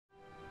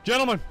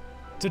Gentlemen,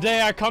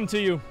 today I come to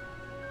you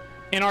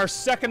in our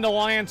second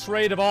alliance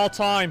raid of all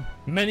time.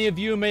 Many of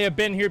you may have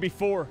been here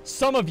before.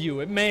 Some of you,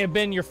 it may have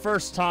been your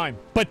first time.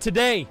 But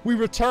today, we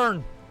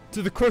return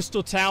to the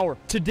Crystal Tower.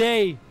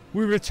 Today,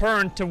 we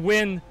return to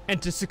win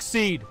and to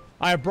succeed.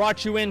 I have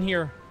brought you in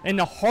here in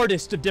the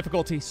hardest of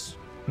difficulties.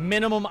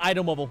 Minimum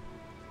item level,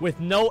 with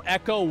no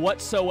echo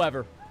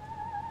whatsoever.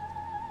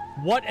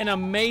 What an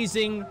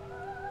amazing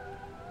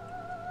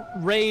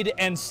raid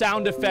and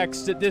sound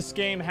effects that this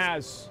game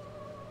has.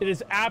 It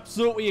is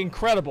absolutely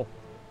incredible.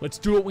 Let's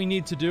do what we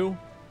need to do,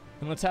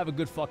 and let's have a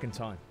good fucking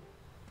time.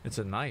 It's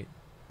a night.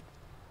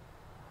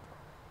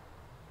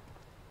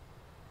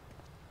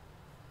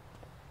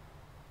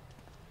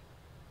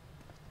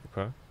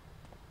 Okay.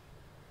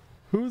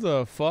 Who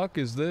the fuck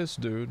is this,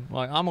 dude?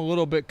 Like, I'm a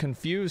little bit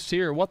confused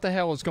here. What the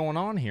hell is going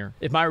on here?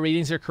 If my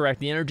readings are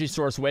correct, the energy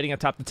source waiting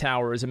atop the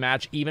tower is a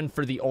match even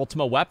for the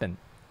Ultima weapon.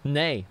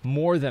 Nay,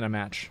 more than a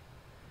match.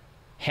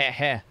 Heh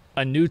heh.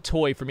 A new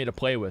toy for me to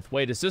play with.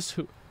 Wait, is this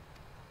who?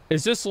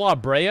 Is this La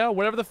Brea?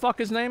 Whatever the fuck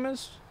his name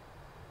is?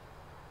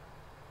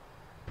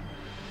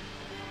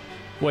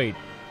 Wait.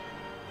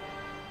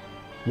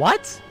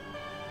 What?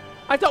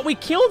 I thought we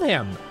killed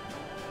him.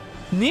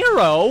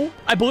 Nero?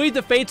 I believe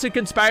the fates had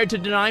conspired to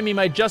deny me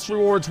my just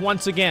rewards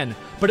once again,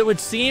 but it would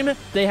seem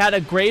they had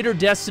a greater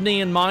destiny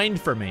in mind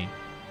for me.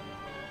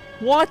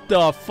 What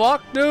the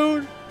fuck,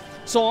 dude?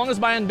 So long as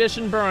my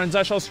ambition burns,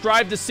 I shall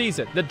strive to seize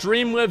it. The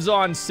dream lives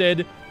on,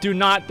 Sid. Do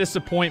not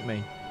disappoint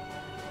me.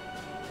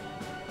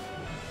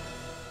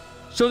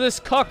 So this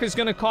cuck is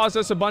gonna cause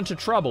us a bunch of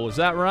trouble, is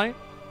that right?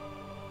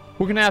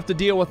 We're gonna have to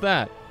deal with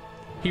that.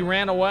 He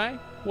ran away?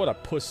 What a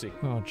pussy.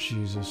 Oh,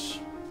 Jesus.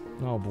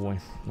 Oh, boy.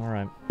 All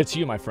right. It's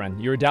you, my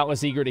friend. You're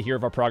doubtless eager to hear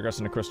of our progress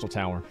in the Crystal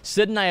Tower.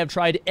 Sid and I have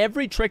tried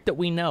every trick that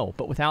we know,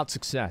 but without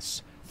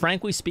success.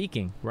 Frankly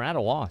speaking, we're at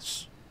a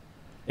loss.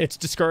 It's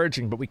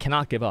discouraging, but we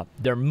cannot give up.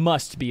 There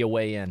must be a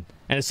way in.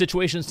 And the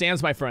situation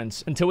stands, my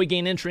friends. Until we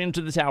gain entry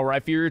into the tower, I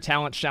fear your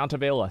talent shan't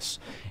avail us.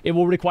 It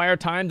will require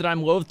time that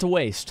I'm loath to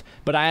waste,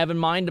 but I have in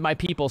mind my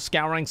people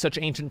scouring such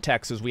ancient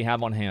texts as we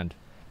have on hand.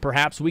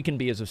 Perhaps we can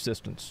be of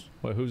assistance.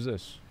 Wait, who's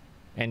this?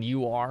 And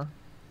you are?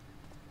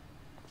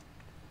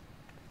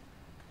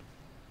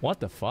 What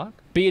the fuck?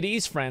 Be at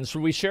ease, friends, for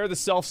we share the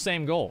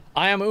self-same goal.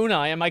 I am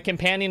Unai, and my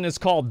companion is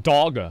called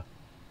Dogga.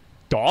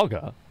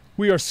 Dogga?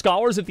 We are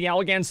scholars of the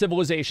Allegan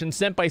civilization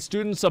sent by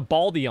students of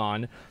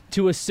Baldion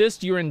to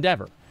assist your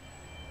endeavor.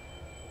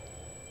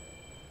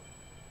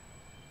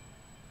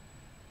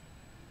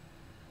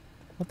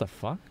 What the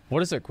fuck?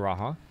 What is it,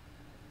 Graha?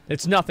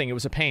 It's nothing. It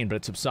was a pain, but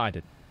it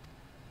subsided.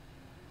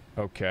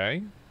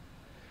 Okay.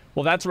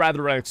 Well, that's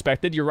rather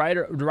unexpected. Your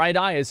right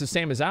eye is the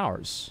same as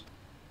ours.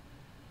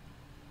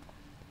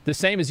 The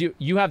same as you.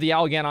 You have the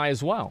Allegan eye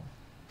as well.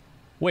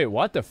 Wait,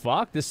 what the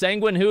fuck? The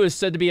sanguine who is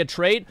said to be a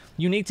trait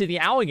unique to the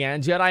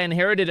Allegans, yet I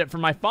inherited it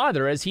from my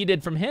father as he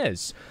did from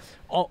his.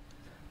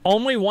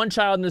 Only one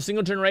child in a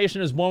single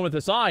generation is born with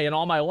this eye, and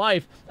all my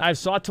life I've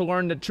sought to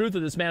learn the truth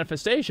of this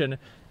manifestation.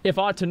 If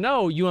ought to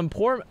know,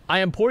 I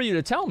implore you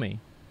to tell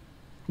me.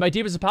 My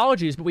deepest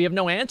apologies, but we have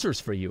no answers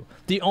for you.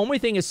 The only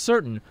thing is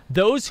certain,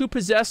 those who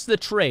possess the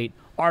trait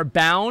are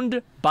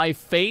bound by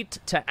fate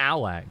to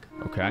Allag.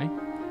 Okay.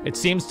 It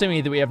seems to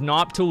me that we have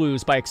naught to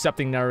lose by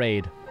accepting their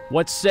aid.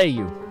 What say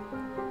you?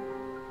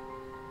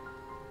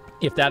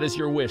 If that is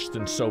your wish,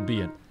 then so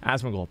be it.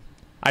 Asmongold,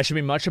 I should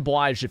be much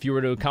obliged if you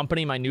were to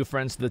accompany my new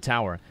friends to the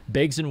tower.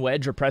 Biggs and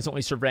Wedge are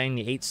presently surveying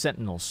the 8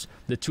 sentinels.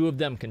 The 2 of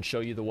them can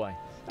show you the way.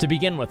 To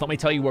begin with, let me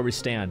tell you where we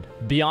stand.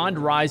 Beyond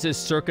rises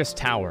Syrcus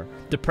Tower,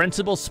 the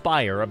principal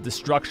spire of the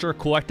structure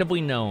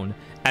collectively known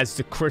as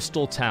the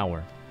Crystal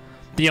Tower.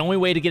 The only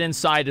way to get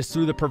inside is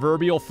through the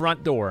proverbial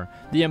front door,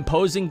 the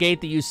imposing gate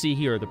that you see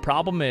here. The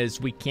problem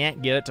is we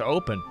can't get it to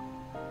open.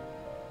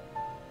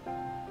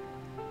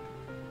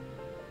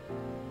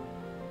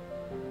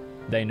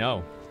 They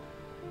know.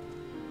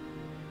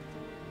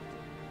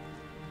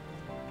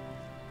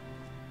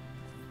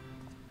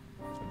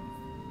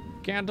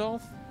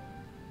 Gandalf?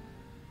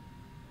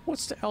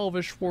 What's the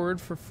Elvish word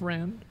for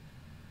friend?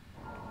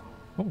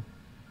 Oh.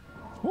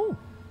 Oh.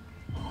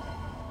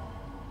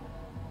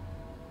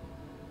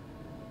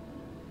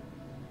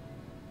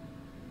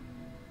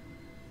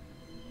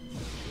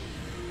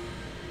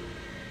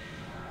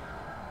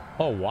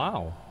 Oh,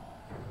 wow.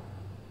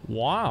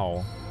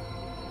 Wow.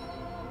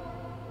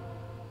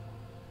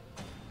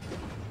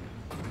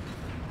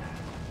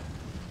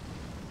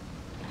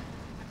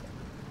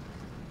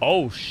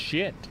 Oh,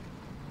 shit.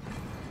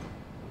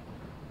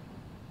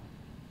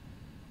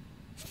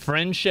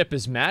 Friendship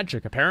is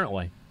magic,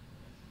 apparently.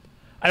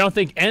 I don't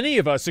think any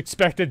of us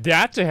expected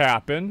that to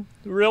happen.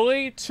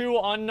 Really? 2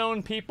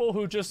 unknown people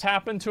who just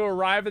happen to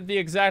arrive at the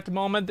exact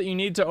moment that you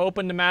need to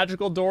open the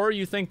magical door?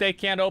 You think they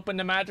can't open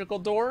the magical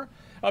door?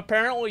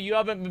 Apparently, you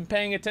haven't been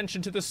paying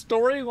attention to the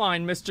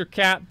storyline, Mr.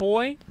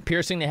 Catboy.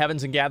 Piercing the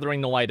heavens and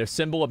gathering the light, a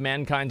symbol of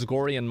mankind's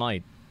glory and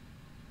might.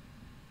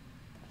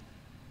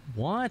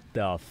 What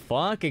the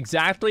fuck?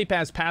 Exactly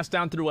passed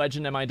down through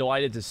legend am I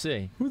delighted to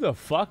see. Who the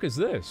fuck is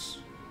this?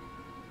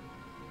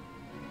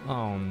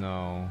 Oh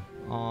no.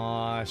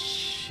 Aw,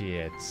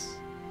 shit.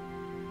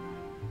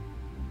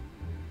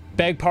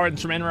 Beg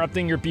pardons for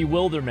interrupting your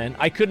bewilderment.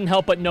 I couldn't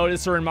help but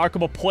notice the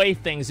remarkable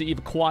playthings that you've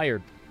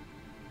acquired.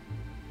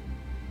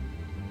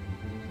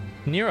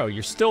 Nero,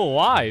 you're still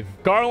alive.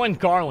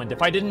 Garland,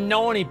 if I didn't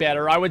know any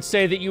better, I would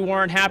say that you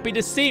weren't happy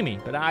to see me,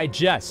 but I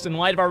jest. In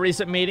light of our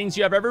recent meetings,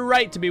 you have every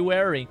right to be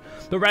wary.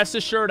 But rest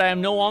assured, I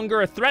am no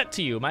longer a threat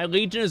to you. My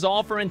legion is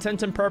all for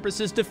intents and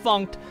purposes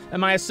defunct,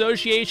 and my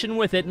association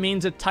with it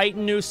means a tight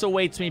noose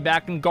awaits me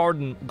back in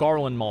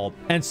Garlandmold.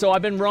 And so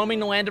I've been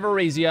roaming the land of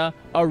Eurasia,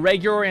 a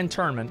regular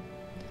internment.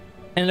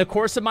 And in the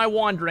course of my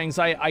wanderings,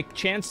 I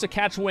chanced to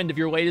catch wind of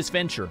your latest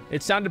venture.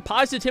 It sounded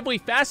positively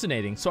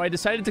fascinating, so I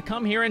decided to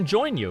come here and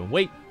join you.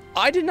 Wait,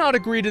 I did not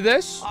agree to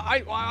this.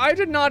 I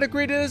did not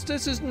agree to this.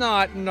 This is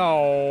not,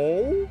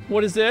 no.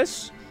 What is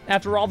this?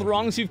 After all the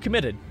wrongs you've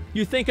committed,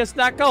 you think us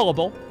that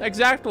gullible?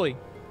 Exactly.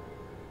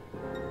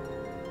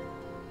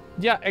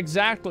 Yeah,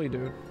 exactly,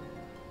 dude.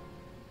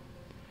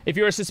 If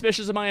you are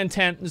suspicious of my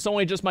intent, it's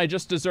only just my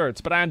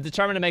desserts, but I am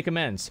determined to make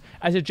amends.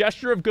 As a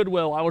gesture of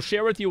goodwill, I will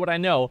share with you what I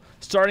know,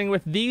 starting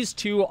with these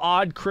two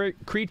odd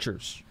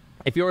creatures.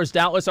 If you are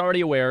doubtless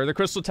already aware, the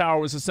Crystal Tower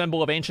was a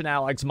symbol of ancient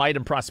Alag's might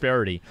and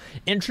prosperity.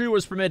 Entry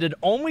was permitted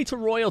only to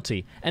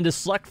royalty and to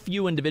select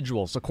few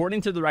individuals. According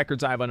to the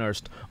records I have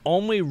unearthed,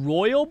 only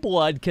royal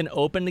blood can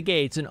open the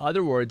gates. In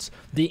other words,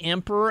 the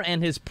Emperor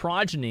and his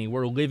progeny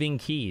were living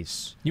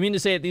keys. You mean to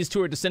say that these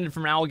two are descended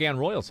from Alagan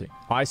royalty?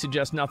 I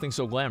suggest nothing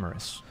so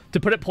glamorous. To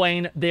put it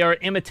plain, they are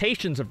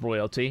imitations of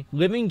royalty,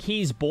 living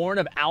keys born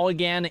of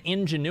Alagan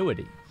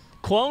ingenuity.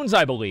 Clones,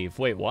 I believe.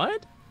 Wait,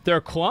 what?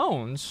 They're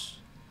clones?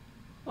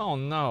 Oh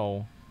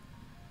no.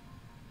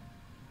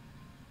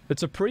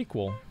 It's a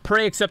prequel.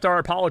 Pray accept our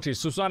apologies.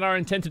 So it's not our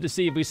intent to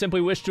deceive. We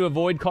simply wish to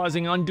avoid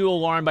causing undue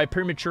alarm by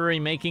prematurely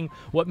making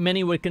what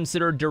many would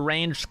consider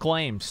deranged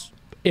claims.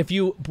 If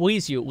you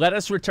please you, let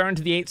us return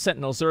to the 8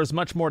 Sentinels. There is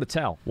much more to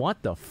tell.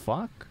 What the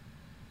fuck?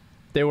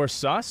 They were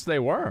sus? They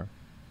were.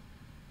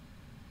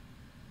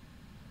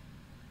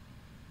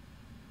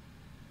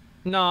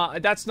 Nah,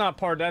 that's not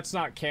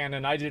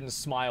canon. I didn't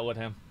smile at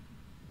him.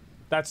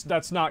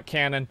 That's not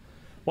canon.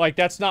 Like,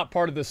 that's not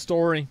part of the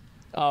story.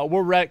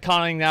 We're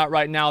retconning that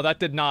right now. That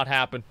did not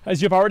happen.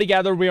 As you've already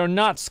gathered, we are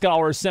not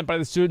scholars sent by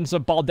the students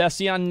of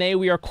Baldessian. Nay,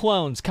 we are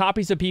clones,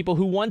 copies of people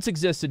who once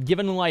existed,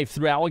 given life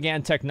through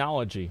Alagan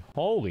technology.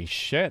 Holy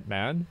shit,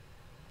 man.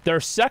 They're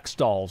sex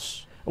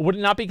dolls. Would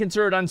it not be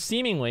considered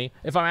unseemly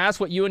if I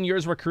asked what you and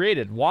yours were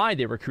created, why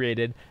they were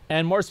created,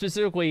 and more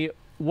specifically,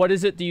 what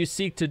is it that you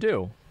seek to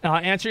do?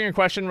 Answering your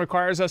question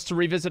requires us to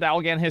revisit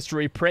Alagan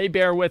history. Pray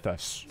bear with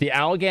us. The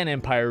Alagan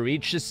Empire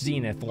reached its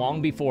zenith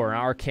long before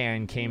our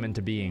Arcan came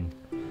into being.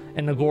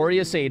 In the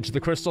glorious age, the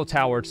Crystal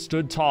Tower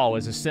stood tall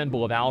as a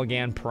symbol of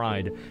Alagan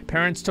pride.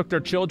 Parents took their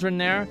children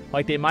there,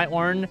 like they might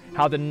learn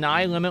how the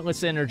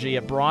nigh-limitless energy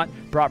it brought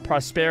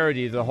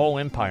prosperity to the whole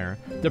empire.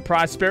 The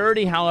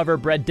prosperity, however,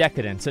 bred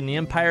decadence, and the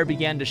empire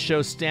began to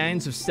show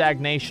signs of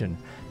stagnation.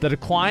 The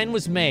decline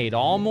was made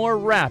all more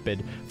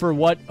rapid for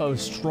what of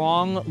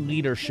strong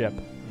leadership.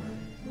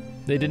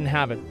 They didn't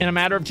have it. In a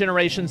matter of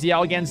generations, the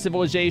Alagan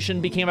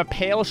civilization became a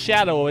pale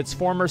shadow of its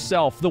former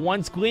self. The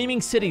once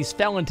gleaming cities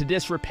fell into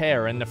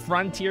disrepair, and the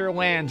frontier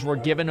lands were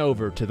given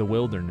over to the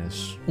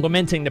wilderness.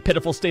 Lamenting the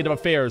pitiful state of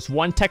affairs,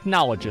 one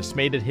technologist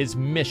made it his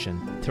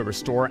mission to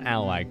restore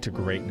Alag to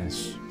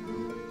greatness.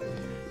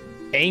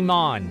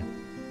 Amon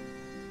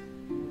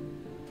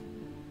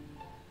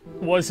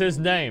was his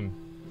name,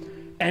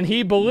 and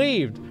he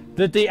believed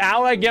that the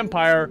Alag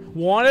Empire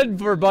wanted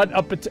for but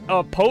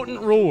a potent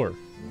ruler.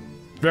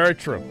 Very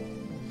true.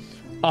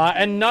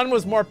 And none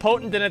was more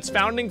potent than its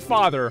founding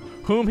father,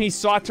 whom he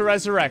sought to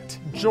resurrect.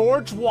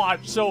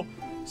 So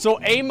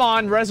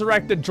Amon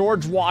resurrected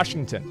George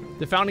Washington,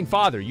 the founding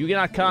father. You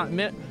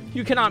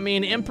cannot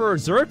mean Emperor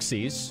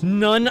Xerxes.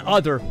 None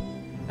other.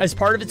 As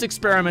part of its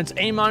experiments,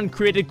 Amon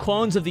created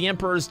clones of the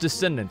Emperor's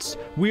descendants.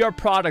 We are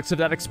products of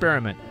that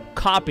experiment,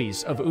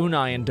 copies of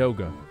Unai and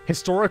Doga.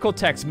 Historical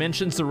text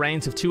mentions the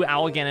reigns of two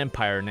Alagan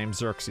Empire named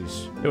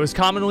Xerxes. It was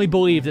commonly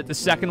believed that the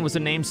second was a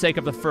namesake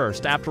of the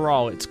first. After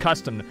all, it's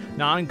custom,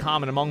 not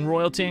uncommon among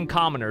royalty and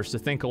commoners to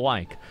think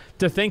alike.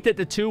 To think that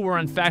the two were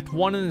in fact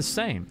one and the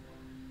same.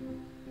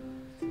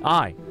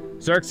 Aye,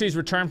 Xerxes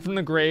returned from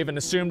the grave and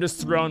assumed his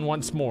throne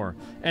once more.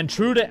 And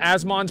true to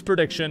Asmon's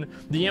prediction,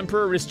 the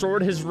Emperor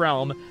restored his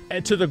realm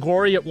to the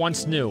glory it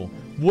once knew.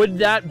 Would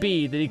that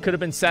be that he could have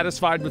been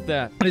satisfied with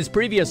that? In his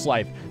previous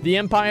life, the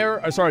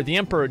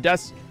Emperor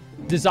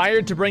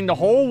desired to bring the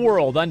whole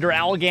world under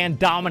Alagan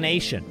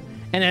domination,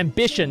 an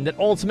ambition that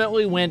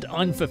ultimately went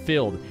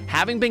unfulfilled.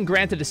 Having been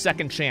granted a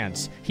second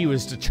chance, he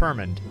was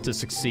determined to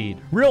succeed.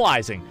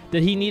 Realizing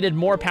that he needed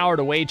more power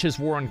to wage his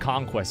war and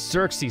conquest,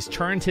 Xerxes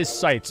turned his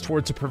sights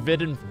towards a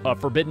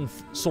forbidden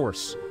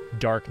source,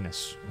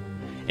 darkness.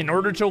 In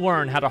order to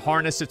learn how to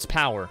harness its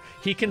power,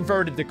 he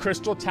converted the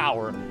Crystal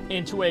Tower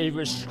into a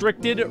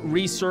restricted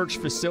research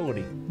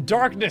facility.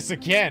 Darkness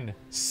again.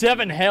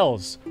 7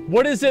 hells.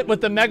 What is it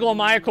with the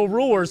megalomaniacal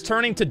rulers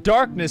turning to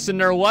darkness in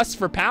their lust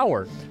for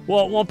power?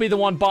 Well, it won't be the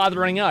one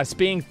bothering us,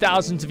 being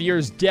thousands of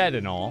years dead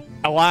and all.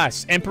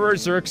 Alas, Emperor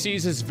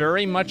Xerxes is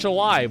very much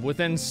alive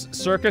within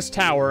Syrcus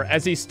Tower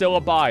as he still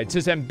abides.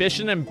 His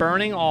ambition in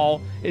burning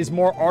all is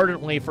more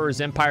ardently for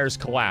his empire's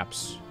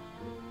collapse.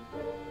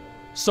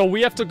 So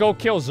we have to go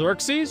kill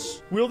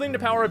Xerxes? Wielding the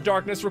power of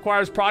darkness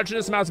requires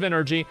prodigious amounts of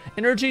energy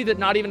that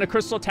not even a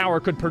crystal tower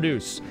could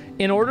produce.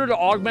 In order to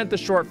augment the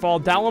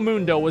shortfall,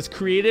 Dalamundo was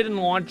created and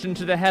launched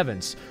into the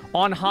heavens.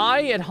 On high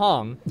it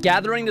hung,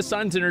 gathering the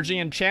sun's energy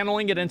and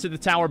channeling it into the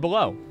tower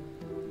below.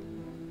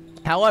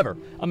 However,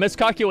 a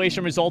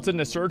miscalculation resulted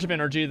in a surge of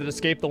energy that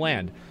escaped the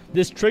land.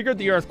 This triggered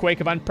the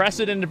earthquake of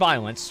unprecedented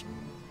violence,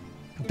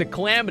 the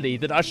calamity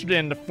that ushered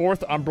in the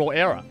 4th Umbral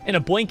Era. In a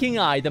blinking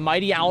eye, the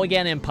mighty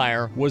Allagan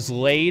Empire was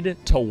laid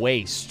to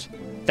waste.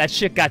 That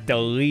shit got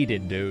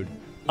deleted, dude.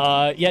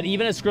 Yet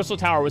even as Crystal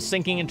Tower was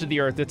sinking into the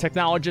earth, the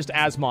technologist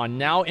Asmon,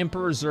 now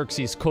Emperor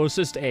Xerxes'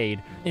 closest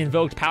aide,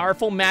 invoked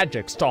powerful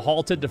magics to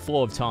halt the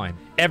flow of time.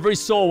 Every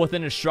soul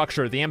within its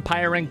structure, the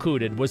Empire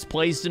included, was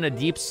placed in a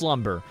deep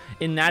slumber.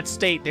 In that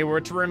state, they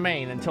were to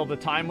remain until the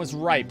time was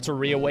ripe to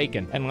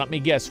reawaken. And let me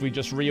guess, we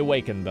just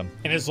reawakened them.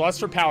 In his lust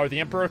for power, the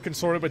Emperor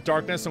consorted with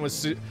darkness and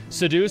was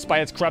seduced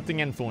by its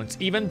corrupting influence.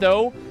 Even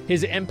though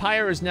his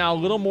empire is now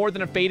little more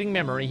than a fading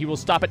memory, he will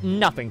stop at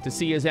nothing to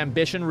see his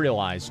ambition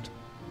realized.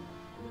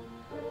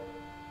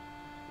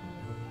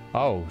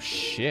 Oh,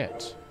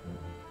 shit.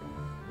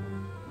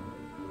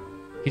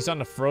 He's on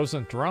the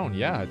frozen throne.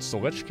 Yeah, it's the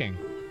Lich King.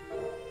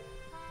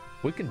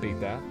 We can beat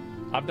that.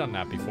 I've done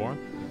that before.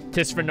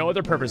 'Tis for no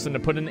other purpose than to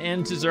put an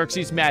end to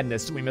Xerxes'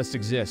 madness that we must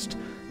exist.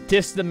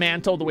 'Tis the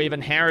mantle that we've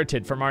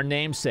inherited from our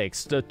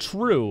namesakes, the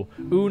true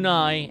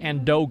Unai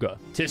and Doga.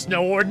 'Tis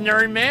no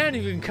ordinary man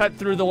who can cut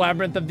through the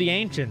labyrinth of the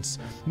ancients.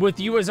 With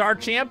you as our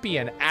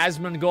champion,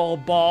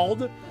 Asmongold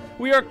Bald,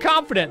 we are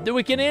confident that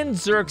we can end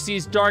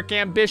Xerxes' dark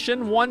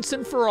ambition once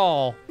and for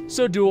all.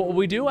 So do what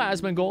we do,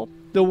 Asmongold.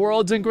 The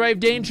world's in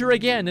grave danger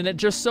again, and it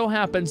just so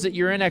happens that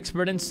you're an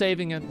expert in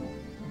saving it.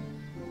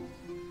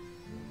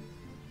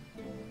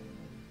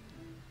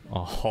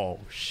 Oh,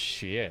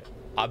 shit.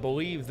 I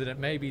believe that it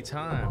may be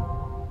time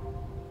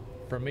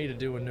for me to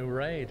do a new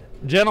raid.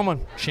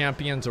 Gentlemen,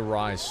 champions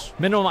arise.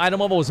 Minimum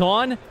item level is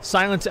on.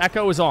 Silence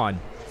Echo is on.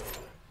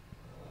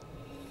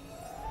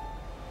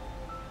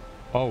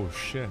 Oh,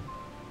 shit.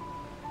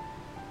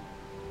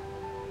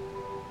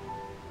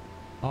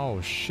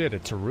 Oh, shit.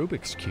 It's a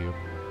Rubik's Cube.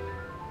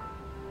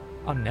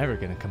 I'm never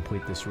gonna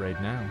complete this raid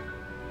now.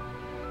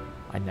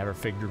 I never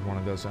figured one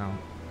of those out.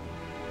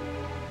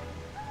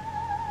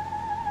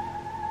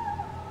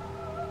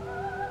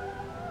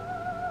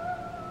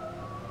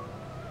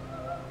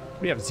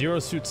 We have Zero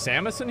Suit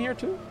Samus in here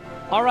too?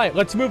 Alright,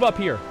 let's move up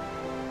here.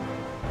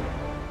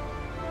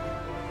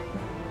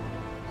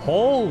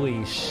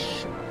 Holy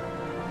sh...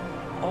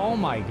 Oh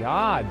my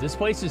god, this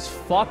place is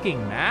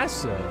fucking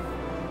massive.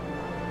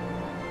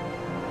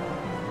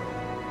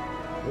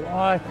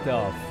 What the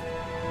f...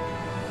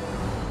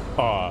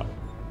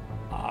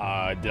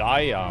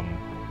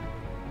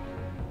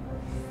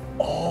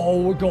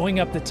 Oh, we're going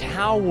up the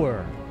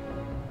tower.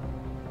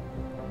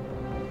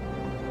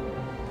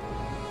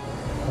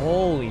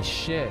 Holy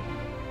shit.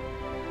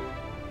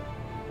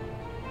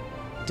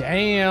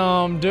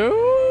 Damn, dude.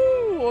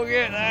 Look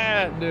at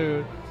that,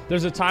 dude.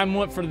 There's a time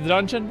limit for the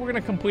dungeon. We're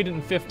gonna complete it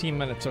in 15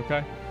 minutes,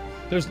 okay?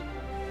 There's...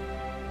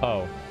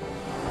 Oh.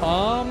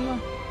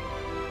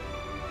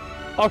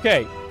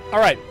 Okay.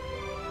 Alright.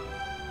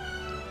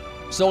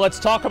 So let's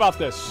talk about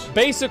this.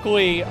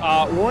 Basically,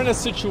 we're in a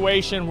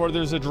situation where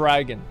there's a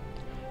dragon.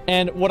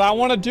 And what I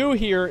want to do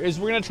here is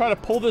we're gonna try to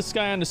pull this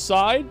guy on the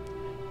side.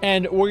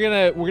 And we're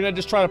gonna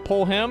just try to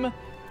pull him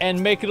and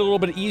make it a little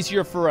bit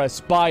easier for us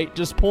by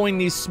just pulling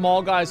these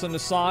small guys on the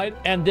side,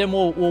 and then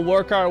we'll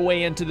work our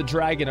way into the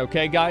dragon,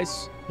 okay,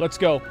 guys? Let's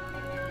go.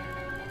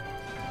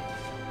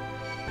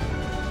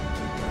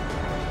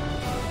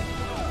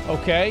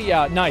 Okay,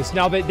 yeah, nice.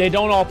 Now they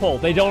don't all pull.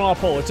 They don't all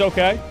pull. It's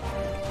okay.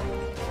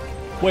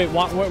 Wait,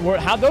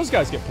 how'd those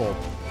guys get pulled?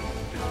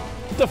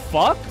 What the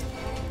fuck?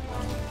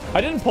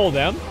 I didn't pull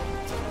them.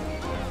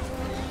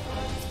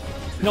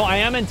 No, I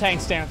am in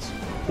tank stance.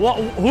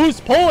 What?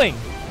 Who's pulling?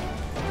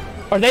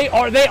 Are they?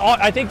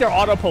 I think they're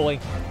auto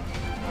pulling.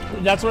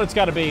 That's what it's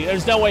got to be.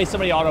 There's no way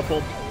somebody auto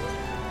pulled.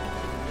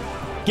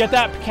 Get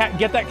that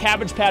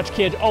Cabbage Patch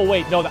Kid. Oh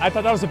wait, no, I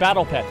thought that was a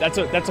battle pet. That's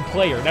a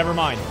player. Never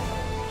mind.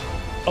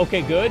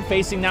 Okay, good.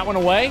 Facing that one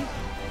away.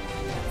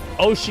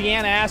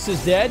 Oceana Ass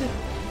is dead.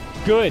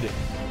 Good.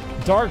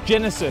 Dark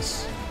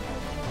Genesis.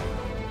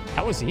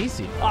 That was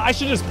easy. I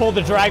should just pull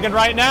the dragon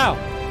right now.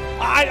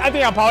 I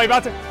think I'm probably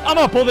about to... I'm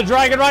gonna pull the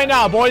dragon right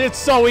now, boys. It's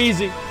so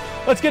easy.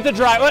 Let's get the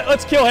dragon.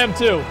 Let's kill him,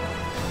 too.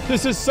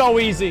 This is so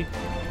easy.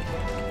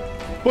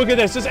 Look at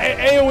this. Just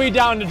AoE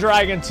down the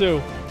dragon,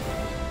 too.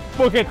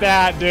 Look at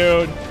that,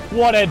 dude.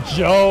 What a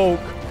joke.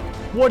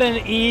 What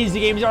an easy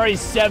game. He's already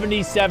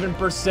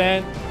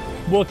 77%.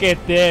 Look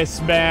at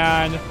this,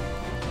 man.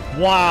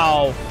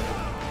 Wow.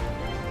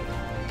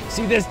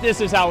 See,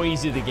 this is how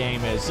easy the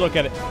game is. Look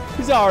at it.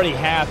 He's already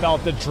half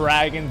out the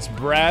dragon's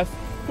breath.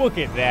 Look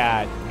at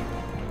that.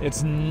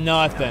 It's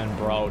nothing,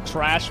 bro.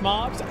 Trash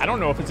mobs? I don't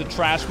know if it's a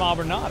trash mob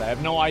or not. I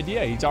have no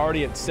idea. He's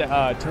already at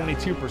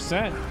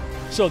 22%.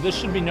 So this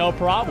should be no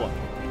problem.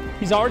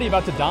 He's already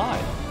about to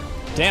die.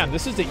 Damn,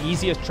 this is the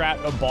easiest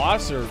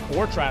boss or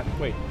trap.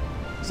 Wait,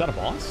 is that a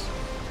boss?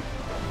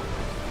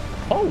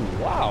 Oh,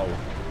 wow.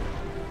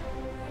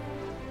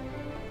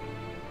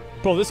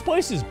 Bro, this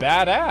place is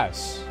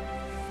badass.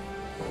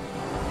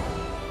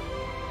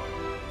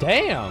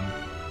 Damn.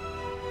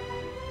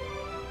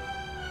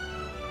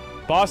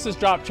 Bosses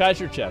drop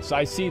treasure chests.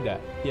 I see that.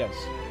 Yes.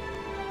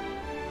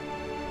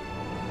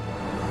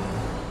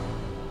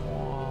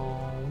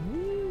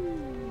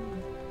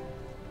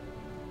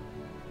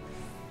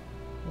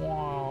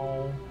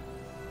 Wow.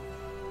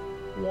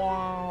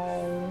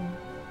 Wow.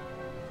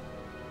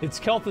 It's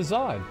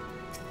Kel'Thuzad.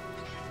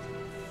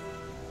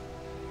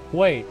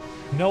 Wait.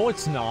 No,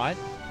 it's not.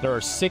 There are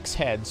 6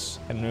 heads,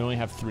 and we only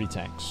have 3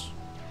 tanks.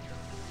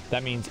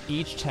 That means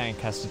each tank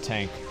has to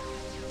tank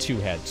 2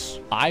 heads.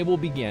 I will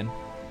begin.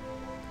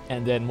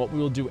 And then what we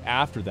will do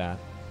after that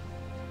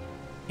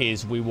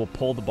is we will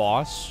pull the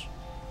boss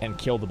and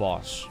kill the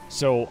boss.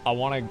 So I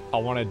want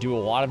to do a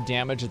lot of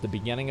damage at the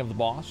beginning of the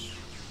boss,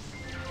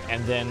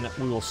 and then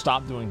we will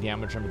stop doing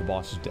damage after the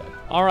boss is dead.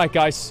 All right,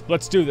 guys,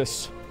 let's do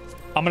this.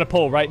 I'm gonna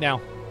pull right now.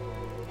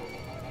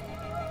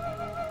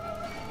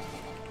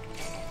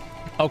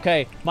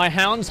 Okay, my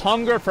hounds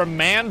hunger for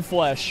man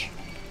flesh.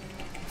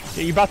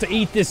 Yeah, you're about to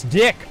eat this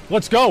dick.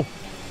 Let's go.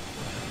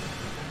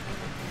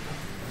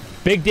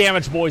 Big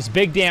damage, boys.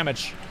 Big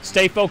damage.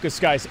 Stay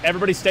focused, guys.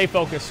 Everybody stay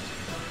focused.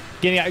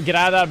 Get out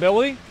of that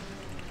ability.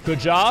 Good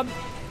job.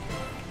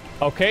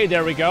 Okay,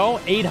 there we go.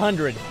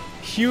 800.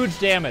 Huge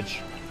damage.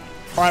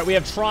 All right, we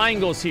have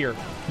triangles here.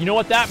 You know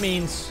what that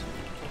means?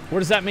 What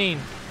does that mean?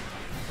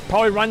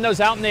 Probably run those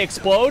out and they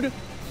explode?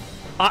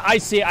 I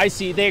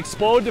see. They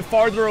explode the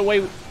farther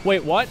away.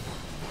 Wait, what?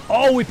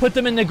 Oh, we put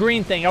them in the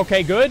green thing.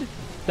 Okay, good.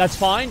 That's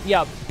fine.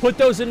 Yeah, put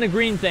those in the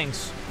green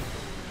things.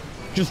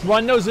 Just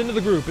run those into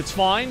the group. It's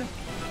fine.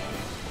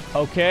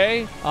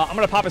 Okay. I'm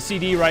going to pop a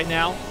CD right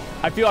now.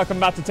 I feel like I'm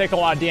about to take a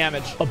lot of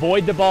damage.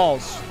 Avoid the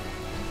balls.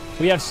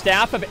 We have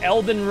Staff of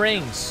Elden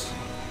Rings.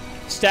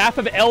 Staff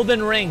of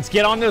Elden Rings.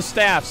 Get on those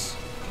staffs.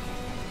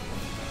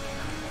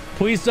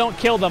 Please don't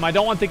kill them. I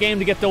don't want the game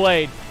to get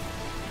delayed.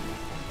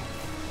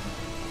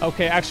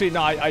 Okay, actually,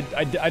 no, I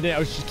didn't. I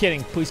was just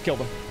kidding. Please kill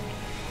them.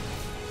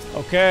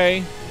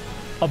 Okay.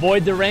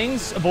 Avoid the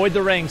rings. Avoid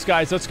the rings,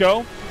 guys. Let's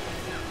go.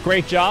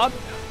 Great job.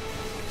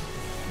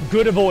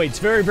 Good avoids.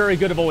 Very, very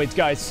good avoids,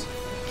 guys.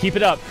 Keep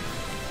it up.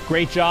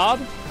 Great job.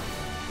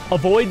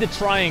 Avoid the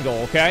triangle,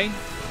 okay?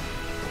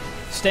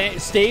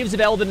 Staves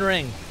of Elden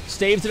Ring.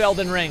 Staves of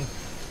Elden Ring.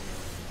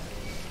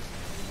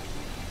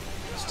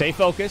 Stay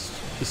focused.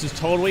 This is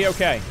totally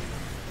okay.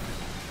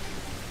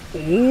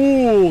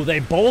 Ooh, they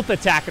both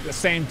attack at the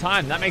same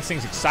time. That makes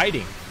things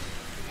exciting.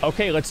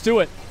 Okay, let's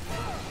do it.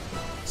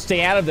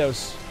 Stay out of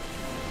those.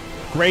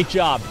 Great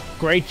job.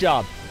 Great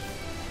job.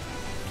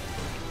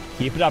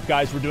 Keep it up,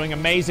 guys. We're doing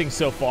amazing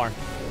so far.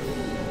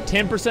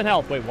 10%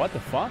 health. Wait, what the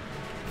fuck?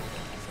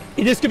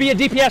 This could be a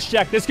DPS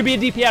check. This could be a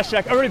DPS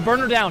check. Alright, burn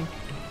her down.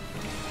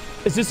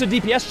 Is this a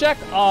DPS check?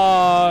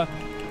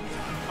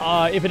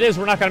 If it is,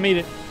 we're not gonna meet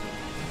it.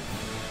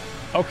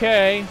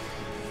 Okay.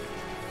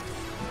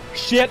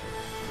 Shit.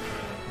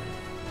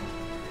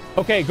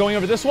 Okay, going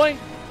over this way?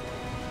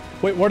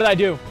 Wait, what did I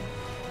do?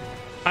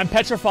 I'm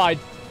petrified.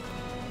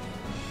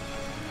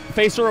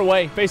 Face her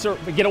away. Face her.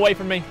 Get away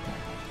from me.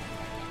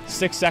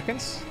 6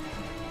 seconds.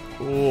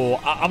 Ooh,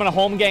 I'm gonna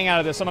home gang out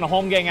of this. I'm gonna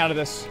home gang out of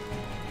this.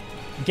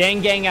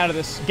 Gang out of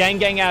this.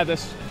 Gang out of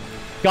this.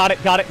 Got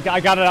it. I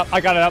got it up. I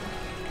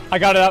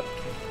got it up.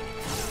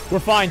 We're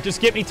fine.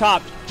 Just get me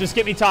topped. Just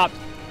get me topped.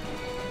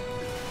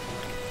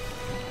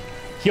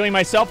 Healing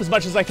myself as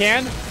much as I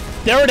can.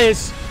 There it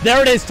is.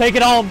 There it is. Take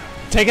it home.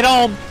 Take it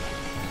home.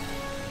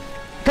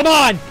 Come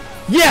on.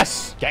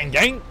 Yes.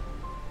 Gang.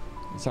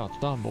 That's how it's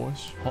done,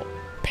 boys. Oh,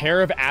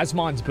 pair of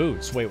Asmon's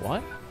boots. Wait,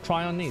 what?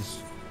 Try on these.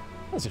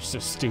 Those are so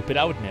stupid.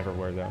 I would never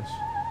wear those.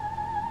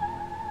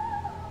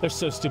 They're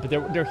so stupid.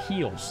 They're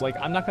heels. Like,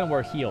 I'm not going to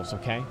wear heels,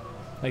 okay?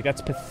 Like,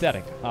 that's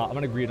pathetic. I'm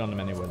going to greed on them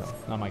anyway,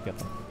 though. I might get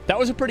them. That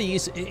was a pretty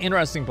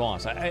interesting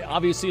boss. I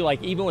obviously,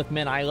 like, even with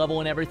min eye level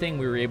and everything,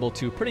 we were able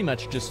to pretty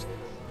much just,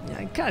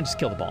 kind of just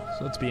kill the boss.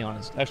 So let's be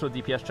honest. Extra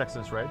DPS checks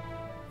in this raid.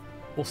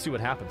 We'll see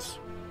what happens.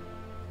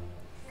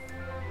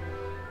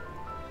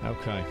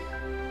 Okay.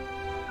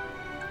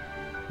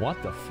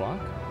 What the fuck?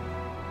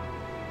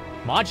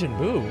 Majin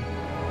Buu?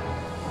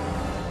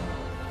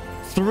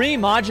 3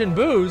 Majin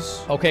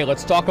Buus? Okay,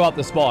 let's talk about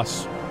this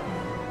boss.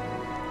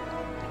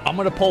 I'm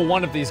gonna pull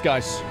one of these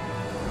guys.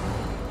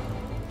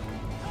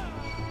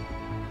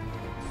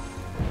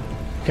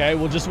 Okay,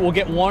 we'll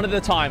get one at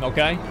a time,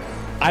 okay?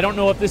 I don't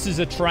know if this is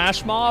a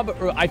trash mob,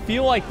 or I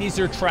feel like these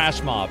are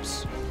trash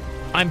mobs.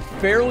 I'm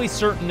fairly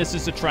certain this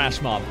is a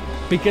trash mob,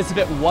 because if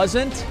it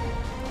wasn't,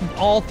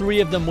 all 3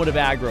 of them would have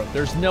aggroed.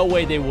 There's no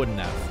way they wouldn't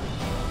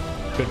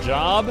have. Good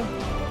job.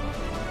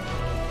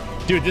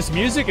 Dude, this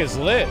music is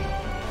lit.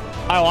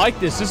 I like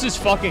this. This is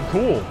fucking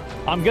cool.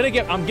 I'm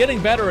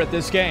getting better at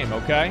this game,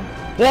 okay?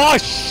 Oh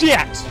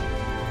shit!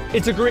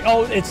 It's a great.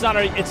 Oh, it's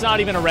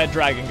not even a red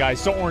dragon,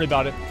 guys. Don't worry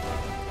about it.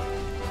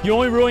 You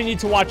only really need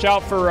to watch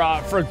out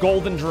for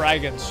golden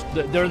dragons.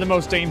 They're the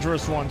most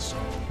dangerous ones.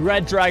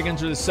 Red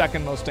dragons are the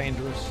second most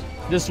dangerous.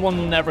 This one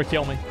will never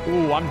kill me.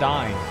 Ooh, I'm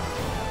dying.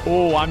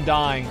 Ooh, I'm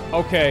dying.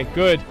 Okay,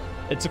 good.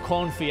 It's a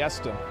clone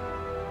fiesta.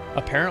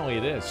 Apparently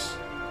it is.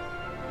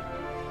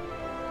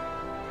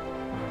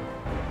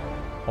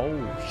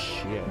 Oh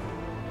shit.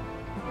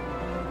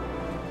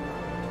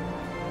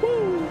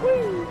 Woo,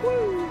 woo,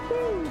 woo,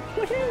 woo,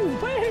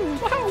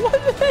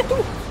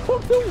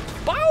 woo,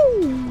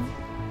 wow.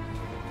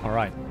 All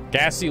right,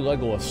 Gassy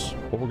Legolas.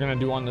 What we're gonna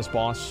do on this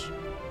boss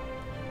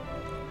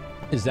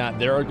is that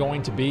there are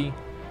going to be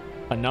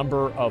a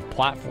number of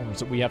platforms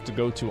that we have to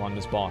go to on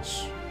this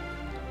boss.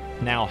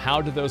 Now,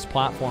 how do those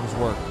platforms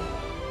work?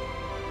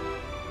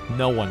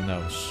 No one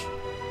knows.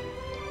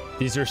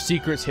 These are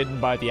secrets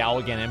hidden by the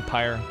Allegan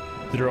Empire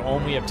that are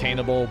only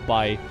obtainable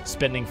by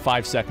spending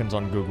 5 seconds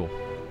on Google.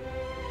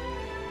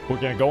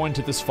 We're gonna go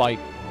into this fight.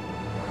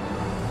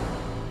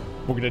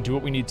 We're gonna do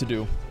what we need to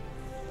do.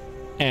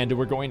 And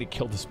we're going to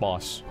kill this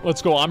boss.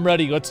 Let's go, I'm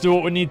ready. Let's do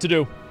what we need to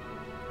do.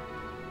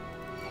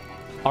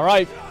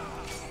 Alright.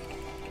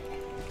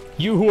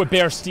 You who would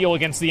bear steel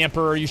against the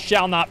Emperor, you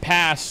shall not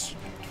pass.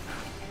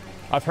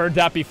 I've heard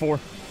that before.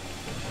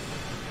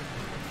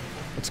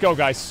 Let's go,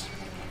 guys.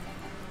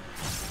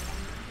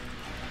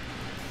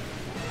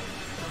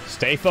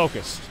 Stay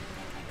focused.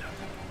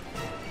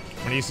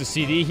 I'm gonna use the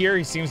CD here.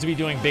 He seems to be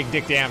doing big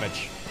dick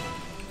damage.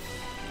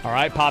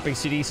 Alright, popping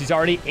CDs. He's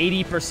already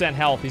 80%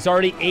 health. He's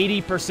already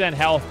 80%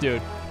 health,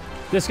 dude.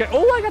 This guy...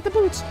 Oh, I got the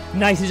boots.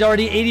 Nice, he's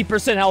already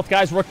 80% health,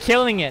 guys. We're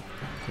killing it.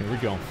 Here we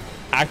go.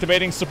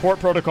 Activating support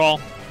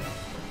protocol.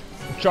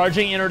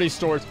 Charging energy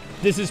stores.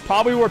 This is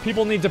probably where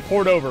people need to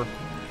port over.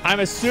 I'm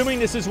assuming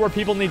this is where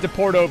people need to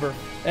port over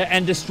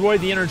and destroy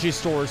the energy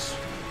stores.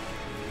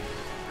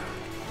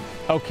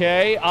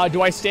 Okay,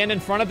 do I stand in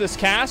front of this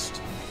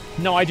cast?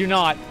 No, I do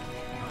not.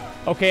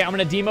 Okay, I'm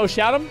gonna demo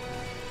shout him.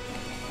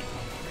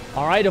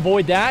 All right,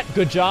 avoid that.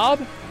 Good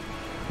job.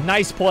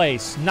 Nice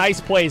plays.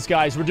 Nice plays,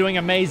 guys. We're doing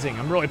amazing.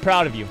 I'm really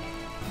proud of you.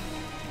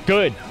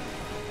 Good.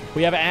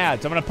 We have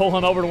ads. I'm gonna pull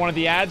him over to one of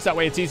the ads. That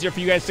way it's easier for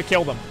you guys to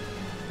kill them.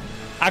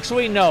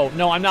 Actually, no.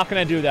 No, I'm not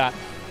gonna do that.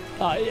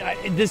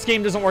 This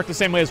game doesn't work the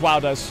same way as WoW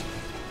does.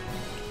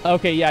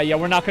 Okay, yeah,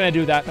 we're not gonna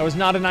do that. That was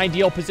not an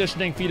ideal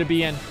positioning for you to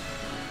be in.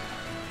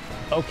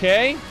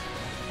 Okay.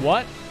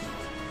 What?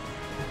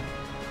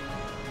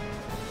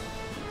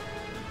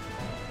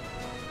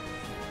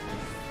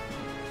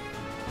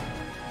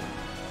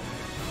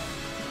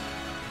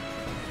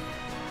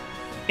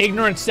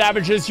 Ignorant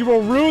savages, you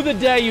will rue the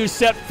day you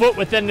set foot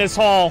within this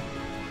hall.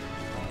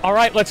 All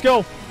right, let's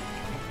go.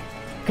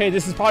 Okay,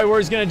 this is probably where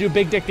he's going to do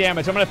big dick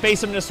damage. I'm going to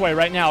face him this way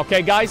right now.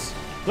 Okay, guys?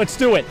 Let's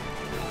do it.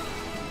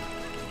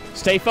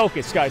 Stay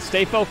focused, guys.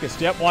 Stay focused.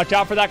 Yep, watch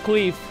out for that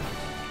cleave.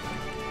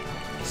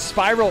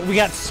 Spiral. We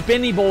got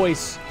spinny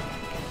boys.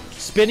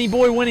 Spinny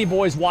boy, winny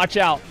boys. Watch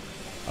out.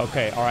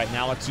 Okay, all right.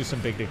 Now let's do some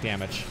big dick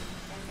damage.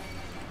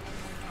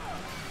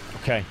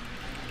 Okay.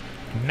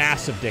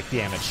 Massive dick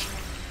damage.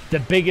 The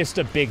biggest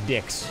of big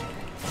dicks.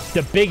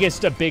 The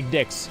biggest of big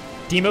dicks.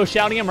 Demo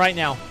shouting him right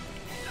now.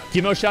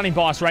 Demo shouting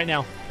boss right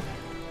now.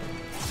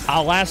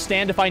 I'll last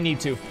stand if I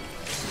need to.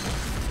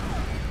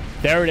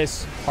 There it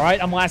is. All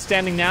right, I'm last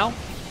standing now.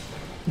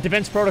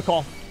 Defense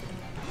protocol.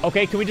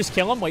 Okay, can we just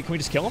kill him? Wait, can we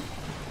just kill him?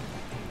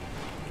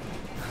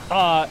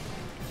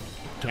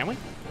 Can we?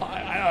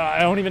 I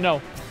don't even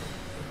know.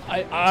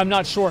 I'm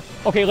not sure.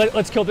 Okay,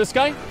 let's kill this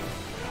guy.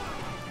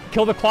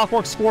 Kill the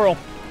clockwork squirrel.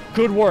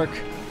 Good work.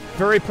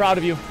 Very proud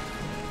of you.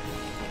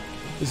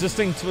 Is this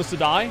thing supposed to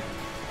die?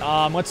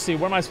 Let's see.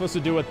 What am I supposed to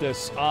do with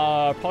this?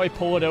 Probably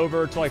pull it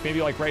over to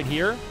maybe right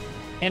here.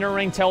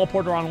 Entering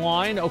teleporter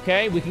online.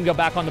 Okay, we can go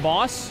back on the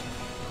boss.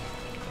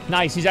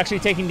 Nice. He's actually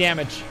taking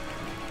damage.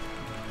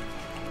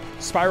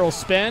 Spiral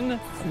spin.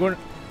 I'm going.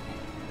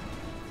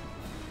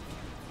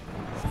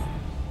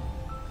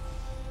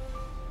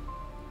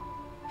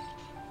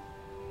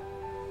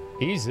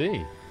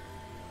 Easy.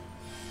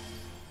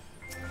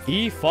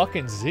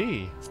 fucking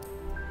Z.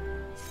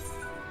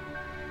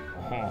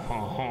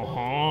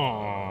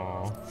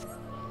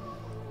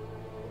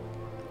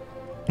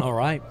 All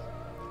right,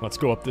 let's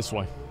go up this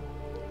way.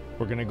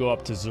 We're gonna go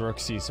up to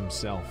Syrcus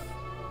himself.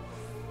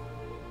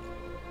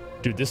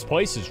 Dude, this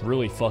place is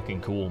really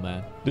fucking cool,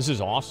 man. This is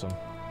awesome.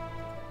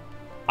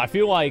 I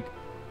feel like...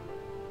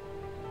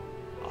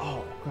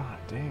 Oh, god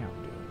damn,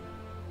 dude.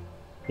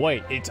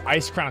 Wait, it's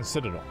Ice Crown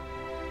Citadel.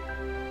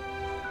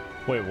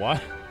 Wait,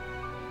 what?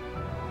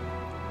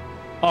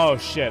 Oh,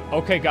 shit.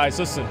 Okay, guys,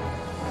 listen.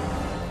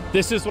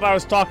 This is what I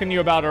was talking to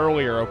you about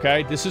earlier,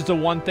 okay? This is the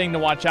one thing to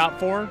watch out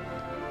for.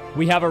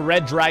 We have a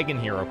red dragon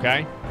here,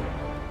 okay?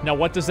 Now,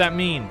 what does that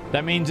mean?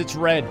 That means it's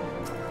red.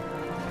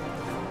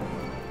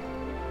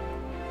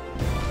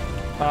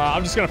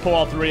 I'm just gonna pull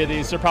all three of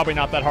these. They're probably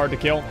not that hard to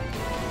kill.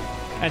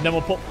 And then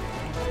we'll pull...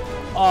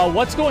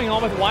 what's going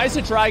on with... Why is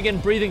the dragon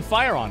breathing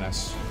fire on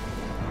us?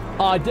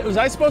 Was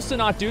I supposed to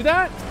not do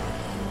that?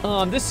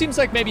 This seems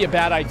like maybe a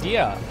bad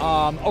idea.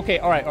 Okay,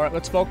 all right.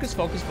 Let's focus.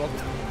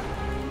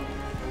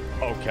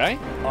 Okay.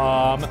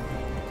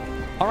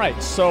 All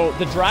right, so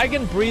the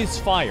dragon breathes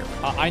fire.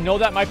 I know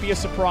that might be a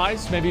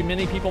surprise. Maybe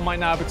many people might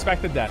not have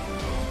expected that.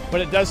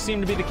 But it does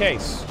seem to be the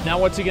case. Now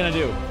what's he gonna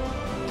do?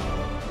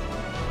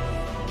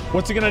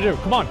 What's he gonna do?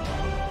 Come on.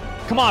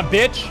 Come on,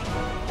 bitch.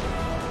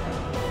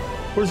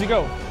 Where does he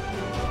go?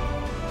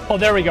 Oh,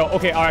 there we go.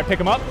 Okay, all right, pick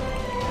him up.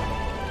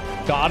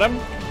 Got him.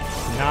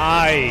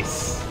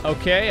 Nice.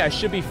 Okay, I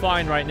should be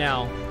fine right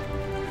now.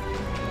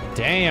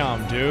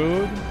 Damn,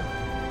 dude.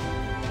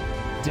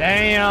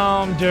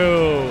 Damn,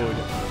 dude.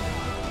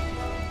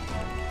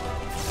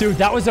 Dude,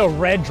 that was a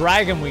red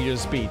dragon we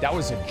just beat. That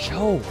was a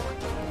joke.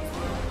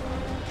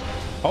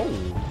 Oh.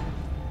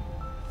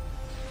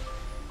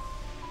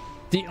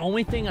 The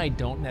only thing I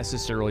don't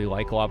necessarily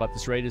like a lot about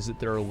this raid is that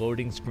there are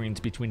loading screens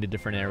between the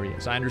different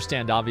areas. I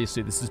understand,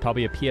 obviously, this is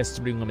probably a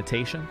PS3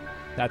 limitation.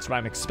 That's what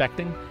I'm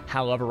expecting.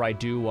 However,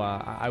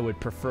 I would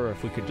prefer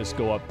if we could just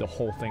go up the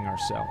whole thing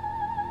ourselves.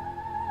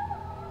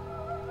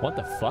 What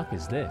the fuck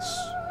is this?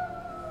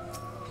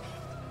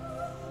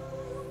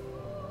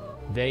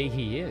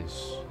 He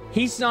is.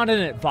 He's not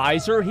an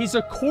advisor, he's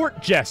a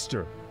court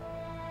jester.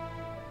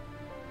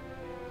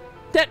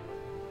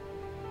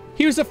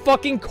 He was a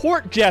fucking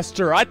court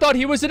jester. I thought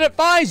he was an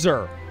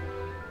advisor.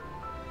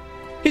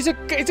 He's a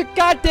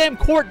goddamn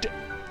court.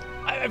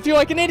 I feel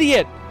like an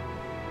idiot.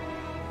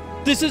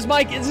 This is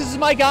my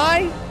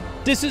guy?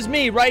 This is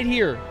me right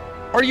here.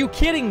 Are you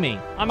kidding me?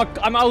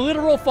 I'm a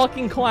literal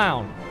fucking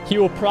clown. He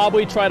will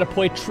probably try to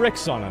play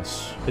tricks on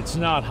us. It's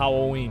not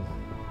Halloween.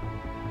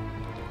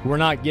 We're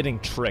not getting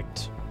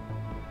tricked.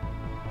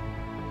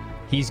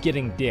 He's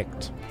getting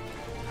dicked.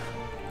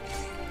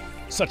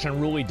 Such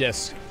unruly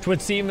disc. It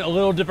would seem a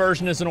little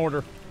diversion is in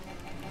order.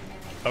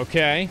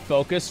 Okay,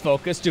 focus.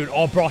 Dude,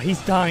 oh, bro,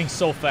 he's dying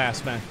so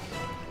fast, man.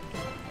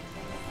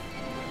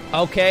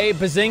 Okay,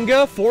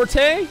 Bazinga,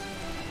 Forte.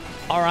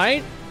 All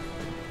right.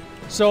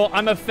 So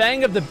I'm a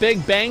fan of the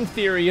Big Bang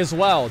Theory as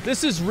well.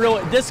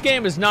 This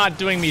game is not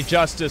doing me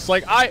justice.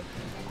 Like,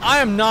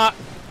 I'm not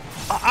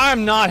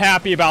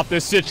happy about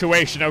this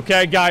situation,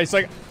 okay, guys?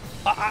 Like,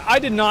 I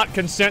did not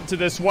consent to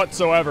this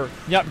whatsoever.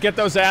 Yep, get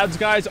those ads,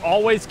 guys.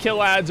 Always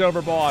kill ads over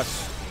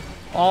boss.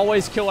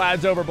 Always kill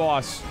ads over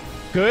boss.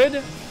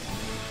 Good.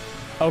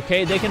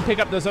 Okay, they can pick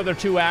up those other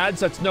 2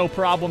 ads. That's no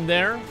problem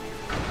there.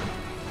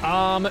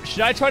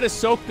 Should I try to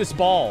soak this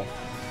ball?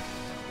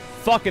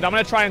 Fuck it, I'm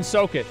gonna try and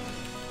soak it.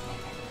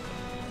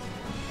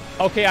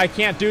 Okay, I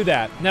can't do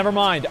that. Never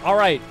mind. All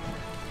right.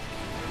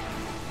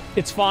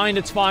 It's fine.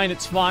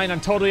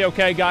 I'm totally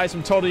okay, guys.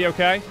 I'm totally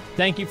okay.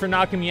 Thank you for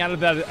knocking me out of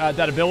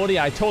that ability.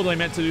 I totally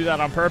meant to do that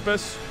on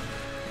purpose.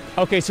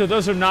 Okay, so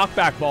those are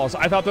knockback balls.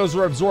 I thought those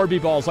were absorby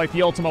balls, like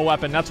the Ultima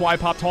weapon. That's why I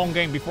popped home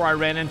game before I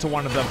ran into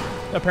one of them.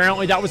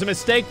 Apparently, that was a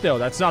mistake, though.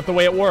 That's not the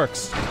way it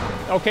works.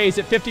 Okay, he's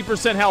at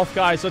 50% health,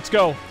 guys. Let's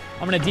go.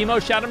 I'm going to demo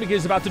shout him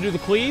because he's about to do the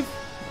cleave.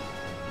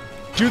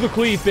 Do the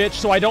cleave, bitch,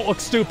 so I don't look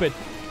stupid.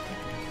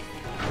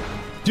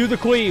 Do the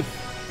cleave.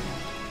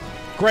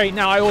 Great,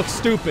 now I look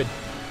stupid.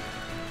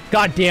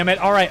 God damn it.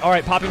 All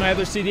right, popping my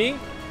other CD.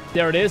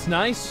 There it is,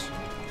 nice.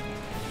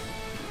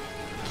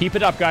 Keep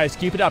it up, guys,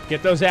 keep it up.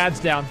 Get those ads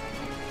down.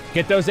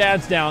 Get those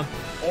ads down.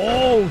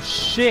 Oh,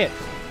 shit.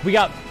 We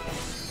got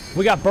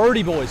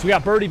birdie boys.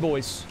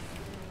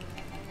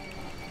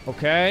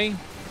 Okay.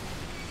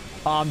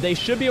 They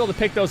should be able to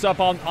pick those up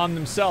on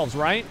themselves,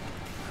 right?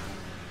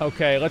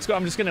 Okay, let's go.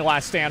 I'm just gonna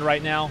last stand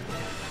right now.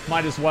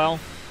 Might as well.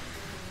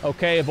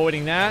 Okay,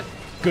 avoiding that.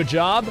 Good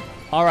job.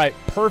 All right,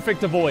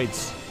 perfect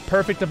avoids.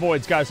 Perfect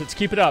avoids, guys. Let's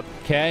keep it up.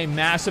 Okay,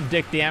 massive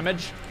dick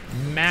damage.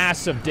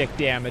 Massive dick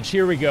damage.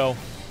 Here we go.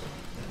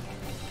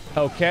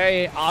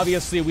 Okay,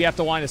 obviously we have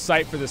to line of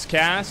sight for this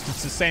cast.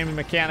 It's the same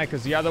mechanic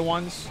as the other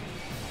ones.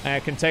 And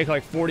it can take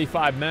like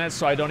 45 minutes,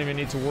 so I don't even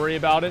need to worry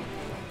about it.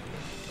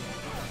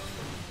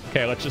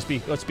 Okay,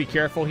 let's be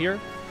careful here.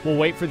 We'll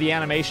wait for the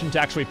animation to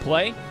actually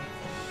play.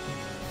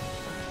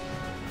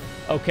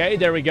 Okay,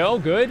 there we go.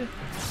 Good.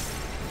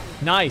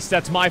 Nice.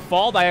 That's my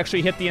fault. I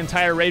actually hit the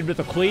entire raid with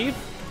a cleave.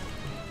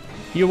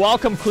 You're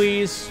welcome,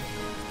 please.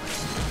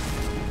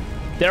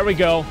 There we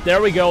go.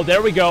 There we go.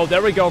 There we go.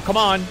 There we go. Come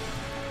on.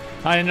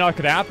 I didn't know it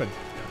could happen.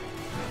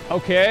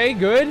 Okay,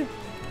 good.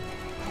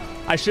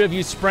 I should have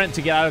used sprint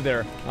to get out of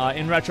there,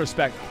 in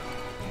retrospect.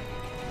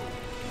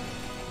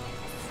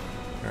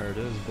 There it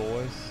is,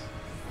 boys.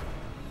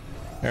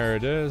 There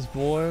it is,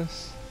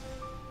 boys.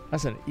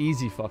 That's an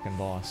easy fucking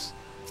boss.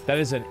 That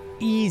is an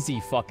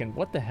easy fucking...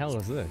 What the hell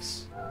is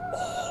this?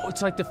 Oh,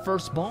 it's like the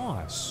first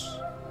boss.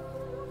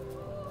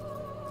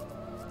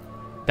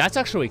 That's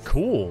actually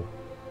cool.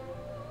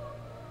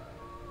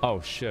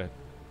 Oh, shit.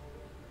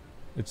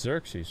 It's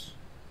Xerxes.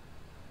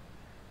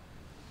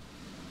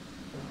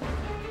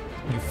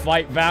 You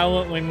fight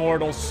valiantly,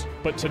 mortals,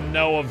 but to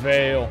no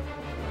avail.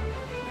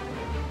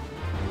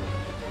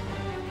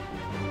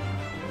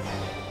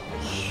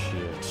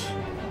 Shit.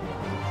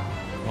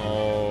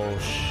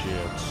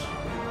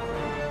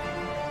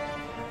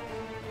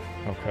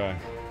 Okay.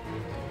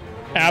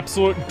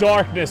 Absolute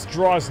darkness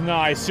draws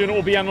nigh. Soon it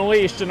will be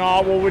unleashed and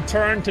all will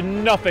return to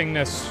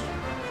nothingness.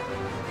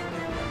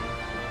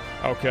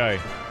 Okay.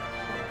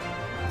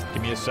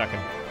 Give me a second.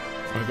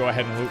 I'm gonna go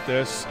ahead and loot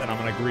this, and I'm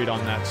gonna greed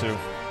on that too.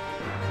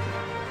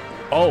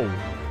 Oh.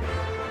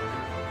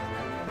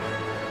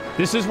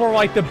 This is where,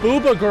 like, the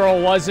Booba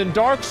girl was in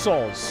Dark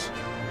Souls.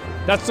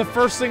 That's the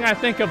first thing I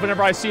think of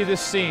whenever I see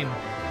this scene.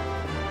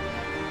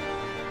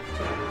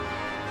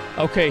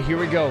 Okay, here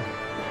we go.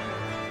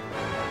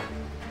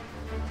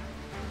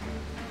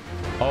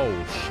 Oh,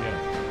 shit.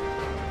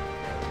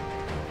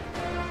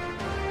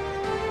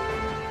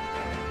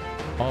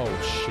 Oh,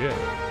 shit.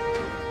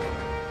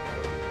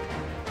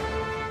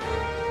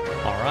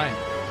 Alright.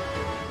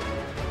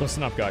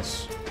 Listen up,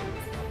 guys.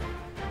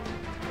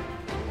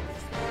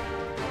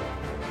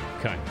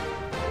 Okay.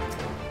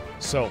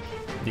 So,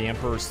 the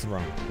Emperor's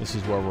Throne. This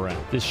is where we're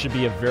at. This should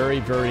be a very,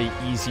 very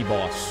easy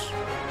boss.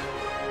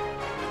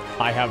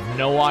 I have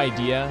no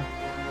idea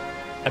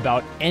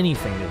about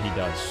anything that he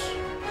does.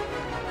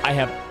 I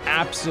have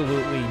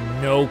absolutely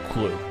no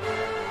clue.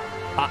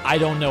 I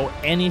don't know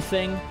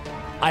anything.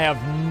 I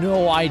have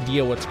no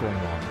idea what's going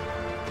on.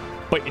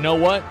 But you know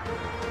what?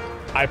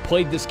 I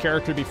played this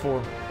character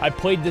before. I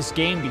played this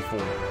game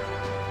before.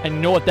 And you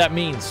know what that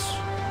means?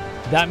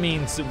 That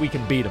means that we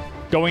can beat him.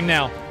 Going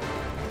now.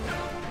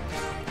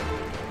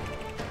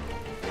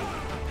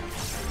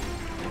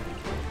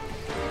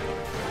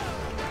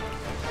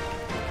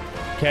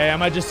 Okay, I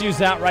might just use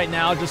that right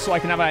now just so I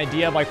can have an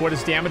idea of, like, what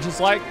his damage is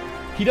like.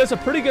 He does a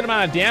pretty good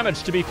amount of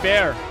damage, to be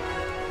fair.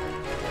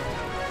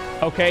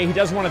 Okay, he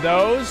does one of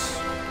those.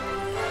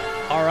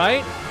 All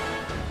right.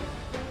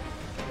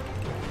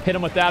 Hit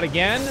him with that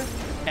again.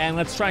 And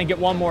let's try and get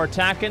one more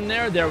attack in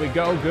there. There we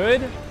go.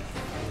 Good.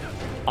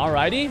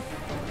 Alrighty.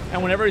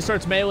 And whenever he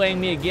starts meleeing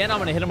me again, I'm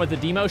going to hit him with the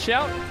Demo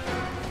Shout.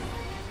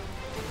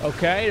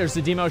 Okay, there's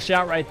the Demo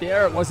Shout right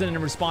there. It wasn't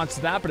in response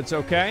to that, but it's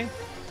okay.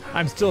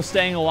 I'm still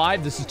staying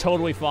alive. This is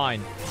totally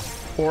fine.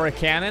 Aura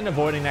Cannon,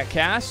 avoiding that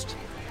cast.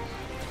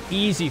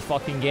 Easy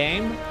fucking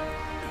game.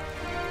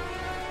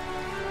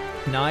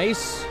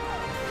 Nice.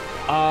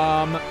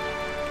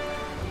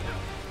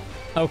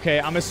 Okay,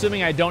 I'm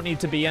assuming I don't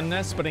need to be in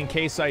this, but in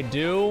case I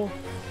do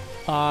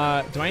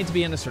I need to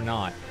be in this or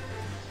not?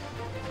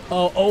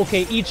 Oh,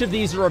 okay, each of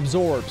these are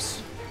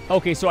absorbs.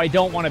 Okay, so I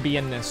don't want to be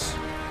in this.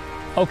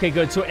 Okay,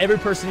 good. So every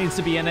person needs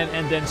to be in it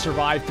and then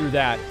survive through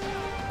that.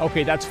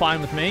 Okay, that's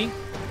fine with me.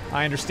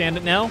 I understand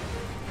it now.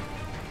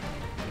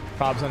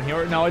 Probs on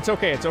here. No, it's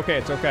okay. It's okay.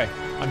 It's okay.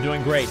 I'm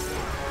doing great.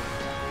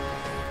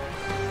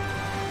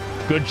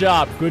 Good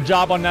job. Good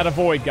job on that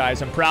avoid,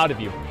 guys. I'm proud of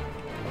you.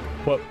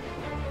 What?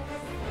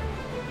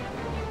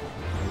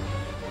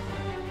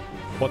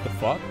 What the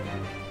fuck?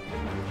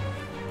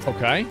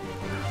 Okay.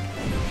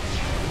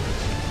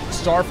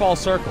 Starfall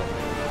Circle.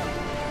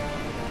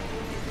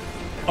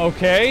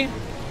 Okay.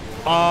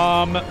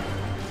 I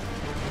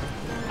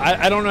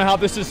don't know how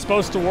this is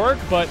supposed to work,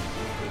 but...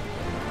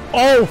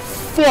 Oh,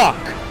 fuck!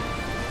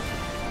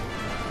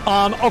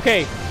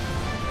 Okay.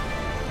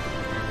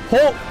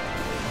 Hold...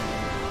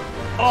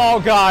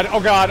 Oh, God. Oh,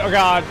 God. Oh,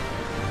 God.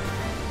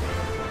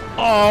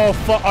 Oh,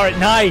 fuck. Alright,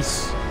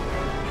 nice.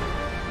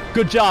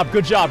 Good job.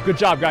 Good job. Good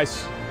job,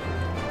 guys.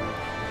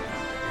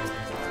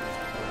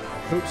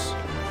 Oops.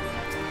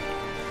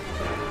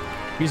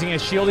 Using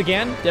his shield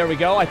again. There we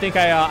go. I think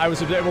I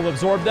was able to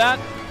absorb that.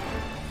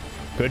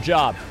 Good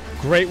job.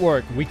 Great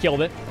work. We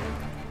killed it.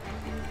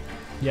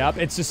 Yep,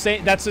 it's the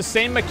same. That's the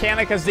same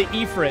mechanic as the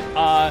Ifrit.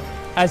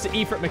 As the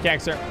Ifrit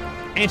mechanics are.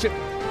 Ancient.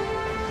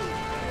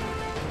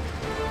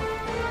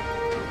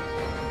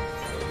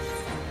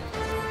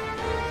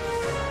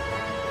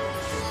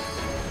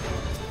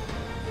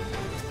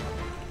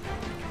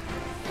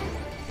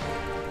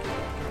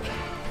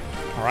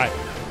 All right.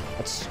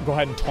 Let's go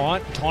ahead and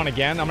taunt. Taunt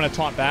again. I'm going to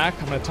taunt back.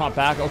 I'm going to taunt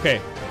back.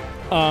 Okay.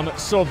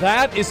 So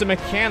that is a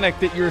mechanic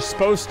that you're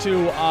supposed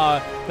to,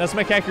 that's a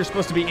mechanic you're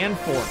supposed to be in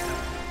for.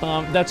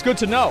 That's good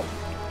to know.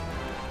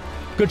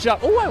 Good job.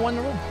 Oh, I won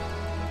the room.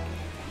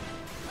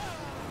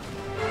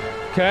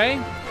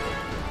 Okay.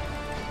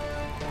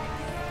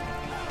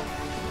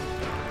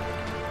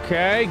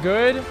 Okay,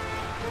 good.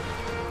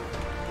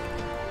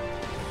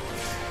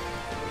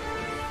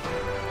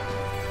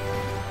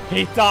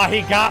 He thought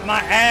he got my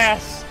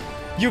ass.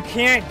 You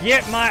can't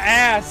get my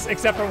ass,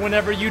 except for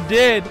whenever you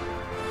did.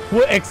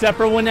 Well, except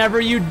for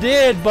whenever you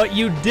did, but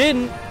you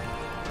didn't.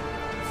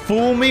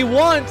 Fool me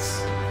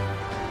once.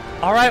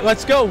 All right,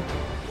 let's go.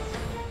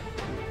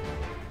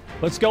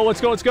 Let's go,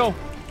 let's go, let's go.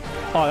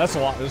 Oh, that's a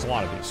lot. There's a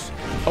lot of these.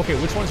 Okay,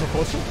 which ones are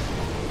closer?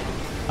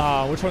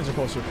 Which ones are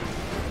closer?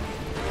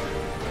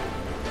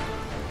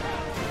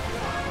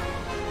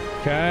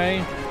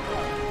 Okay.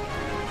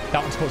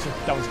 That one's closer.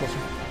 That one's closer.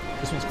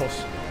 This one's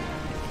close.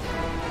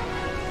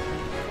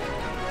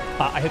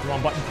 I hit the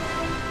wrong button.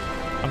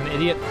 I'm an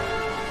idiot.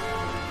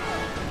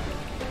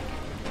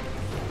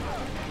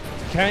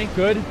 Okay,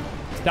 good.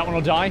 That one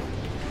will die.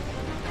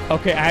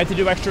 Okay, I had to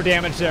do extra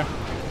damage there.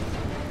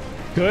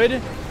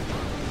 Good.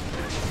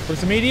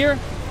 Where's the meteor?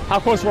 How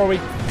close were we?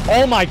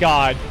 Oh my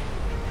god.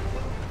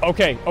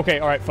 Okay, okay,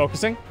 all right,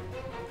 focusing.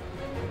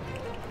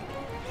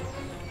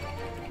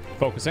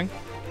 Focusing.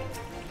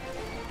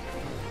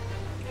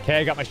 Okay,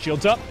 I got my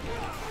shields up.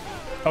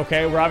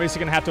 Okay, we're obviously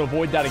gonna have to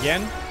avoid that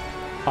again.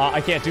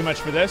 I can't do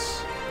much for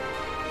this.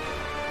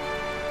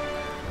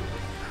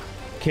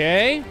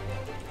 Okay.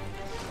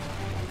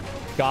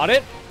 Got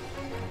it.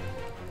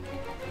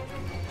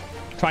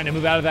 Trying to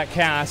move out of that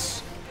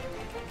cast.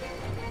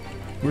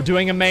 We're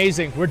doing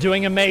amazing. We're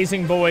doing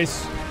amazing,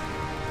 boys.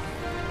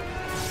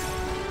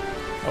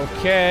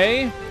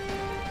 Okay.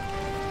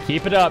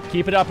 Keep it up.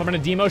 Keep it up. I'm gonna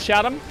demo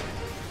shout him.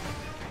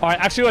 All right,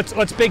 actually,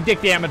 let's big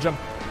dick damage him.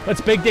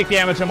 Let's big dick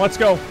damage him. Let's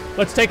go.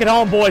 Let's take it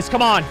home, boys.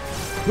 Come on.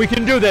 We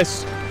can do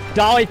this.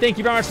 Dolly, thank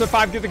you very much for the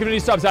 5 Get the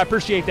Community subs. I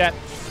appreciate that.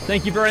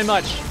 Thank you very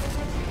much.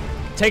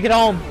 Take it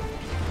home.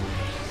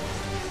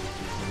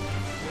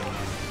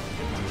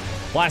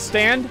 Last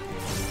stand.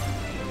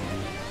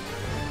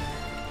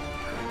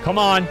 Come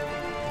on.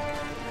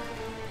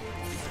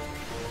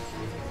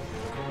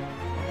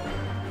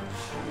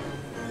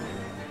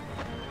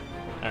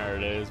 There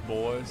it is,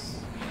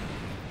 boys.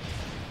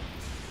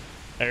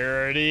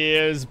 There it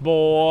is,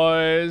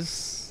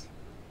 boys.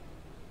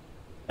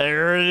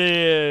 There it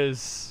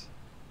is.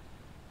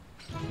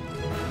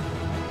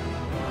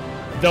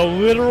 The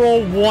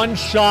literal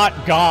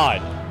one-shot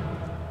god.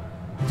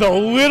 The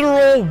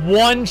literal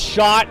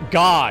one-shot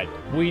god.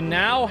 We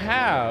now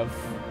have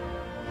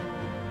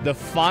the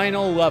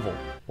final level.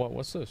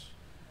 What's this?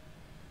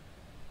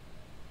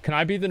 Can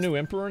I be the new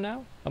emperor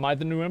now? Am I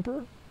the new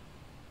emperor?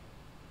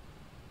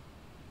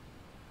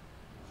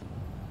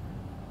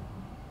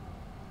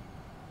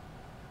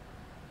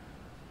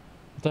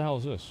 What the hell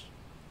is this?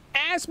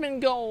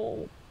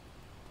 Asmongold!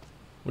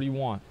 What do you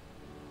want?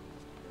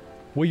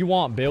 What do you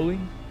want, Billy?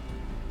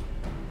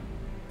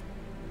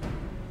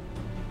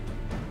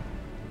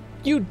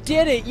 You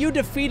did it! You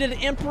defeated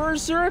Emperor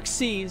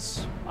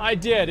Xerxes! I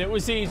did. It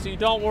was easy.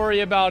 Don't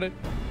worry about it.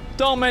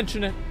 Don't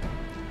mention it.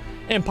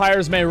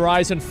 Empires may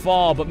rise and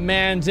fall, but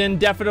man's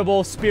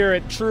indefinable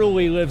spirit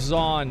truly lives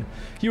on.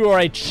 You are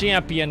a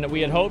champion that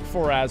we had hoped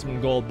for,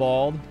 Asmongold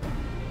Bald.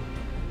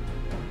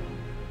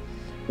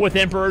 With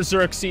Emperor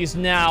Xerxes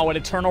now at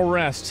eternal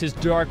rest, his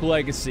dark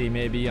legacy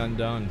may be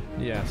undone.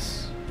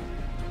 Yes.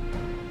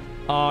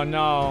 Oh,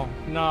 no.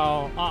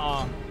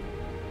 No.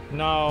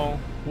 No.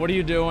 What are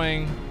you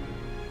doing?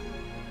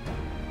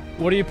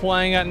 What are you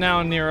playing at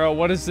now, Nero?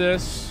 What is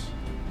this?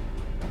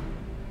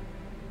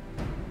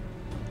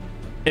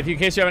 In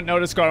case you haven't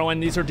noticed,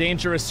 Garland, these are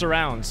dangerous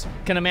surrounds.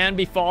 Can a man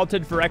be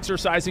faulted for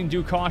exercising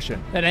due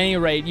caution? At any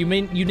rate, you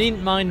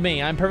needn't mind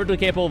me. I'm perfectly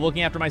capable of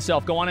looking after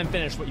myself. Go on and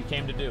finish what you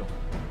came to do.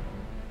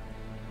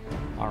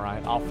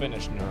 Alright, I'll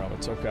finish, Nero.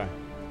 It's okay.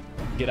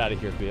 Get out of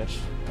here, bitch.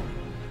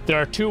 There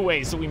are two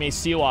ways that we may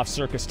seal off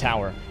Syrcus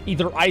Tower.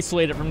 Either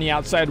isolate it from the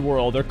outside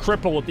world, or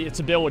cripple its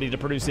ability to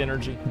produce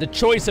energy. The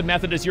choice of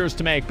method is yours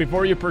to make.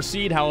 Before you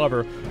proceed,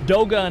 however,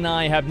 Doga and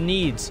I have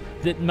needs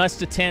that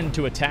must attend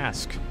to a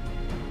task.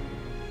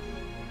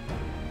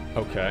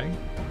 Okay.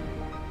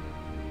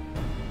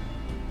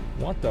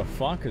 What the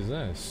fuck is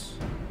this?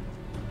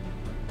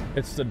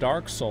 It's the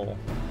Dark Soul.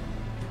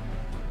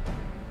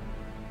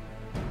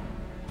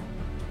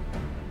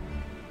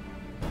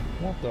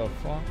 What the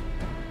fuck?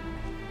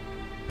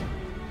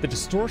 The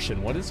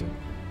distortion, what is it?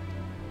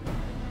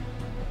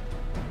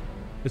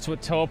 It's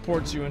what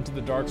teleports you into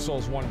the Dark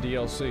Souls 1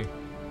 DLC.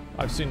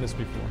 I've seen this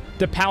before.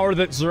 The power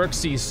that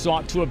Xerxes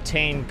sought to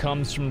obtain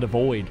comes from the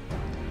void.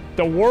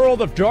 The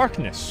world of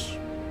darkness,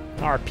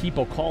 our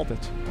people called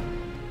it.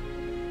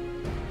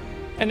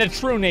 And the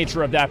true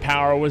nature of that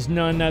power was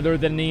none other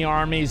than the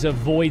armies of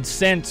Void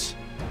Sent.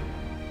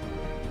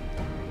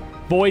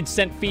 Void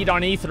Sent feed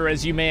on ether,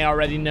 as you may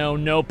already know.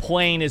 No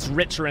plane is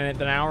richer in it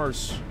than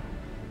ours.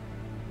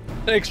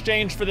 In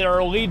exchange for their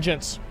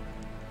allegiance,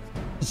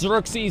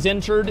 Xerxes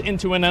entered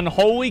into an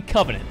unholy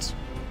covenant.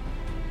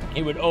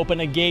 It would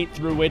open a gate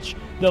through which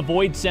the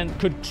Void Sent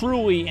could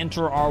truly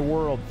enter our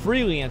world,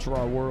 freely enter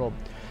our world.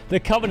 The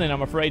covenant,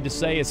 I'm afraid to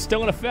say, is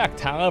still in effect.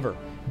 However,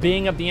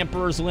 being of the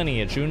Emperor's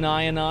lineage,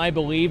 Unai and I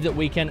believe that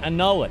we can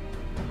annul it.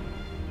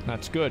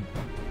 That's good.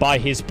 By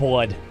his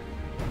blood.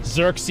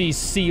 Xerxes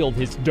sealed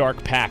his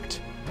dark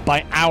pact.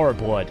 By our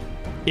blood,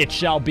 it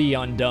shall be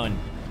undone.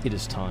 It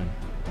is time.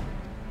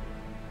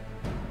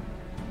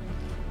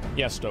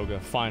 Yes, Doga,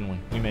 finally,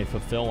 we may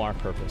fulfill our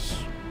purpose.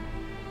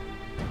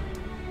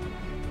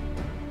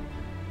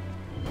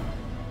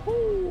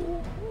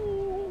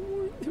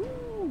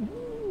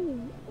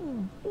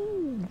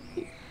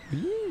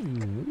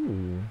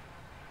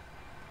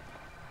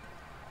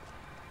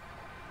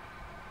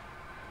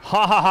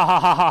 Ha ha ha ha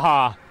ha ha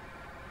ha!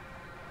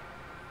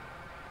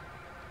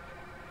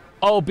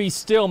 Oh, be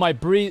still, my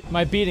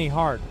beating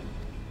heart.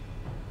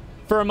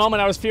 For a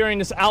moment, I was fearing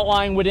this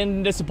outline would end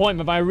in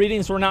disappointment. My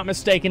readings were not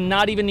mistaken.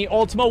 Not even the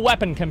ultimate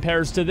weapon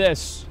compares to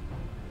this.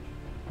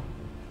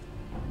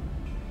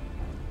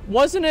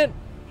 Wasn't it?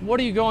 What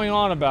are you going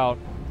on about?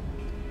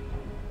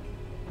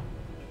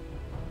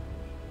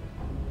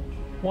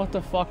 What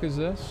the fuck is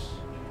this?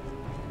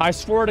 I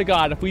swear to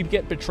God, if we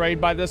get betrayed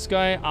by this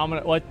guy, I'm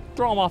gonna, like,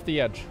 throw him off the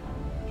edge.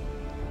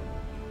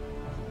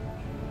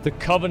 The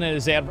covenant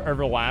is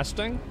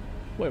everlasting?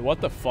 Wait,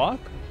 what the fuck?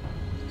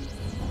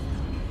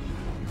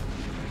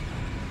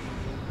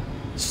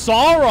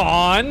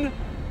 Sauron?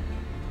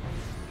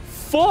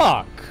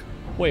 Fuck!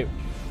 Wait.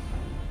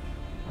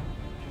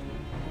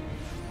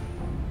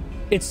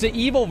 It's the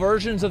evil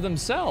versions of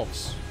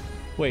themselves.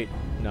 Wait,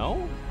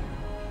 no?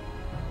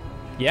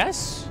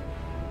 Yes?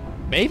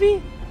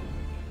 Maybe?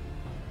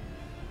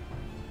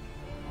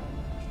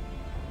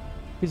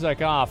 He's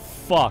like, ah,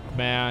 fuck,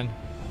 man.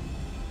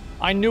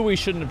 I knew we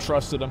shouldn't have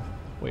trusted him.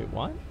 Wait,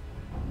 what?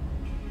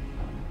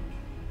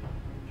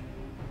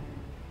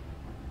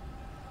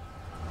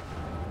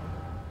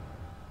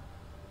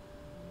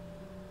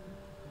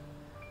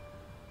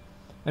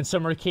 And so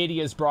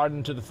Mercadia is brought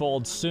into the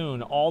fold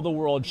soon. All the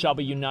world shall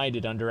be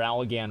united under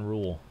Allegan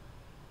rule.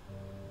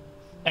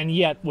 And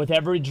yet, with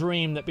every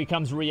dream that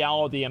becomes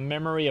reality, a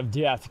memory of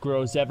death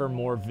grows ever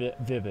more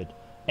vivid.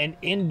 An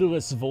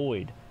endless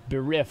void,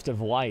 bereft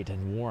of light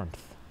and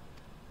warmth.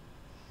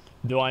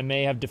 Though I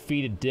may have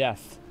defeated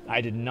death,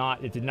 it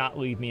did not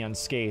leave me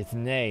unscathed.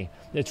 Nay,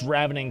 its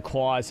ravening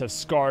claws have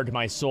scarred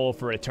my soul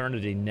for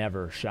eternity.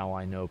 Never shall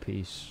I know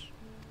peace.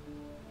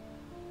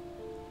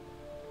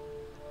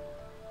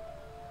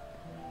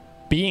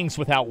 Beings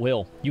without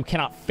will, you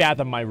cannot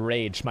fathom my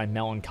rage, my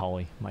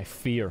melancholy, my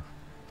fear.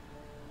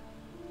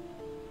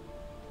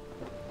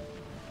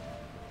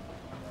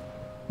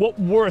 What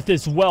worth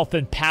is wealth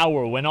and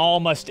power when all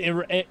must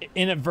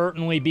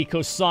inadvertently be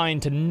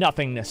consigned to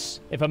nothingness?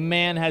 If a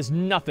man has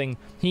nothing,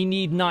 he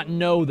need not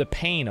know the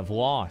pain of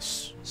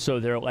loss. So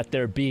let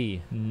there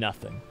be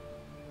nothing.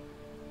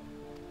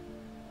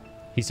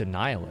 He's a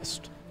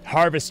nihilist.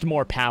 Harvest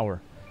more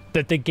power,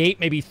 that the gate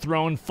may be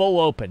thrown full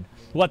open.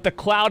 Let the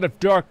cloud of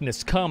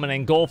darkness come and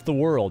engulf the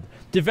world,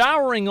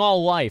 devouring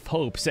all life,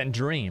 hopes, and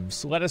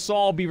dreams. Let us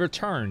all be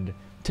returned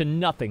to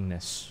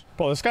nothingness.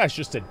 Bro, this guy's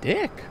just a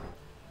dick.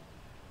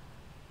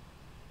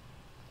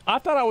 I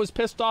thought I was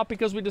pissed off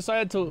because we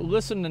decided to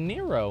listen to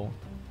Nero.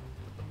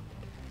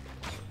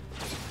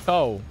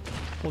 Oh,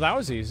 well that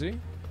was easy.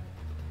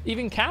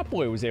 Even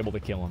Catboy was able to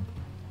kill him.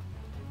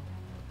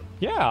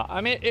 Yeah,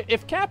 I mean,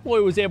 if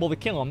Catboy was able to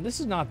kill him, this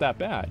is not that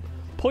bad.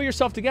 Pull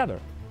yourself together.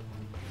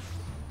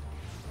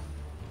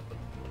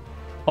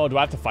 Oh, do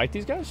I have to fight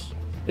these guys?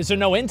 Is there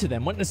no end to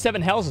them? What in the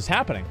seven hells is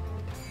happening?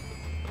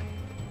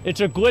 It's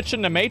a glitch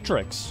in the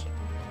Matrix.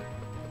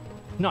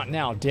 Not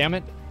now, damn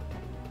it.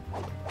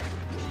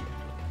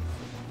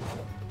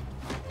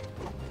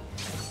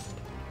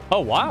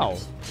 Oh, wow.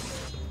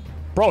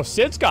 Bro,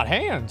 Sid's got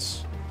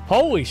hands.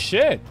 Holy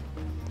shit.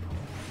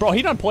 Bro,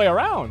 he doesn't play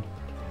around.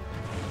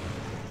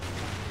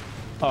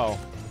 Oh.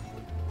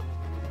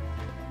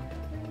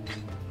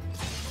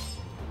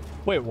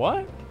 Wait,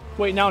 what?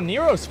 Wait, now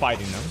Nero's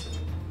fighting them.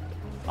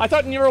 I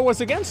thought Nero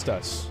was against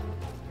us.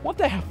 What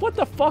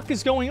the fuck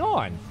is going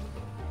on?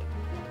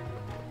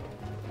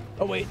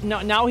 Oh, wait,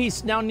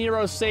 now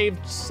Nero saved...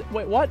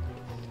 Wait, what?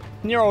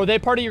 Nero, are they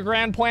part of your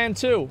grand plan,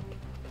 too?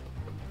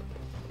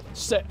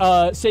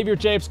 Savior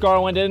Japes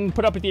Garland didn't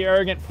put up with the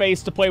arrogant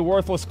face to play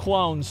worthless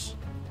clones.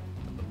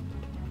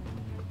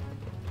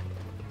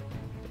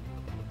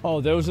 Oh,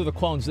 those are the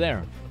clones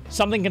there.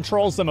 Something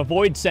controls them. A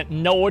void sent,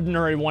 no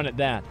ordinary one at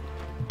that.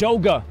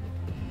 Doga.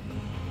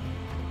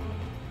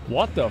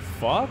 What the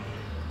fuck?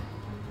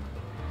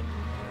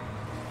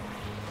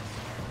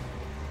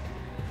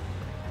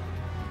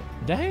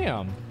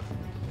 Damn.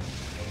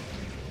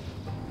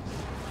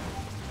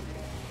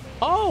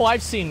 Oh,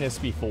 I've seen this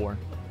before.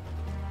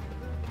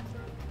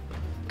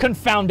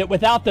 Confound it,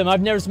 without them,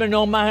 there's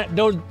no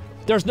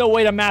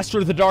way to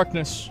master the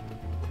darkness.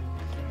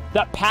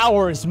 That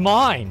power is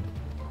mine.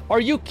 Are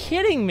you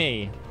kidding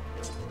me?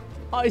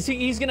 Oh,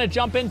 he's gonna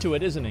jump into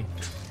it, isn't he?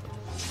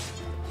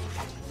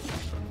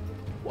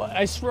 Well,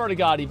 I swear to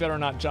God, he better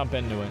not jump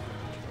into it.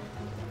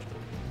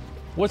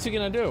 What's he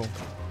gonna do?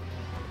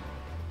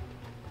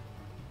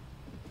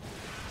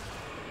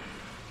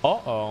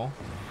 Uh-oh.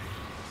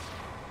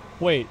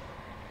 Wait.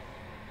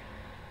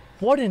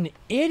 What an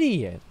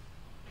idiot.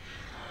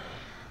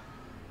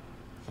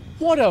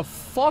 What a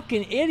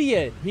fucking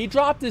idiot. He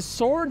dropped his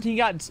sword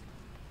and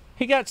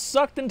he got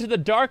sucked into the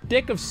dark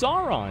dick of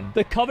Sauron.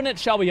 The covenant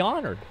shall be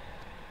honored.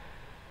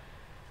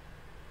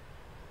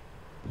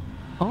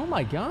 Oh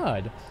my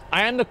God.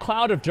 I am the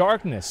cloud of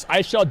darkness.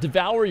 I shall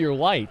devour your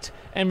light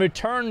and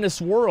return this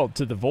world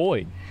to the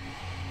void.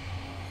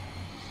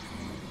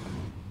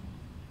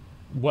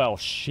 Well,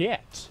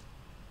 shit.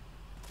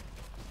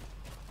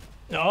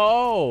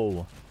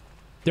 Oh.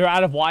 They're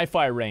out of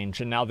Wi-Fi range,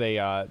 and now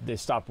they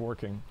stopped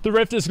working. The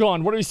rift is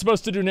gone. What are we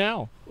supposed to do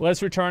now?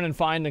 Let's return and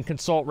find and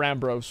consult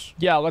Rambros.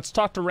 Yeah, let's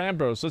talk to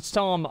Rambros. Let's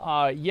tell him,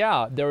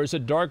 yeah, there is a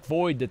dark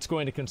void that's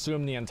going to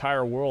consume the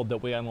entire world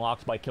that we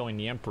unlocked by killing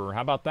the Emperor.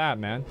 How about that,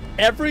 man?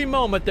 Every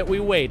moment that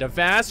we wait, a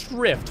vast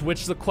rift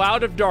which the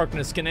cloud of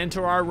darkness can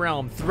enter our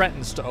realm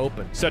threatens to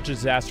open. Such a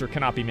disaster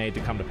cannot be made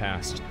to come to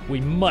pass. We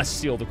must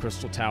seal the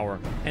Crystal Tower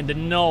and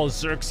annul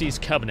Xerxes'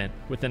 covenant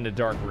within the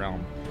Dark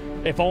Realm.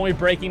 If only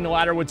breaking the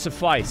ladder would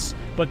suffice.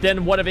 But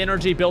then what of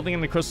energy building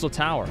in the crystal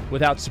tower?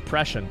 Without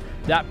suppression,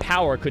 that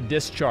power could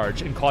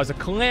discharge and cause a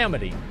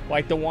calamity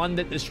like the one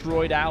that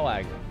destroyed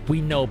Alag.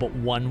 We know but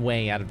one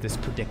way out of this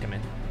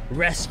predicament.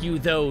 Rescue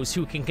those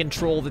who can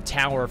control the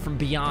tower from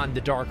beyond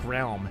the Dark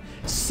Realm.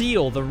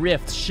 Seal the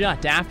rift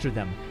shut after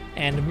them.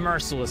 And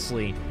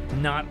mercilessly,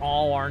 not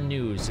all our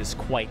news is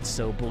quite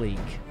so bleak.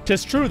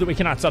 'Tis true that we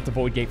cannot stop the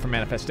Void Gate from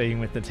manifesting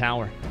with the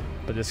tower,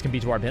 but this can be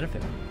to our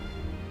benefit.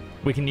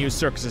 We can use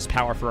Syrcus'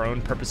 power for our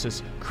own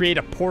purposes, create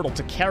a portal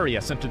to carry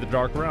us into the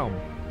Dark Realm.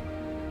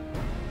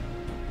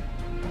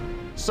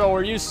 So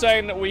are you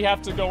saying that we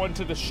have to go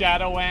into the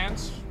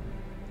Shadowlands?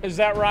 Is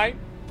that right?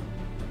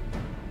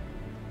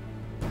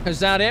 Is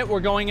that it? We're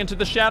going into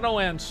the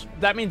Shadowlands.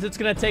 That means it's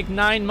gonna take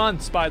 9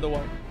 months, by the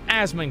way.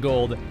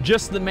 Asmongold,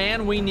 just the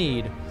man we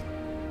need.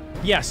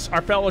 Yes,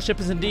 our fellowship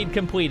is indeed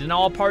complete, and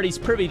all parties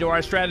privy to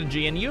our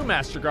strategy. And you,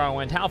 Master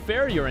Garland, how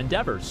fare your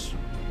endeavors?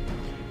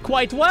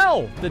 Quite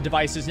well! The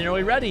device is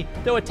nearly ready,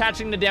 though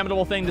attaching the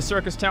damnable thing to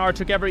Syrcus Tower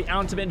took every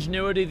ounce of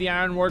ingenuity the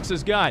Ironworks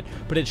has got,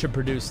 but it should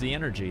produce the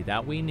energy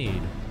that we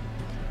need.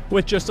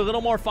 With just a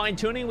little more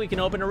fine-tuning, we can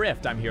open a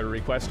rift. I'm here to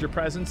request your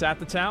presence at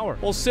the tower.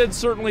 Well, Sid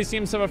certainly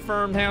seems to have a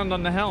firm hand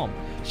on the helm.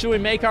 Should we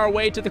make our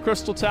way to the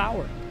Crystal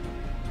Tower?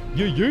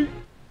 Yeah.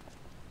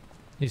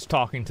 He's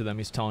talking to them.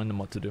 He's telling them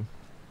what to do.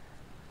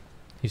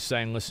 He's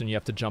saying, listen, you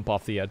have to jump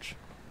off the edge.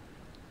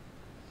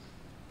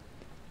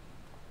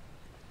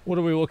 What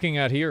are we looking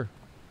at here?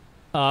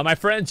 My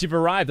friends, you've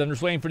arrived. I'm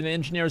just waiting for the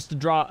engineers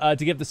to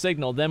give the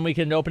signal. Then we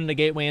can open the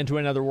gateway into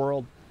another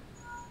world.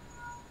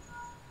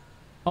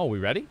 Oh, we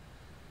ready?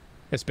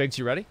 Yes, Biggs,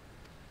 you ready?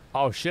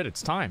 Oh, shit,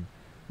 it's time.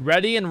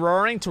 Ready and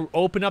roaring to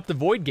open up the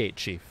Void Gate,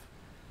 Chief.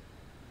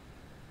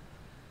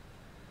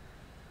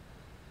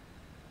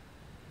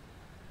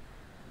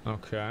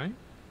 Okay.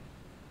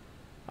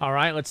 All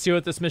right, let's see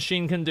what this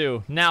machine can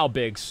do. Now,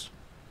 Biggs.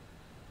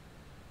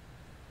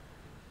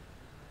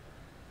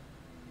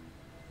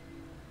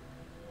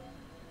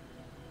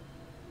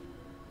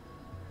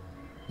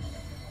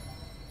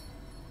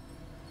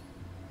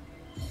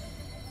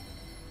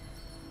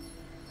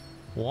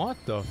 What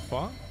the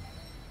fuck?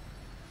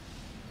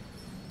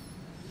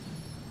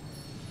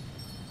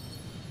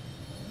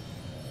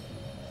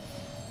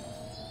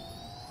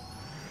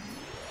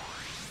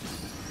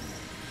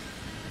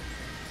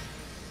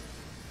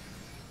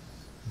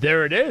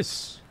 There it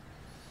is.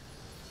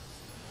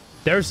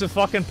 There's the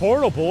fucking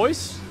portal,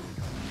 boys.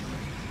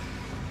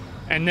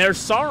 And there's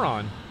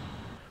Sauron.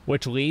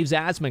 Which leaves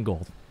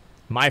Asmongold.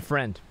 My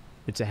friend,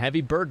 it's a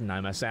heavy burden I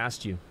must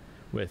ask you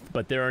with,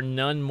 but there are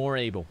none more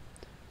able.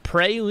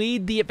 Pray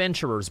lead the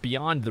adventurers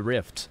beyond the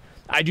rift.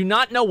 I do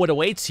not know what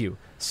awaits you.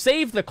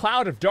 Save the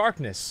cloud of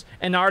darkness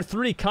and our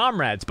 3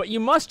 comrades, but you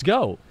must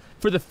go,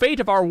 for the fate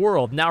of our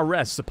world now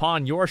rests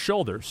upon your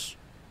shoulders.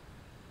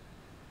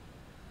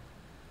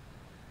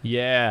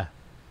 Yeah,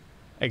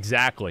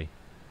 exactly.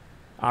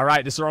 All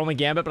right, this is our only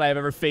gambit, but I have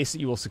every faith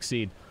that you will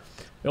succeed.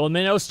 It will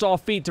be no stall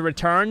feat to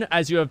return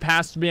as you have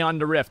passed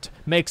beyond the rift.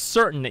 Make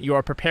certain that you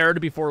are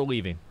prepared before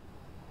leaving.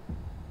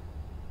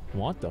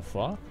 What the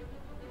fuck?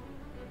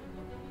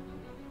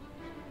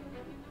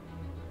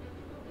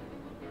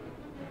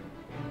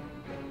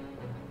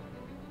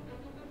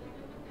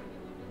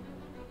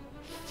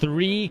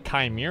 Three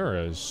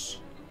chimeras.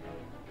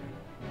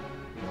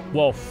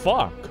 Well,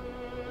 fuck.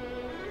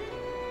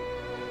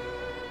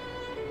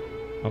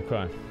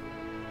 Okay.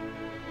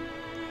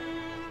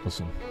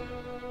 Listen.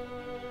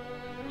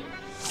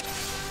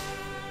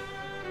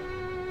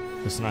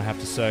 Listen, I have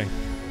to say.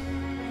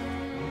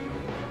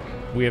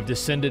 We have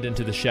descended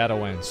into the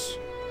Shadowlands.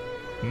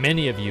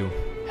 Many of you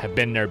have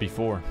been there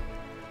before.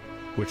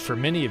 Which for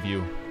many of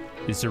you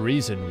is the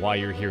reason why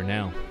you're here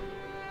now.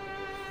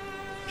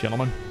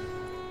 Gentlemen,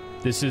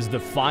 this is the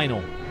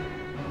final.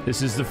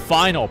 This is the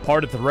final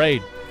part of the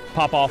raid.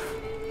 Pop off.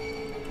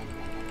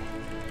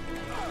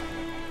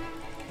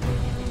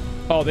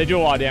 Oh, they do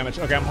a lot of damage.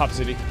 Okay, I'm Pop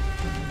City.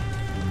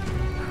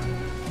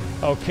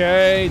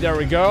 Okay, there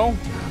we go.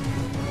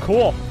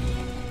 Cool.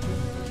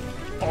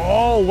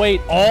 Oh, wait,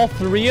 all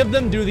 3 of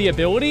them do the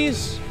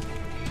abilities?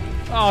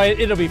 Oh,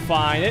 it'll be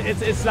fine.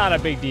 It's not a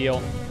big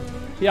deal.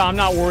 Yeah, I'm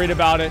not worried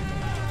about it.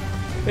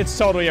 It's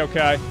totally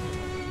okay.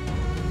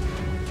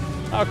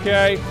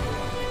 Okay.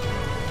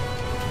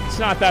 It's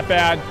not that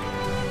bad.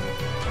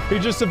 You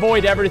just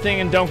avoid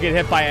everything and don't get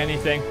hit by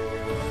anything.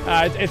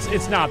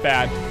 It's not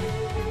bad.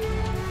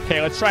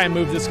 Okay, let's try and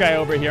move this guy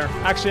over here.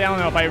 Actually, I don't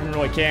know if I even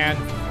really can.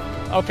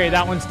 Okay,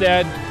 that one's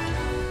dead.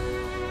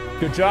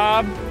 Good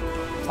job.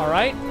 All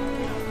right.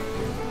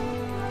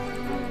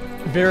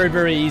 Very,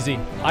 very easy.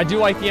 I do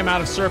like the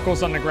amount of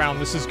circles on the ground.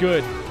 This is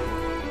good.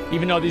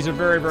 Even though these are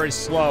very, very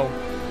slow.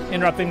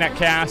 Interrupting that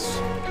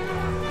cast.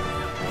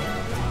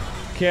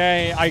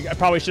 Okay, I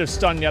probably should have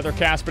stunned the other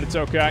cast, but it's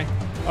okay.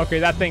 Okay,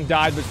 that thing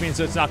died, which means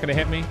it's not going to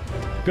hit me.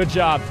 Good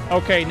job.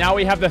 Okay, now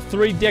we have the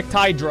 3-dicked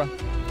Hydra.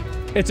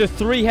 It's a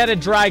 3-headed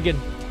dragon.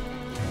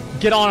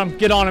 Get on him.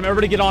 Get on him.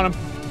 Everybody get on him.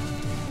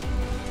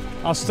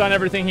 I'll stun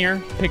everything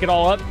here. Pick it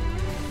all up.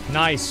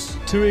 Nice.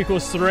 2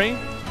 equals 3.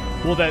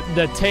 Well,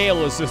 the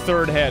tail is the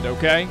third head,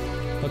 okay?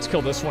 Let's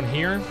kill this one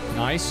here.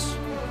 Nice.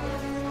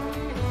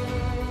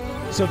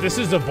 So this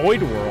is the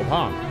Void World,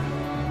 huh?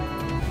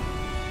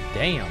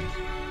 Damn.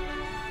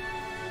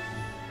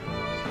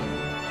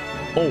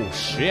 Oh,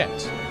 shit.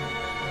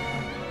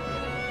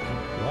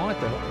 What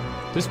the...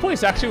 This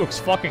place actually looks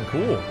fucking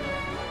cool.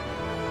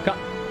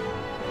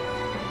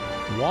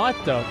 What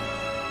the...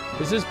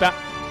 This is back...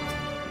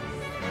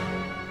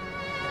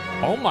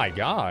 Oh my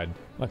god.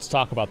 Let's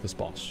talk about this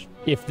boss.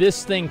 If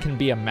this thing can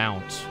be a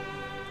mount,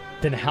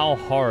 then how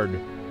hard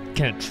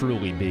can it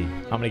truly be?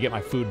 I'm gonna get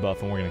my food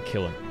buff and we're gonna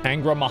kill it.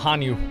 Angra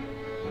Mahanu,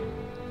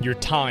 your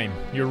time,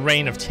 your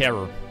reign of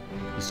terror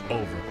is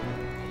over.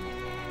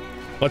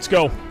 Let's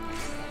go.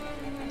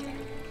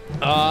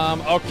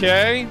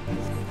 Okay.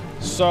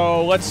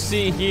 So, let's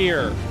see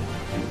here.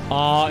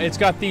 It's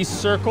got these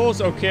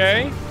circles,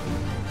 okay.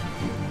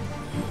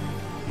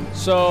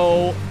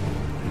 So,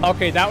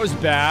 okay, that was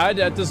bad.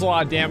 That does a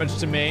lot of damage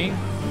to me.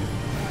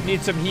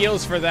 Need some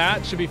heals for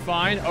that. Should be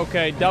fine.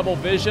 Okay, double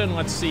vision.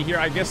 Let's see here.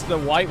 I guess the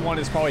white one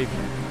is probably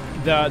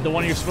the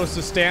one you're supposed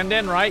to stand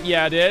in, right?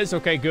 Yeah, it is.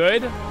 Okay,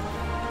 good.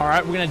 All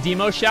right, we're going to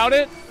demo shout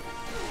it.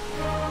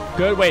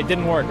 Good. Wait, it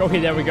didn't work. Okay,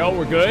 there we go.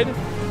 We're good.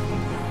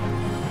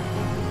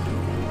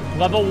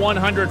 Level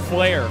 100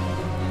 flare.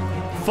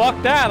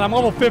 Fuck that. I'm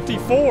level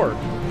 54.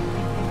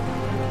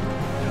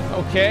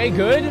 Okay,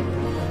 good.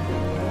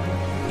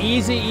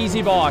 Easy,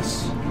 easy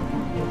boss.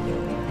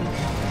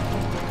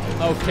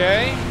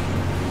 Okay.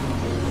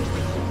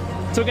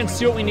 So we can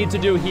see what we need to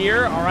do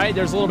here. All right,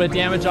 there's a little bit of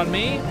damage on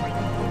me.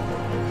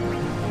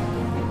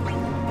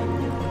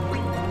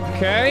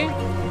 Okay.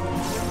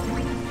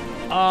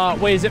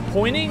 Wait, is it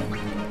pointing?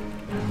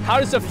 How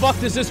does the fuck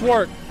does this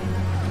work?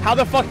 How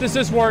the fuck does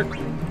this work?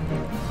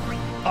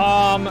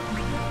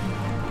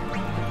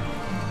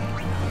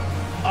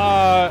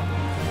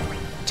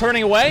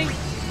 Turning away?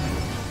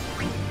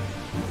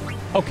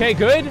 Okay,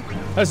 good.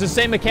 That's the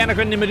same mechanic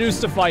in the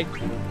Medusa fight.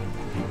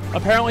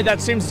 Apparently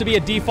that seems to be a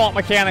default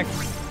mechanic.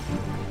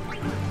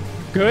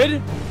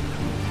 Good.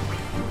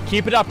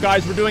 Keep it up,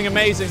 guys. We're doing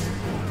amazing.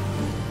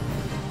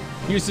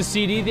 Used the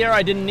CD there.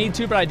 I didn't need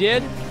to, but I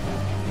did.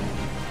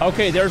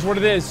 Okay, there's what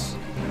it is.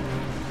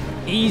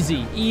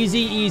 Easy, easy,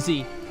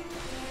 easy.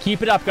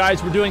 Keep it up,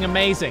 guys. We're doing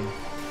amazing.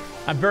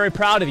 I'm very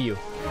proud of you.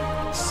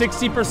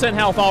 60%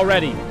 health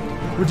already.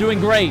 We're doing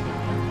great.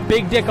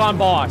 Big dick on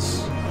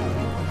boss.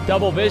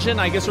 Double vision.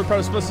 I guess we're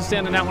probably supposed to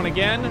stand in that one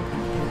again.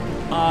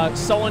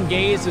 Sullen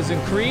gaze is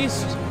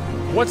increased.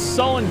 What's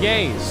sullen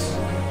gaze?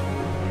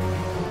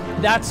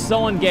 That's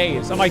sullen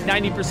gaze. I'm like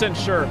 90%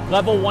 sure.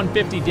 Level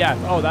 150 death.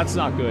 Oh, that's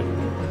not good.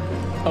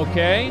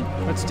 Okay,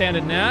 let's stand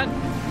in that.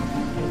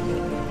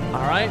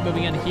 All right,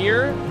 moving in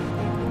here.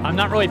 I'm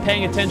not really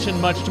paying attention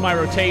much to my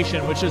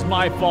rotation, which is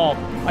my fault.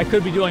 I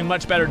could be doing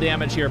much better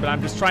damage here, but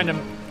I'm just trying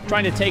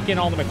to take in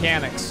all the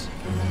mechanics.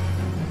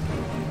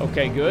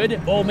 Okay,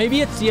 good. Oh, maybe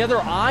it's the other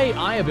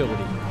eye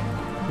ability.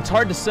 It's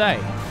hard to say.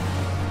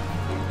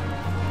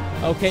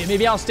 Okay,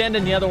 maybe I'll stand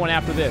in the other one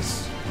after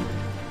this.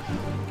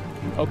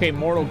 Okay,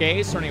 mortal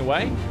gaze, turning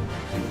away.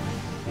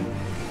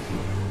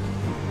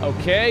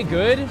 Okay,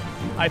 good.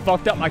 I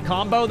fucked up my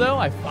combo, though.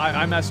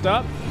 I messed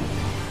up.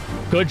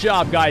 Good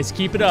job, guys.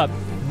 Keep it up.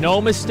 No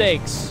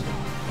mistakes.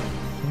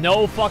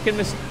 No fucking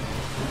mistakes.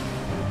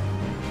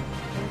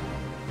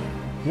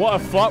 What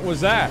the fuck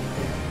was that?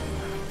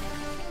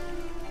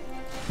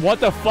 What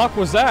the fuck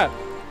was that?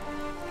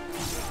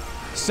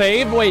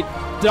 Save? Wait,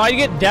 did I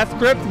get death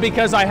gripped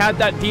because I had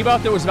that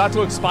debuff that was about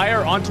to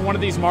expire onto one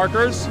of these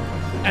markers?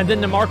 And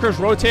then the markers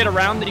rotate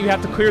around that you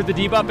have to clear the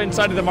debuff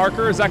inside of the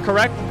marker? Is that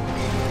correct?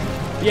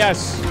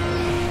 Yes.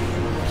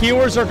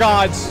 Healers are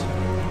gods.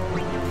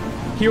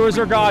 Healers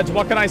are gods.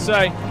 What can I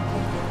say?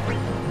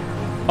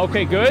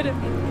 Okay, good.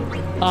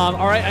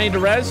 Alright, I need to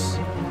res.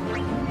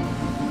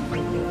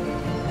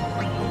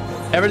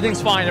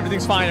 Everything's fine,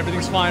 everything's fine,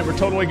 everything's fine. We're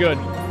totally good.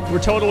 We're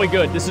totally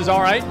good. This is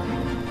alright.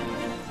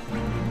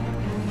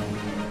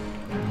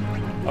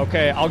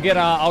 Okay, I'll get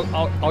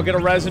a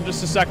res in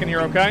just a second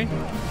here, okay?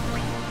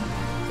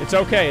 It's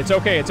okay, it's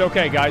okay, it's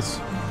okay, guys.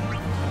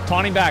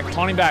 Taunting back,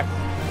 taunting back.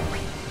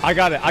 I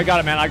got it,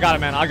 man, I got it,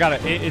 man, I got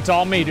it. It's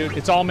all me, dude,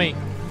 it's all me.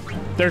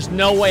 There's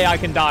no way I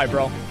can die,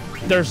 bro.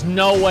 There's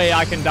no way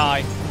I can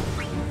die.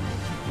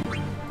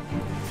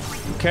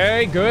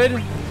 Okay, good.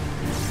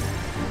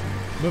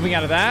 Moving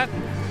out of that.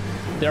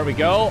 There we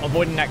go,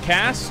 avoiding that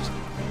cast.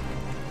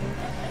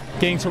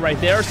 Getting to right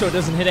there so it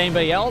doesn't hit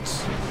anybody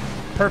else.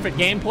 Perfect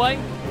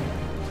gameplay.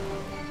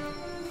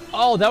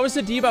 Oh, that was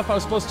the debuff I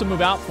was supposed to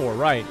move out for,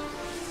 right.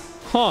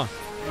 Huh.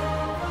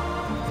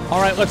 All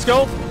right, let's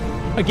go.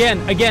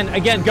 Again,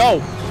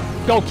 go.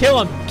 Go, kill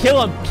him,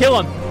 kill him,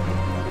 kill him.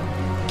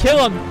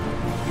 Kill him.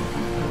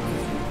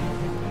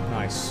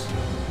 Nice.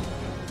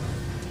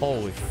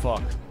 Holy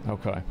fuck.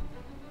 Okay.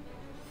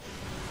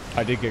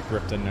 I did get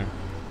gripped in there.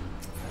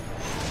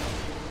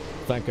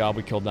 Thank God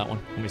we killed that one.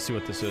 Let me see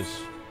what this is.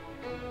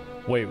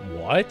 Wait,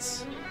 what?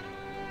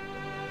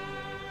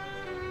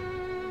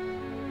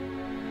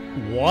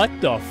 What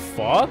the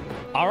fuck?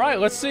 All right,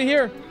 let's see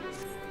here.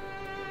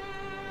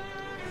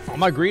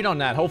 I'm agreed on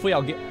that. Hopefully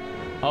I'll get...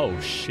 Oh,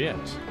 shit.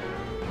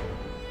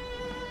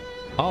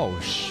 Oh,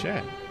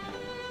 shit.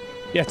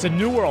 Yeah, it's a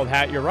New World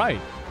hat. You're right.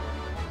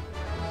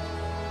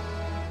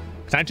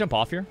 Can I jump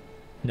off here?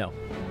 No.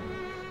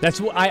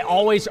 That's what I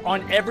always...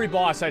 On every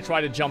boss, I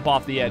try to jump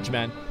off the edge,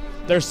 man.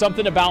 There's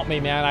something about me,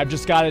 man. I've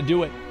just got to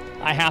do it.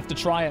 I have to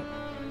try it.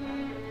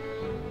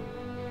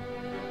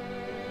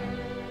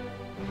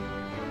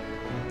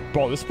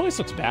 Bro, this place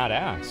looks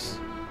badass.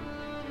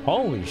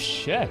 Holy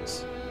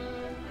shit.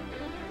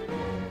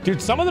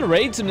 Dude, some of the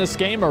raids in this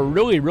game are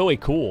really, really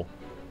cool.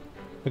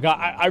 Like,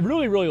 I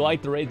really, really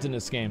like the raids in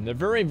this game. They're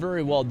very,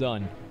 very well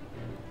done.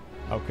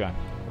 Okay.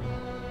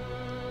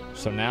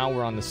 So now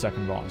we're on the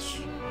second boss.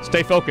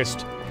 Stay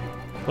focused.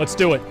 Let's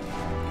do it.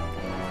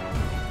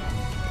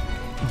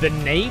 The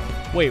Nape?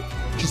 Wait,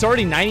 she's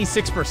already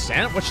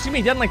 96%? What, she's gonna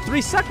be dead in like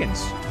 3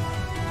 seconds.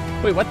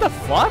 Wait, what the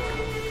fuck?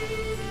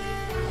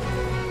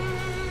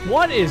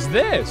 What is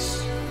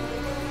this?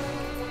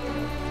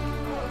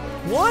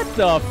 What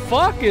the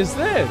fuck is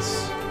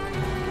this?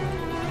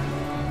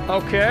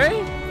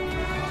 Okay.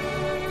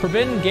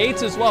 Forbidden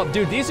Gates as well.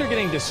 Dude, these are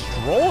getting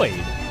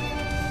destroyed.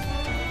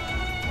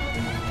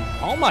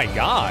 Oh my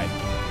god.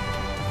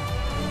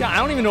 Yeah, I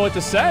don't even know what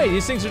to say.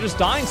 These things are just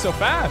dying so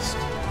fast.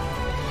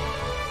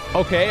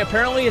 Okay,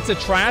 apparently it's a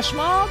trash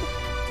mob.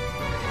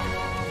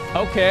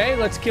 Okay,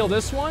 let's kill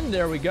this one.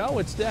 There we go.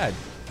 It's dead.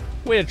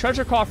 Wait, a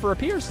treasure coffer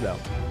appears, though.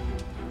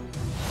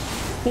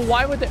 Well,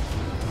 why would they...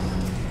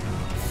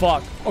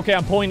 Fuck. Okay,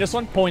 I'm pulling this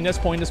one. Pulling this.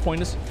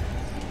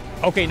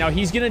 Okay, now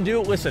he's gonna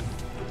do... Listen.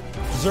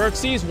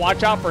 Xerxes,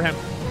 watch out for him.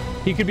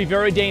 He could be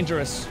very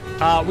dangerous.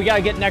 We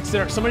gotta get next...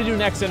 Somebody do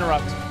next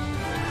interrupt.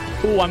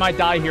 Ooh, I might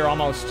die here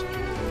almost.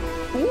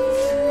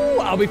 Ooh,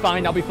 I'll be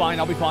fine.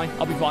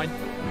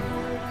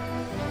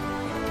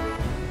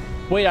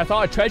 Wait, I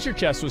thought a treasure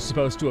chest was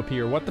supposed to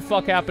appear. What the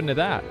fuck happened to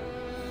that?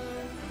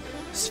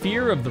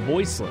 Sphere of the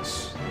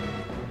Voiceless.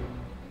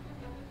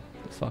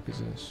 What the fuck is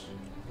this?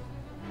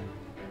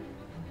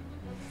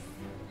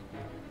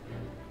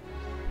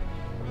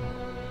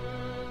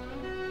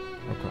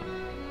 Okay.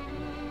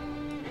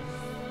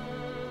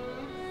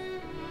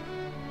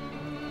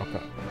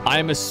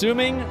 I'm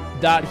assuming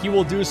that he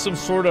will do some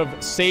sort of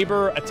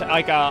saber,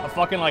 like a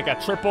fucking like a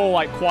triple,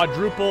 like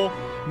quadruple,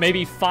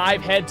 maybe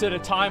 5 heads at a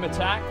time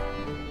attack.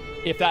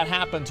 If that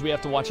happens, we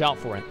have to watch out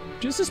for it.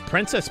 Dude, is this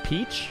Princess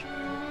Peach?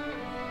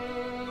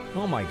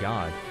 Oh my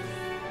god.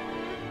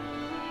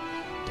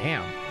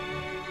 Damn.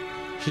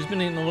 She's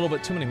been eating a little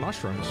bit too many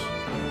mushrooms.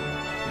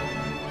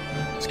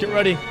 Let's get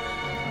ready.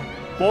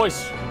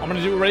 Boys, I'm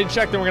gonna do a ready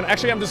check, then we're gonna...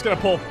 Actually, I'm just gonna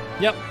pull.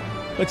 Yep.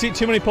 Let's eat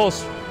too many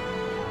pulls.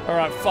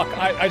 Alright, fuck.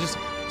 I just...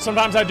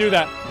 Sometimes I do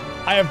that.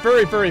 I have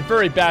very, very,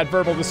 very bad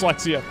verbal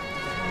dyslexia.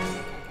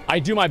 I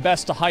do my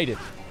best to hide it,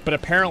 but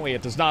apparently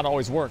it does not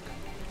always work.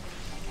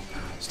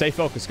 Stay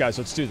focused, guys.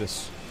 Let's do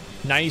this.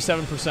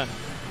 97%.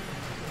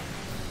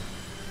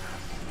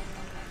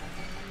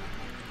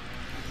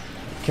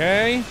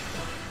 Okay.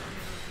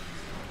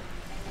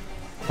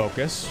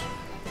 Focus.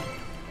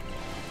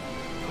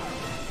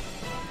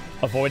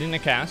 Avoiding the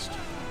cast.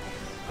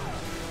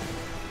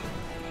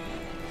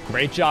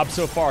 Great job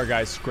so far,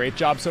 guys. Great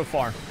job so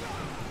far.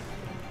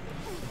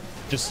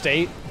 Just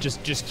stay,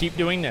 just keep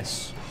doing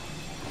this.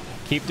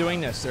 Keep doing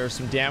this. There's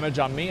some damage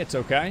on me. It's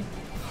okay.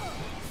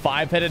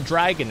 5-headed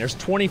dragon. There's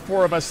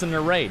 24 of us in the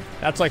raid.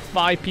 That's like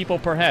 5 people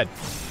per head.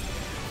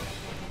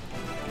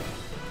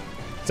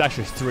 It's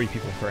actually 3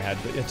 people per head,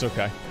 but it's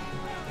okay.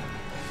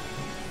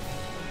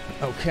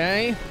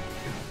 Okay.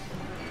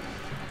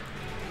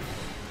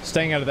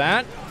 Staying out of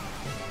that.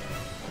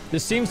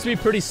 This seems to be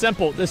pretty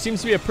simple. This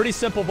seems to be a pretty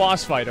simple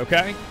boss fight,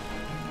 okay?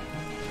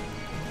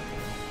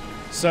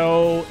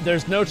 So,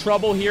 there's no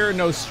trouble here,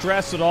 no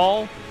stress at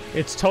all.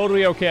 It's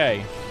totally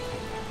okay.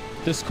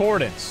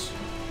 Discordance.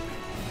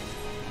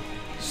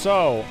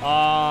 So,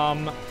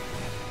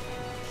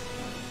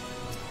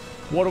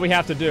 what do we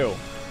have to do?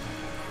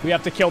 We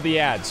have to kill the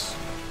ads.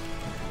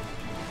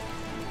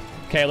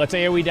 Okay, let's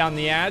AoE down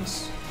the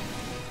ads.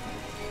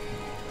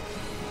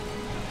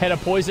 Head of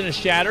poison is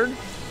shattered.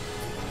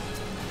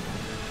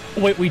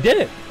 Wait, we did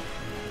it.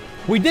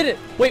 We did it.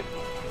 Wait,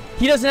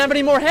 he doesn't have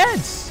any more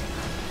heads.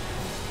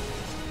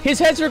 His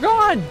heads are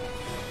gone.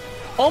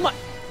 Oh my.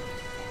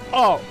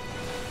 Oh.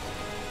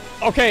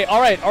 Okay,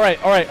 all right.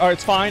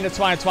 It's fine.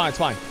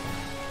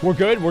 We're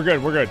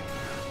good.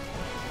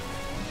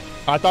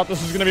 I thought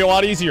this was going to be a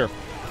lot easier.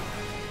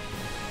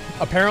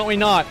 Apparently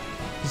not.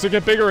 Does it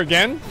get bigger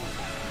again?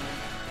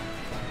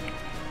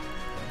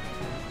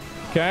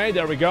 Okay,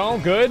 there we go.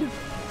 Good.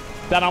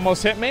 That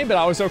almost hit me, but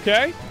I was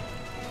okay.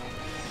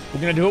 We're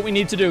going to do what we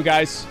need to do,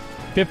 guys.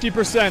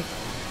 50%.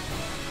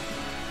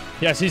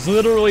 Yes, he's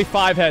literally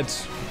 5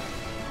 heads.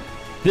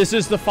 This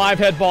is the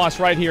 5-head boss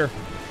right here.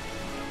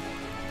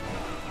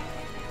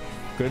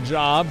 Good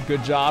job.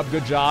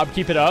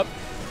 Keep it up.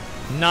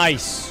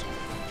 Nice.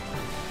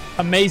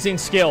 Amazing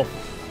skill.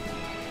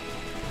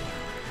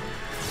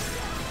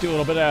 Do a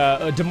little bit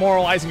of a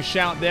demoralizing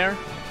shout there.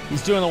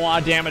 He's doing a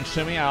lot of damage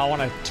to me. I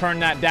want to turn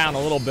that down a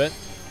little bit.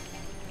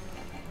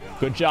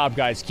 Good job,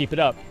 guys. Keep it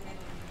up.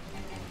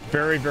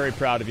 Very, very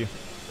proud of you.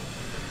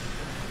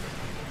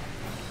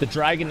 The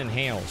dragon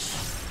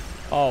inhales.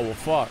 Oh, well,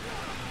 fuck.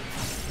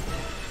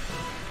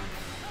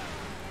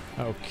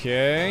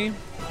 Okay.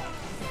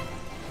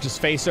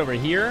 Just face over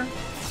here.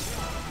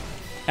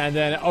 And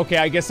then, okay,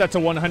 I guess that's a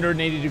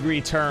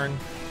 180-degree turn.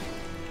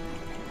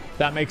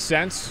 That makes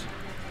sense.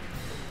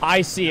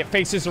 I see. It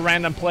faces a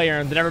random player,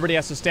 and then everybody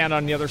has to stand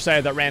on the other side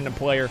of that random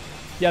player.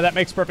 Yeah, that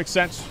makes perfect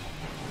sense.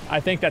 I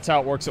think that's how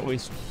it works, at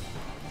least.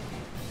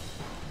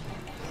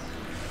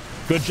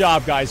 Good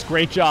job, guys.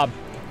 Great job.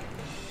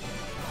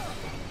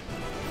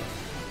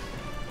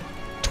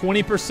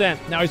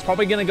 20%. Now, he's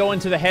probably going to go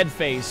into the head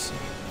phase.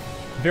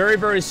 Very,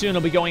 very soon,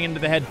 he'll be going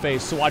into the head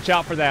phase, so watch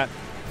out for that.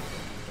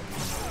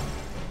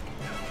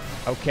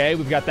 Okay,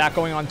 we've got that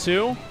going on,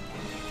 too.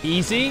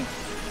 Easy.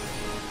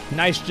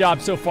 Nice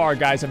job so far,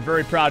 guys. I'm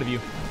very proud of you.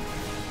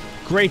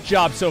 Great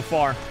job so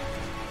far.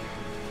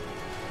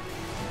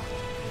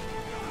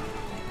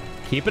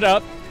 Keep it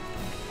up.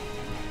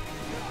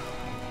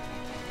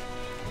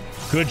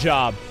 Good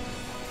job.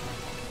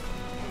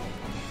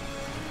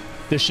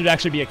 This should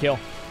actually be a kill.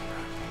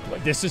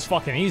 This is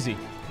fucking easy.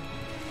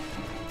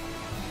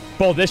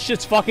 Bro, this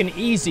shit's fucking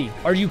easy.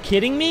 Are you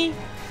kidding me?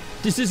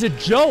 This is a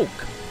joke.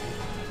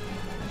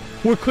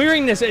 We're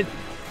clearing this.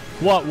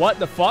 What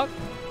the fuck?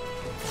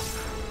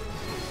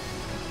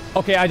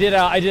 Okay, I did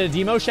a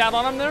demo shot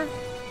on him there.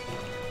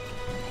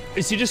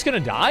 Is he just gonna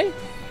die?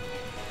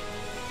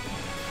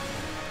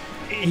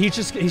 He's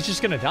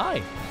just gonna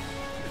die.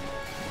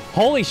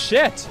 Holy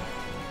shit.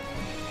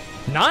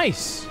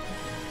 Nice.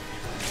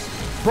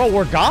 Bro,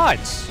 we're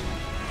gods.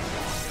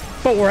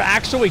 But we're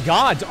actually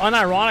gods.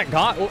 Unironic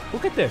god.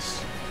 Look at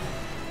this.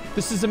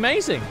 This is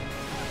amazing.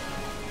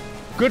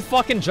 Good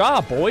fucking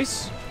job,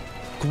 boys.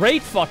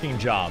 Great fucking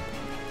job.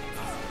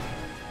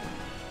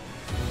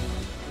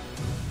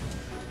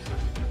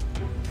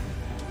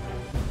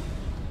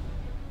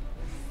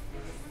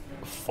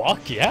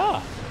 Fuck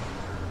yeah.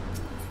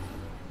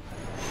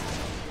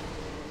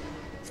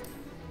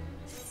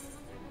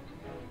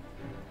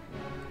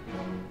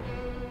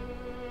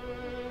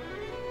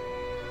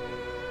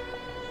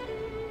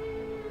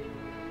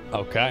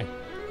 Okay.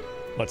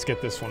 Let's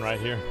get this one right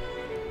here.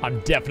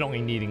 I'm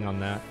definitely needing on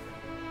that.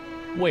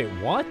 Wait,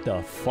 what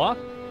the fuck?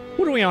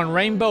 What are we on,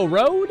 Rainbow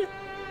Road?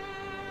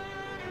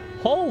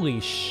 Holy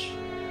sh...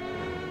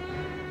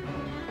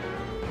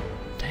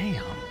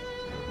 Damn.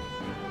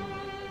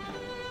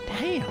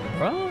 Damn,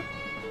 bro.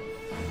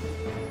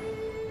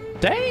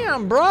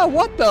 Damn, bro.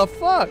 What the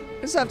fuck?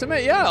 This have to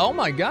make... Yeah, oh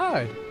my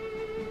god.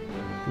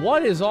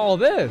 What is all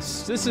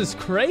this? This is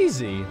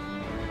crazy.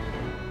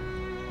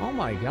 Oh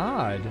my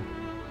god.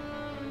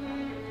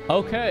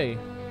 Okay.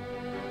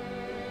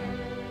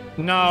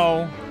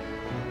 No.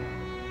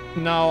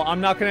 No,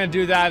 I'm not gonna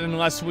do that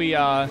unless we,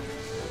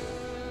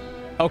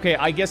 Okay,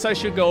 I guess I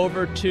should go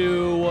over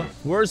to...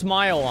 Where's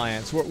my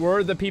alliance? Where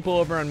are the people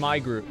over in my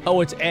group?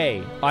 Oh, it's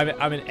A.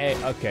 I'm in A.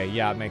 Okay,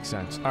 yeah, it makes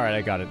sense. All right,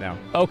 I got it now.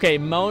 Okay,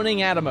 Moaning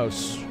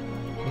Atomos.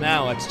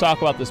 Now, let's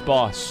talk about this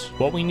boss.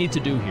 What we need to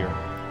do here.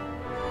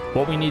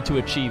 What we need to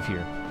achieve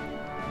here.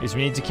 Is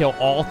we need to kill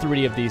all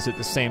 3 of these at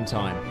the same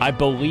time. I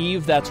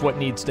believe that's what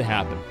needs to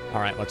happen. All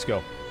right, let's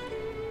go.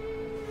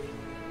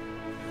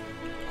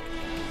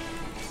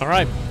 All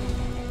right.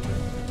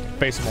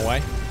 Face him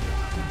away.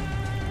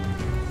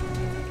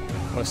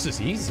 Oh, this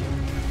is easy.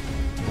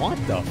 What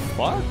the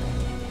fuck?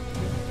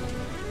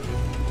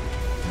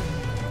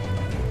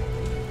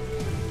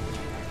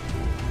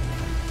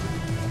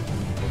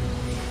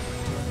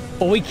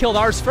 Oh, we killed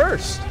ours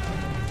first.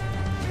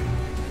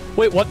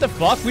 Wait, what the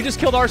fuck? We just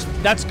killed ours.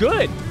 That's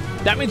good.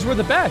 That means we're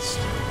the best.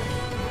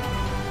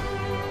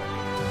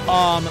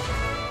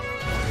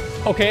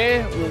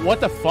 Okay,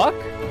 what the fuck?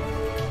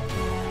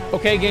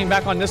 Okay, getting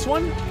back on this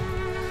one.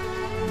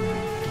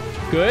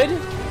 Good.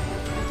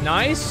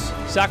 Nice.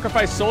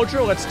 Sacrifice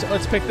soldier.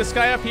 Let's pick this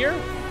guy up here.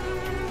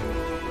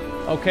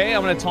 Okay,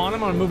 I'm gonna taunt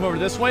him. I'm gonna move over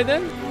this way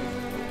then.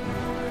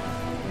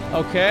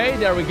 Okay,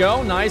 there we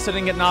go. Nice. I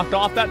didn't get knocked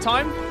off that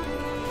time.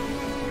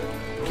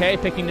 Okay,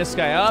 picking this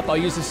guy up. I'll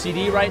use the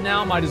CD right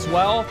now. Might as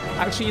well.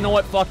 Actually, you know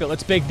what? Fuck it.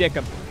 Let's big dick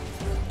him.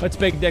 Let's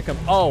big dick him.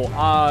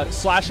 Oh,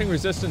 slashing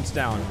resistance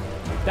down.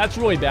 That's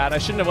really bad. I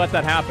shouldn't have let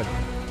that happen.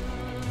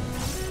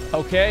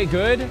 Okay,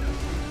 good.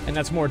 And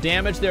that's more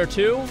damage there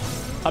too.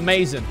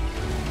 Amazing.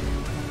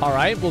 All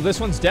right, well, this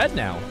one's dead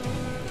now.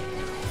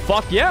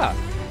 Fuck yeah.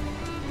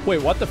 Wait,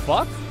 what the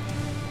fuck?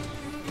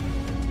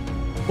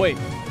 Wait.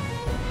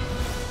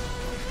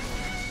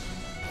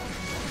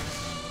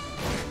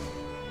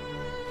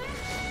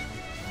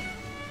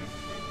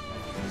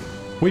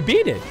 We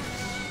beat it.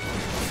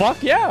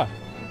 Fuck yeah.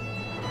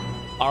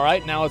 All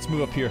right, now let's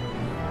move up here.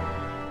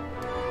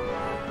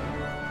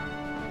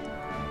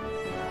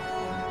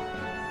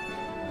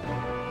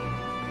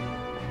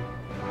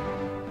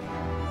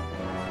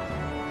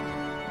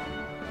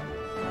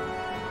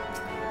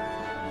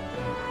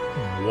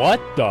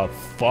 What the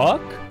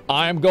fuck?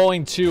 I'm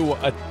going to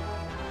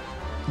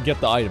get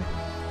the item.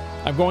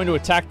 I'm going to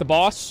attack the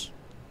boss.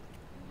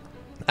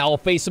 I'll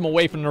face him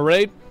away from the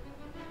raid.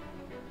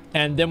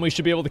 And then we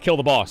should be able to kill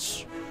the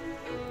boss.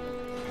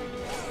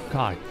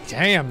 God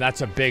damn,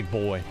 that's a big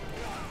boy.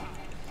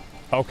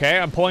 Okay,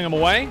 I'm pulling him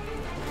away.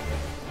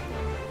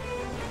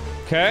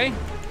 Okay.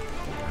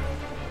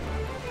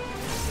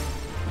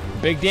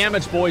 Big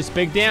damage, boys.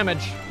 Big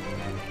damage.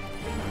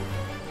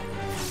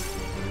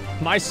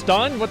 Am I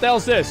stunned? What the hell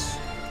is this?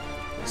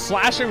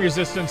 Slashing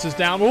resistance is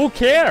down. Who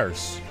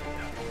cares?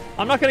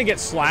 I'm not going to get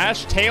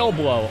slashed. Tail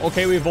blow.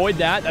 Okay, we avoid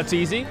that. That's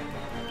easy.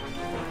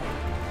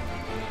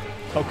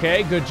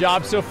 Okay, good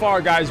job so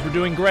far, guys. We're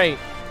doing great.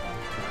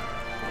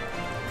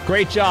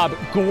 Great job.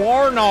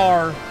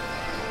 Guarnar.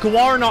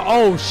 Guarnar.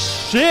 Oh,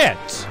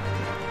 shit.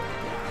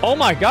 Oh,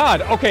 my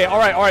God. Okay, all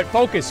right, all right.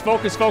 Focus,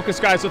 focus, focus,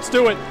 guys. Let's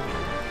do it.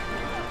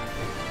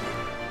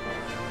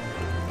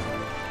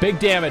 Big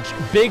damage.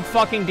 Big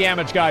fucking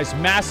damage, guys.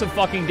 Massive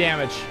fucking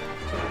damage.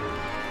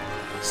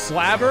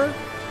 Slabber.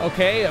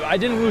 Okay, I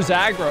didn't lose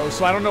aggro,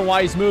 so I don't know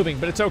why he's moving,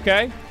 but it's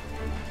okay.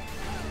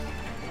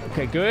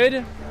 Okay,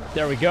 good.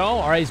 There we go.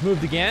 All right, he's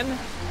moved again.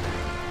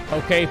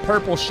 Okay,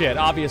 purple shit,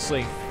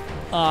 obviously.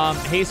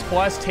 Haste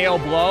plus, tail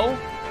blow.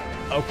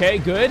 Okay,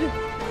 good.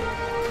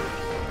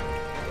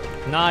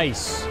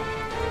 Nice.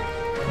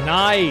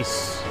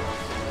 Nice.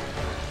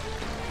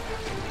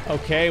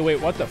 Okay, wait,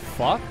 what the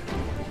fuck?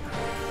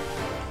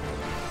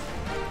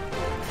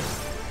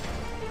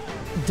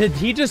 Did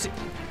he just...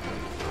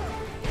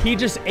 He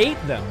just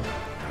ate them.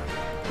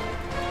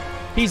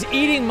 He's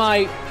eating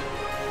my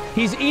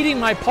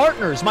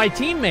partners, my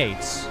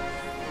teammates.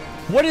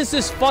 What is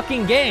this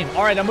fucking game?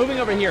 All right, I'm moving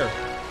over here.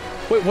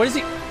 Wait, what is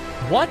he?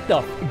 What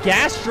the?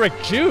 Gastric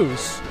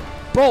juice?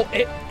 Bro,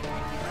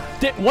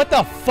 what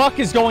the fuck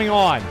is going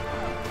on?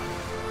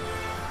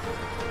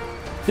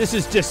 This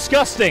is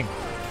disgusting.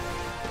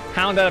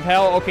 Hound out of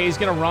hell. Okay, he's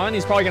gonna run.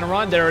 He's probably gonna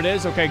run. There it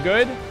is. Okay,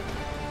 good.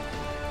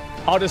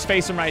 I'll just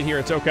face him right here.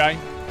 It's okay.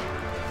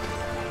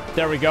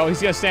 There we go. He's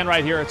gonna stand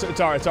right here. It's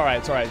all right. It's all right.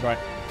 It's all right. It's all right.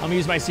 I'm gonna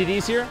use my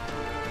CDs here.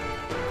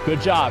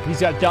 Good job.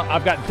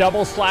 I've got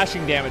double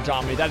slashing damage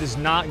on me. That is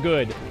not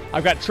good.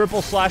 I've got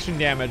triple slashing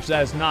damage.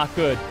 That is not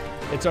good.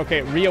 It's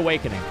okay.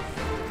 Reawakening.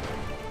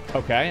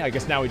 Okay. I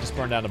guess now we just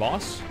burn down the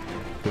boss.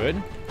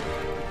 Good.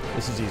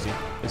 This is easy.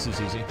 This is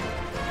easy.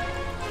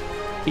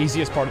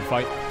 Easiest part of the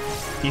fight.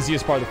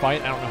 Easiest part of the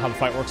fight. I don't know how the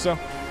fight works though.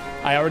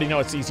 I already know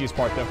it's the easiest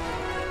part though.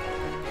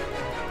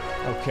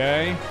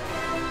 Okay.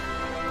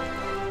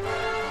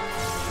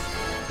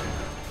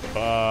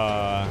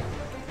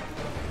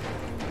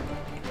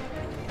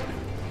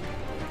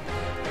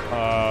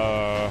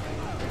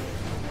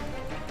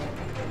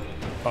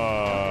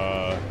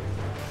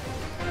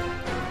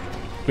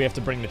 We have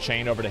to bring the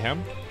chain over to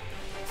him.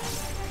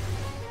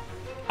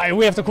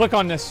 We have to click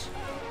on this.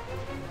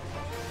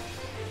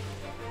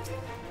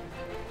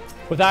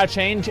 Without a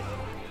change.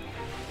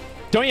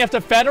 Don't you have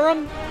to fetter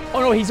him? Oh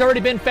no, he's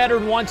already been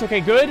fettered once. Okay,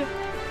 good.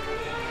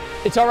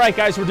 It's all right,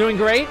 guys. We're doing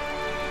great.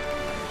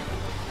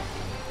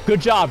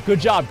 Good job,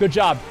 good job, good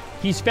job.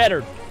 He's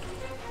fettered.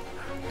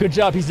 Good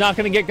job. He's not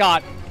going to get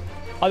got.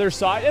 Other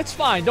side. It's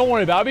fine. Don't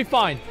worry about it. It'll be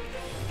fine.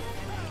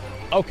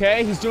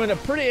 Okay, he's doing a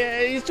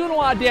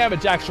lot of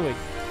damage, actually.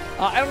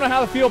 I don't know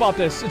how to feel about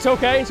this. It's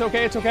okay. It's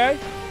okay. It's okay.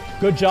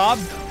 Good job.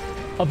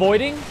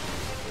 Avoiding.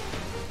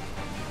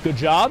 Good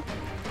job.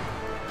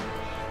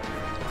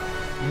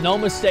 No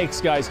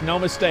mistakes, guys. No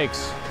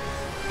mistakes.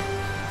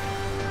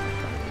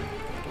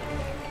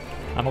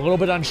 I'm a little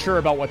bit unsure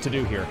about what to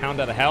do here. Hound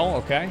out of hell.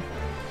 Okay.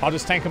 I'll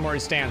just tank him where he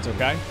stands,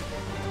 okay?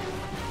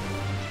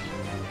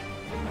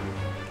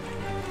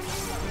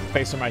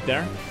 Face him right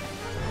there.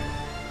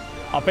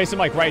 I'll face him,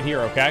 like, right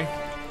here, okay?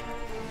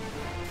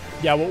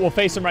 Yeah, we'll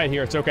face him right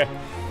here. It's okay.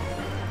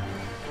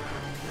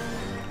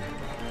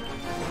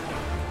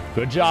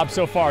 Good job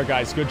so far,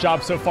 guys. Good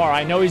job so far.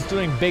 I know he's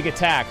doing big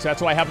attacks.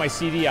 That's why I have my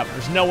CD up.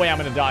 There's no way I'm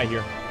going to die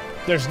here.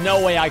 There's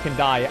no way I can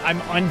die. I'm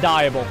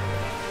undiable.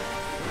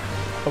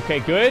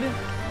 Okay, good.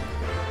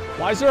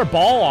 Why is there a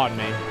ball on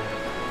me?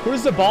 What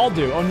does the ball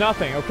do? Oh,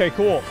 nothing. Okay,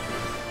 cool.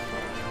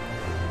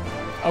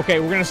 Okay,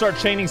 we're going to start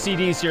chaining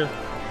CDs here.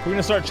 We're going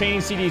to start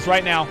chaining CDs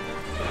right now.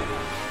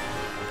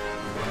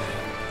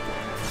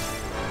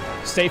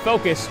 Stay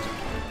focused.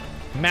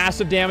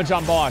 Massive damage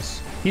on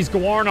boss. He's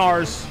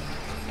Guarnar's.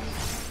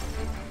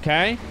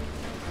 Okay.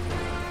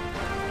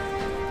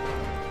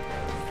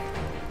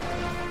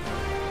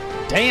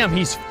 Damn,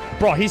 he's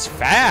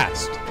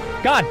fast.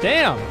 God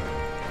damn.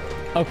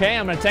 Okay,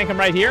 I'm going to tank him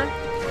right here.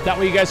 That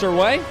way you guys are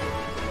away.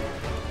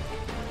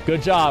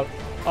 Good job.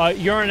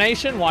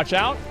 Urination, watch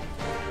out.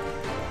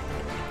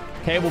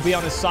 Okay, we'll be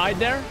on the side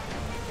there.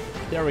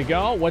 There we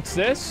go. What's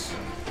this?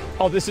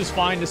 Oh, this is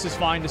fine. This is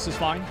fine. This is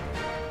fine.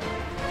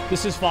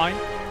 This is fine.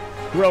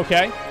 We're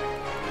okay.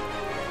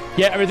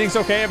 Yeah, everything's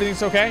okay.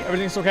 Everything's okay.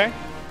 Everything's okay.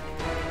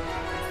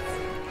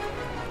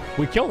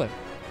 We killed him.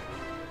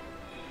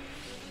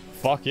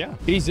 Fuck yeah.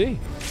 Easy.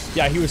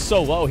 Yeah, he was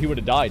so low, he would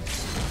have died.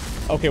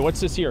 Okay, what's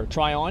this here?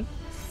 Try on.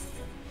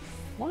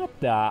 What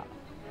the?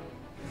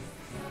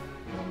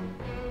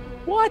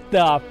 What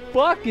the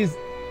fuck is...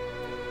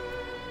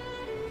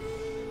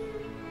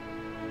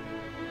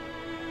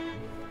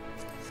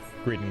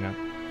 Greeting that.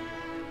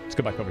 Let's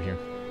go back over here.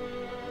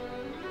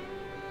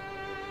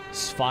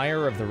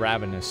 Spire of the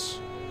Ravenous.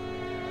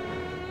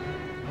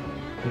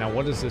 Now,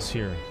 what is this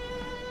here?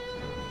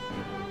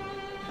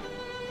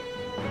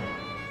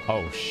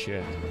 Oh,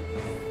 shit.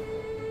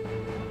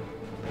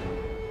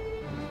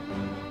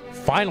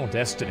 Final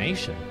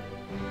destination.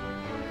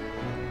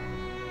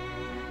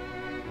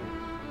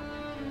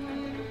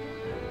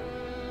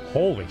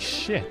 Holy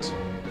shit.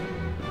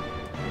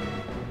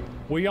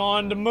 We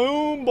on the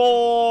moon,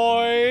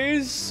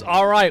 boys.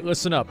 All right,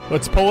 listen up.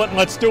 Let's pull it and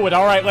let's do it.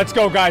 All right, let's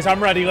go, guys.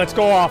 I'm ready. Let's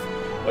go off.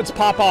 Let's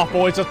pop off,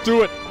 boys. Let's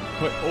do it.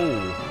 Wait,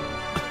 oh.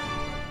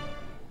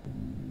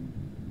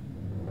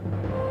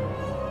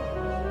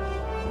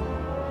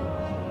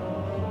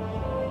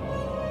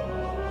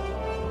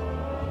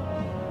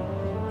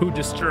 Who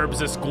disturbs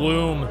this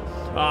gloom?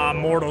 Ah,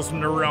 mortals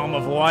from the realm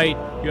of light.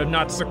 You have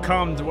not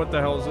succumbed. What the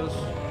hell is this?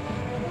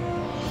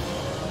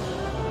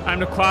 I'm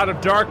the cloud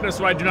of darkness.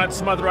 What I do not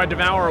smother, I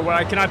devour. What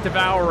I cannot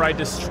devour, I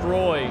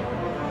destroy.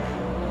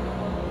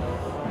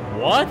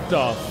 What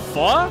the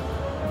fuck?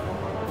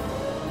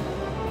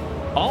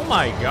 Oh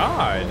my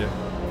god.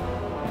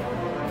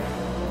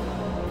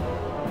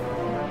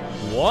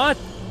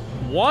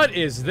 What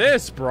is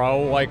this,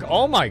 bro? Like,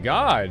 oh my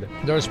god.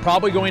 There's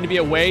probably going to be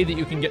a way that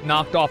you can get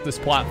knocked off this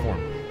platform.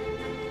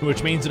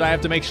 Which means that I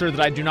have to make sure that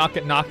I do not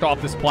get knocked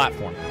off this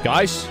platform.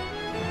 Guys,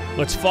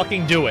 let's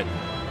fucking do it.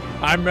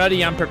 I'm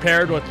ready, I'm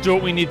prepared, let's do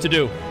what we need to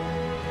do.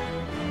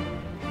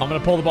 I'm gonna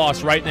pull the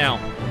boss right now.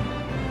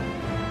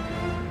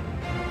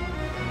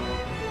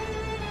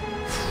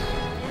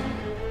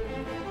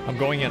 I'm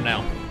going in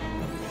now.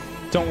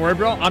 Don't worry,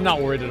 bro, I'm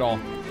not worried at all.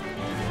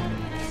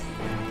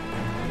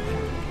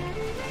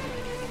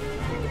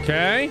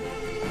 Okay.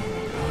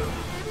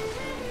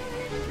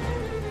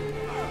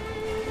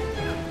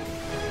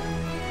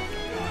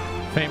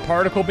 Faint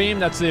particle beam,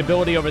 that's the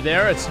ability over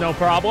there, it's no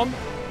problem.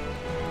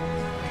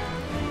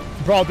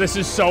 Bro, this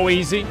is so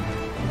easy.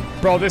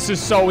 Bro, this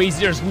is so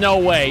easy. There's no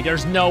way.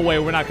 There's no way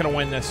we're not gonna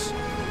win this.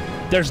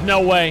 There's no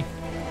way.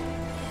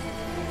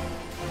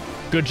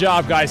 Good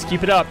job, guys.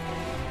 Keep it up.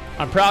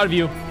 I'm proud of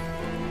you.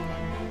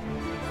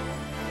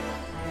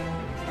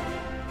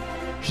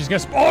 She's gonna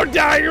spawn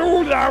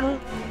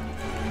down.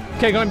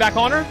 Okay, going back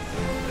on her.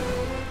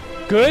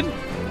 Good.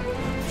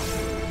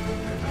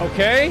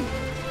 Okay.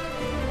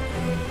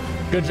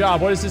 Good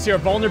job. What is this here?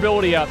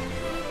 Vulnerability up.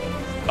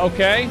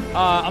 Okay,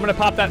 I'm gonna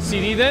pop that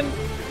CD then.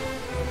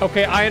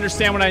 Okay, I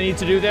understand what I need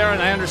to do there,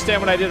 and I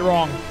understand what I did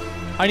wrong.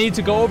 I need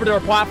to go over to her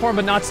platform,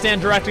 but not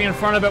stand directly in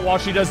front of it while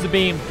she does the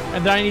beam.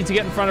 And then I need to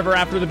get in front of her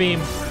after the beam.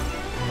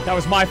 That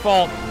was my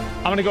fault.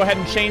 I'm gonna go ahead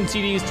and chain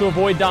CDs to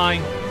avoid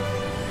dying.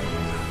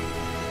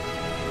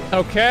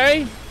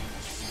 Okay.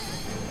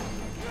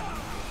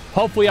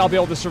 Hopefully I'll be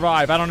able to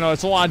survive. I don't know,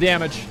 it's a lot of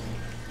damage.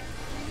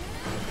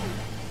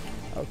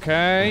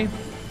 Okay.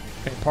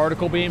 Okay,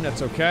 particle beam,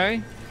 that's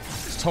okay.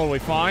 Totally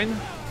fine.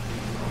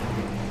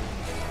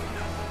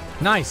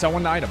 Nice, I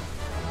won the item.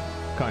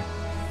 Okay.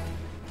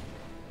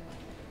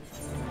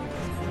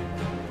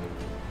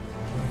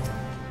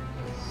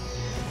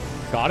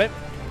 Got it.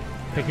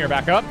 Picking her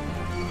back up.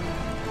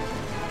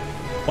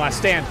 Last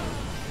stand.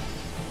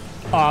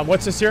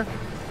 What's this here?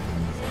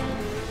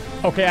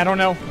 Okay, I don't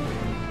know.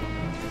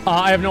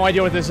 I have no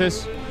idea what this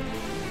is.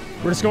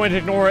 We're just going to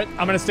ignore it.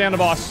 I'm going to stay on the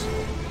boss.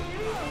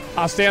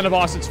 I'll stay on the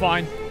boss, it's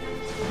fine.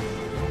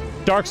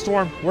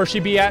 Darkstorm, where she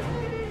be at?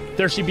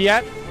 There she be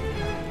at?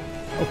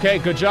 Okay,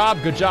 good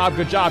job, good job,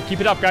 good job.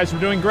 Keep it up, guys. We're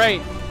doing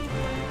great.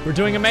 We're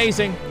doing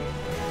amazing.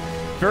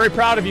 Very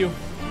proud of you.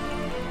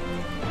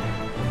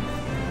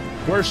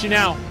 Where is she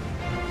now?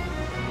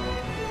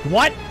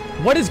 What?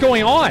 What is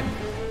going on?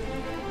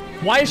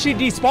 Why is she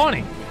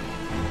despawning?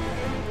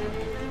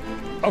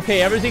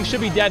 Okay, everything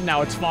should be dead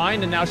now. It's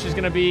fine, and now she's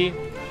gonna be...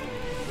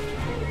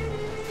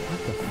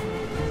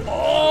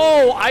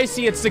 Oh, I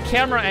see. It's the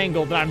camera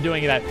angle that I'm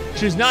doing it at.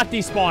 She's not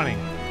despawning.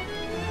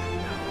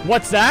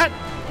 What's that?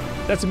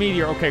 That's a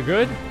meteor. Okay,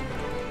 good.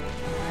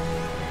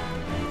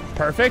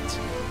 Perfect.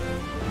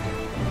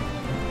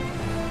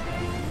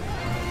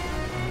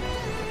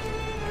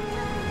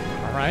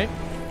 All right.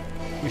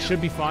 We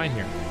should be fine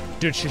here.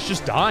 Dude, she's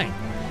just dying.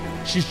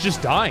 She's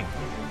just dying.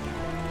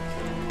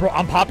 Bro,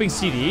 I'm popping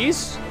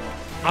CDs?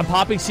 I'm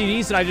popping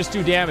CDs and I just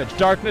do damage.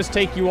 Darkness,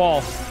 take you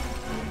all.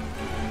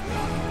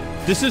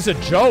 This is a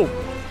joke.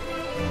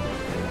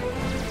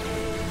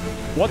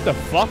 What the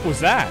fuck was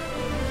that?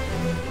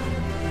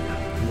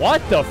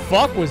 What the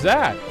fuck was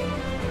that?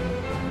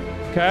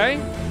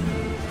 Okay.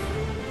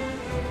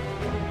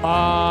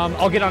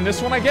 I'll get on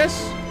this one, I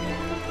guess.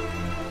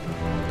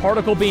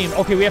 Particle beam.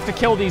 Okay, we have to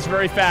kill these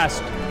very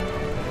fast.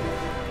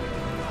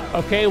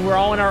 Okay, we're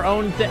all in our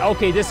own thing.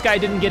 Okay, this guy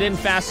didn't get in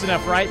fast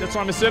enough, right? That's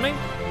what I'm assuming.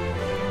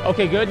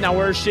 Okay, good. Now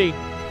where is she?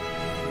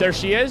 There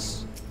she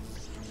is.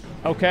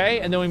 Okay,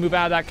 and then we move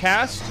out of that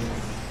cast.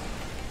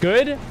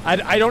 Good.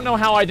 I don't know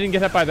how I didn't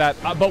get hit by that,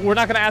 but we're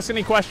not going to ask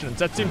any questions.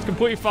 That seems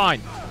completely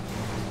fine.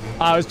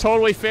 It was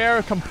totally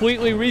fair,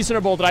 completely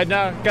reasonable that I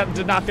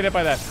did not get hit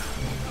by that.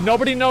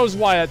 Nobody knows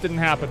why that didn't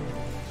happen.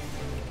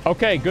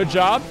 Okay, good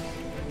job.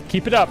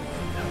 Keep it up.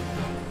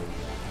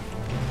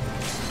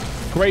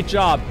 Great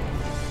job.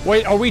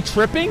 Wait, are we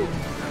tripping?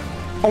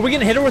 Are we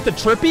gonna hit her with the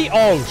trippy?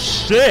 Oh,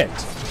 shit.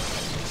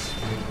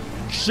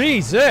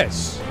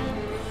 Jesus.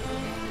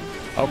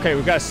 Okay,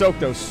 we gotta soak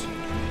those.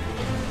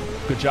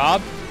 Good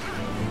job.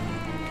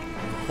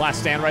 Last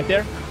stand right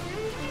there.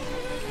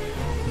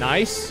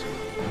 Nice.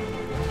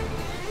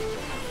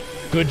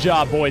 Good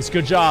job, boys.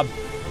 Good job.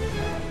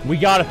 We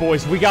got it,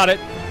 boys. We got it.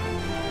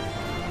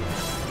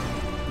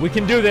 We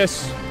can do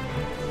this.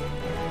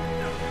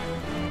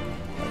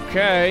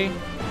 Okay.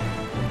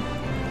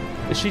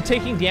 Is she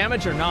taking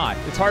damage or not?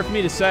 It's hard for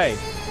me to say.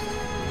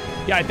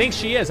 Yeah, I think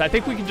she is. I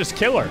think we can just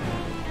kill her.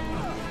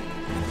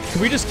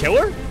 Can we just kill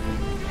her?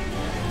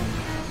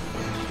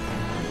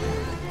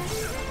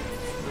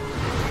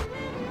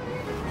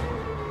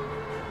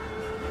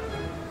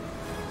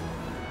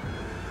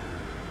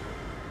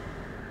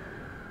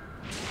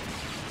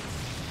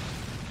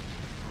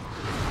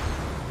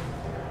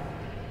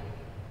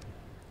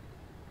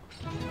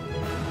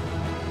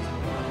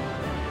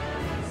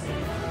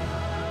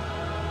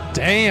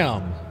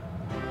 Damn.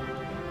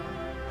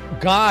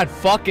 God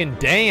fucking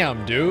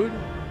damn, dude.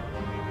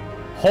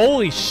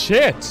 Holy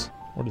shit.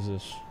 What is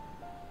this?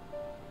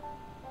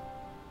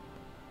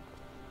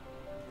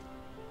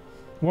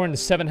 Where in the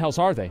seven hells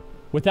are they?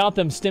 Without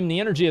them stem the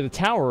energy of the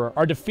tower,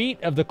 our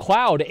defeat of the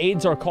cloud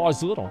aids our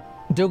cause little.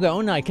 Doga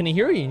Onai, can I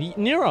hear you?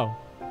 Nero.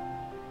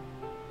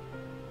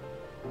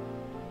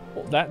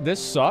 Well,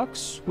 this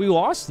sucks. We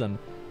lost them.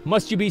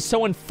 Must you be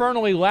so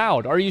infernally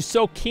loud? Are you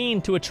so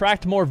keen to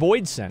attract more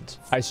void scent?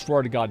 I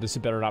swear to God, this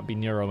had better not be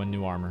Nero in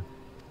new armor.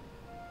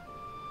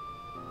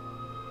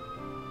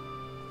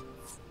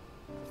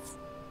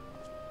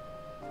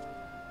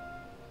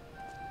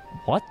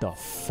 What the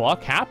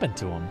fuck happened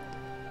to him?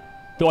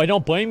 Though I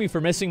don't blame you for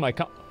missing my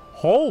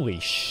holy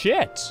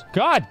shit.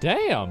 God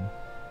damn.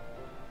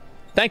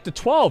 Thank the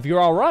 12,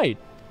 you're alright.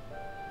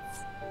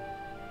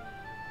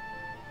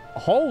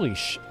 Holy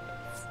shit.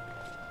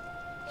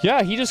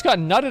 Yeah, he just got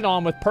nutted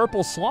on with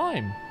purple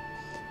slime.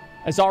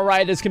 As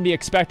alright as can be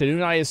expected.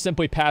 Unai is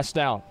simply passed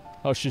out.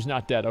 Oh, she's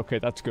not dead. Okay,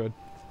 that's good.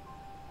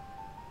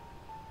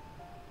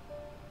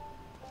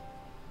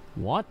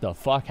 What the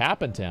fuck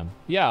happened to him?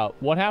 Yeah,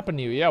 what happened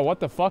to you? Yeah,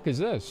 what the fuck is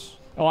this?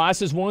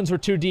 Alas's wounds were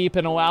too deep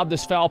and allowed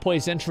this foul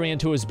place entry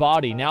into his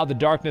body. Now the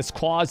darkness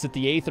claws at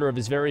the aether of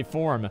his very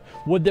form.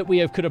 Would that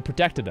we could have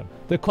protected him.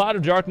 The cloud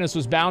of darkness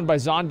was bound by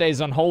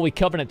Zonde's unholy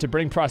covenant to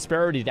bring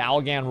prosperity to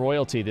Algan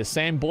royalty. The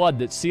same blood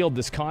that sealed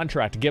this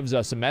contract gives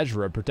us a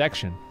measure of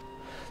protection.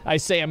 I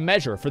say a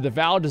measure, for the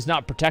vow does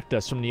not protect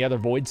us from the other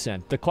void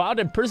scent. The cloud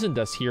imprisoned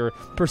us here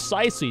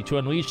precisely to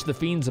unleash the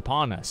fiends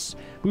upon us.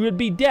 We would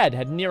be dead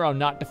had Nero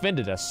not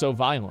defended us so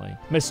violently.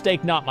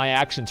 Mistake not my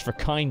actions for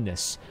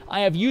kindness.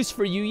 I have use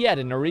for you yet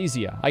in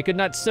Arisia. I couldn't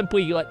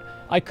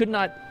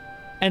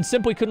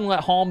let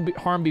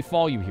harm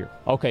befall you here.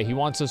 Okay, he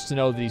wants us to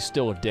know that he's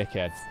still a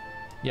dickhead.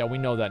 Yeah, we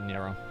know that,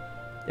 Nero.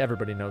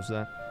 Everybody knows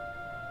that.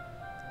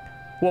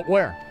 What,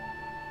 where?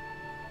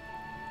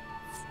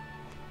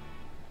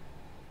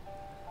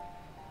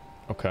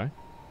 Okay.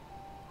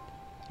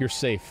 You're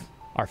safe.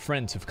 Our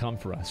friends have come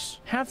for us.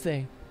 Have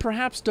they?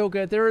 Perhaps,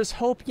 Doga, there is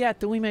hope yet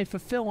that we may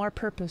fulfill our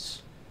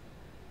purpose.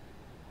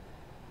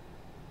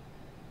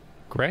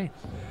 Great.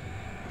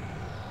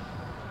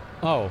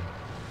 Oh,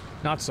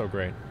 not so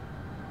great.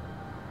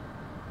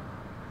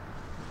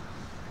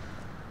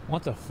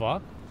 What the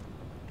fuck?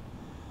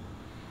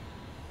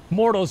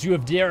 Mortals, you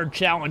have dared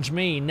challenge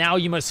me. Now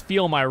you must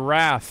feel my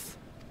wrath.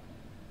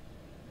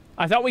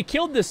 I thought we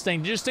killed this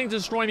thing. Did you just think to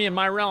destroy me in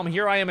my realm?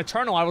 Here I am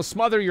eternal. I will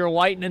smother your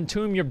light and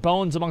entomb your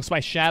bones amongst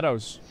my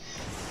shadows.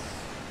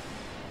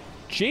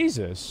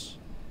 Jesus.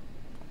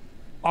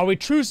 Are we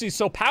truly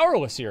so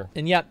powerless here?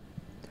 And yet,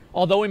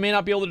 although we may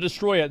not be able to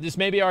destroy it, this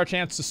may be our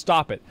chance to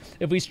stop it.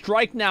 If we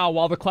strike now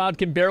while the cloud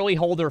can barely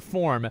hold her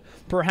form,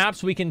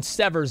 perhaps we can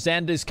sever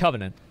Xanda's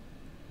covenant.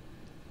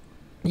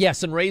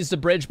 Yes, and raise the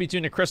bridge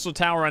between the Crystal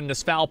Tower and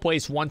this foul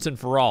place once and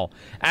for all.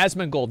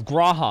 Asmongold,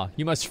 Graha,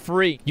 you must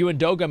free. You and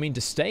Doga mean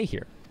to stay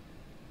here.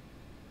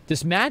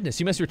 This madness,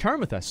 you must return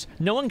with us.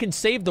 No one can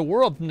save the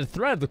world from the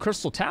threat of the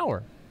Crystal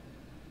Tower.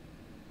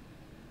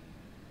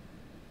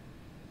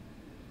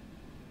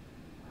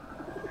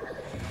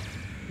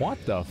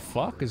 What the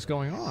fuck is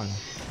going on?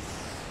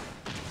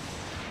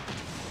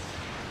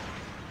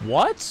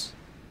 What?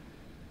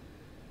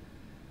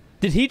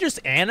 Did he just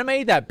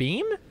animate that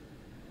beam?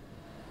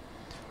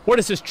 What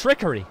is this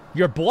trickery?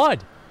 Your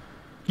blood.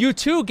 You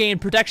too gain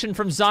protection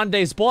from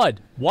Zonde's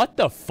blood. What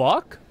the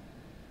fuck?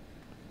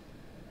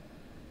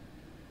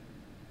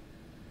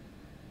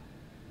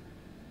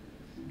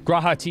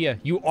 Grahatia,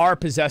 you are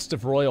possessed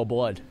of royal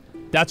blood.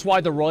 That's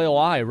why the royal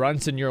eye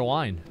runs in your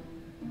line.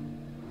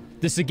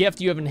 This is a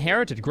gift you have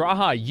inherited.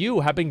 Graha, you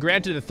have been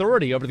granted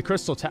authority over the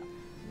Crystal Tower.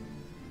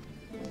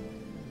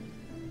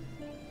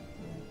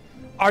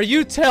 Are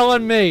you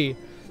telling me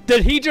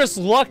that he just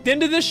lucked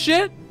into this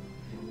shit?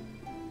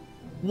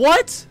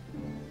 What?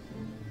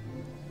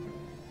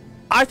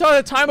 I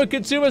thought the time would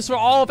consume us for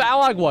all of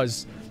Alag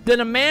was. That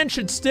a man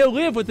should still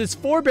live with his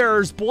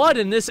forebear's blood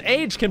in this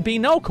age can be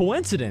no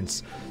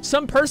coincidence.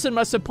 Some person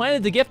must have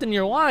planted the gift in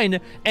your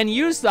line and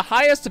used the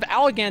highest of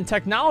Allagan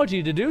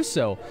technology to do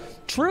so.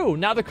 True,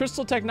 now the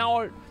Crystal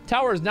Tower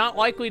is not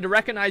likely to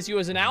recognize you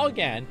as an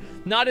Allagan,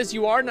 not as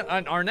you are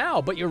now,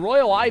 but your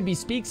royal eye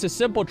bespeaks a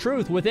simple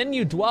truth. Within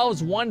you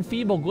dwells one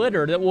feeble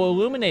glitter that will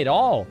illuminate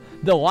all,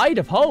 the light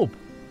of hope.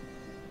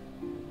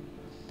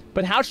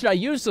 But how should I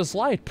use this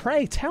light?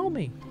 Pray, tell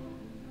me.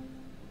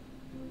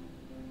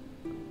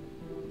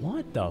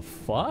 What the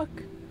fuck?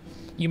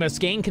 You must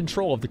gain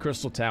control of the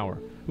Crystal Tower.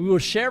 We will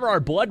share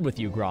our blood with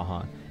you,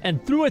 Graha,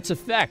 and through its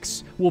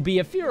effects will be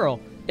ephemeral,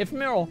 but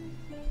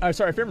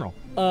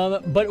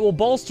it will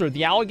bolster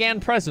the Allagan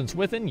presence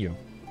within you.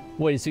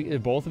 Wait, are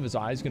both of his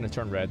eyes gonna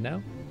turn red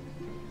now?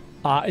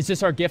 Is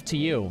this our gift to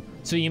you,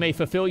 so you may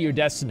fulfill your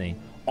destiny?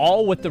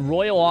 All with the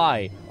royal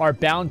eye are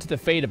bound to the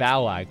fate of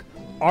Allag.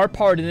 Our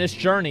part in this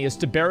journey is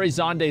to bury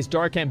Xande's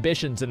dark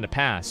ambitions in the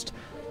past.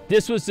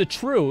 This was the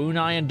true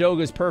Unai and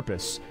Doga's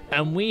purpose,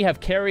 and we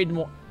have carried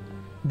into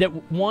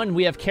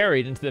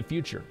the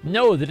future.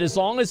 Know that as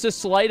long as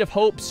this light of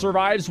hope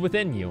survives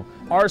within you,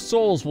 our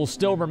souls will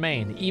still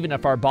remain, even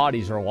if our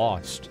bodies are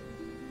lost.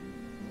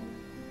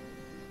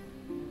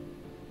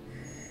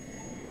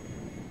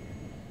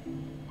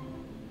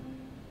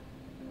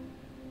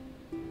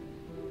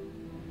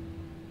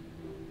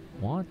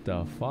 What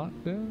the fuck,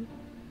 dude?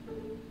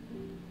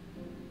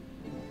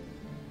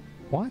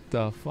 What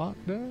the fuck,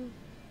 dude?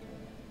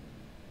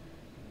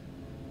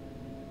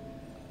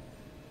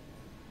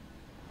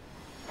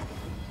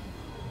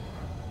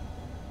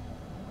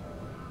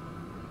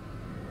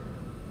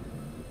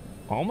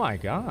 Oh my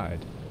god.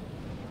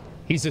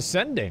 He's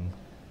ascending.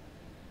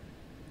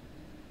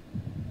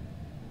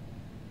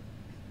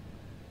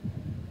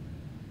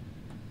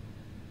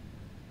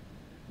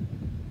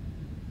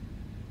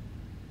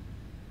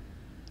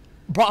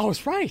 Bro, I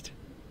was right.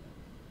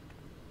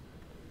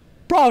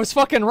 Bro, I was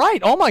fucking right.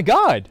 Oh my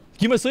god.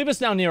 You must leave us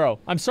now, Nero.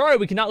 I'm sorry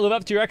we cannot live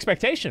up to your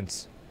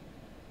expectations.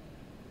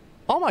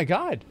 Oh my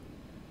god.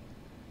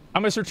 I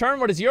must return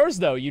what is yours,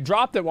 though. You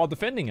dropped it while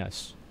defending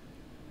us.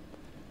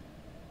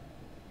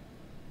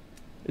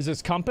 Is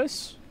this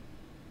compass?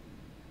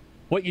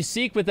 What you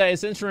seek with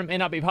this instrument may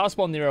not be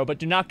possible, Nero, but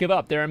do not give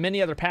up. There are many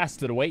other paths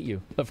that await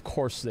you. Of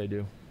course they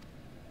do.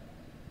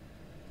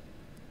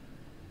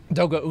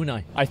 Doga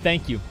Unai, I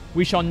thank you.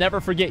 We shall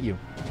never forget you.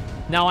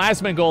 Now,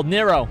 Asmongold,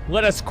 Nero,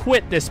 let us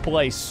quit this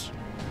place.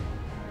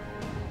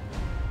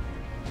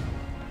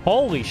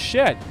 Holy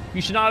shit.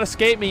 You should not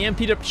escape me,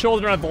 impudent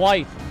children of the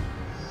light.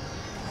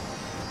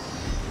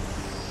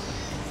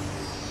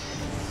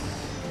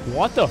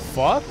 What the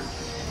fuck?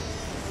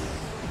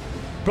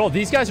 Bro,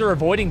 these guys are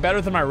avoiding better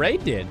than my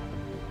raid did.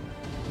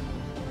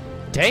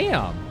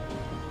 Damn.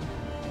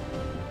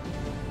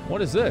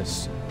 What is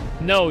this?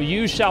 No,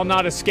 you shall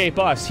not escape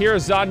us. Here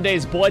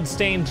Xande's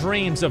blood-stained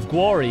dreams of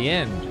glory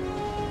end.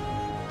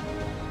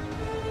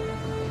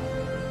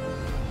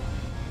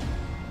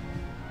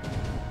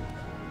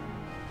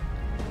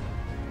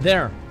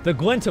 There, the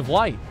glint of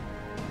light.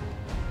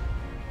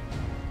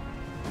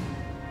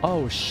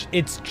 Oh,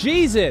 it's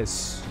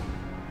Jesus.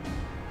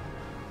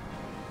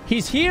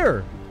 He's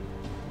here.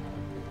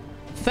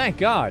 Thank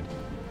God.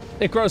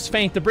 It grows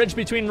faint. The bridge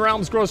between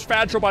realms grows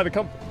fragile by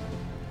the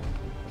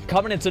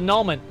Covenant's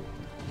annulment.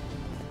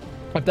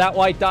 If that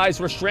light dies,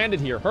 we're stranded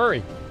here.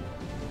 Hurry.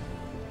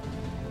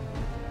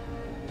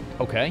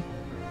 Okay.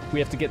 We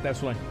have to get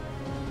this way.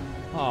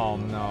 Oh,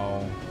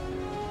 no.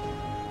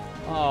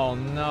 Oh,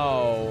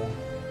 no.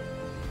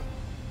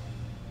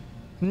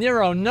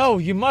 Nero, no,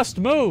 you must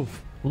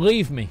move.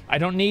 Leave me. I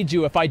don't need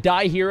you. If I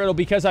die here, it'll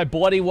be because I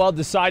bloody well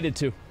decided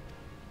to.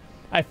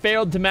 I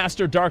failed to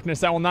master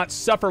darkness. I will not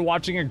suffer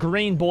watching a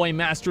green boy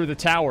master the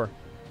tower.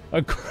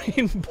 A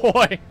green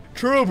boy.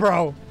 True,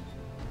 bro.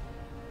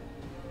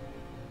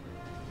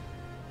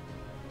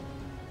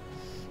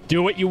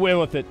 Do what you will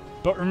with it.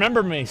 But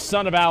remember me,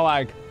 son of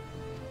Allag.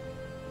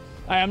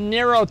 I am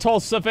Nero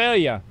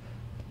Tolsavelia,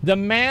 the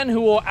man who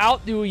will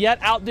outdo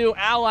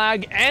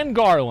Allag and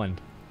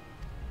Garland.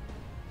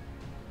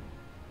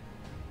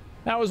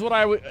 That was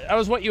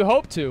what you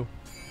hoped to.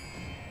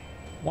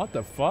 What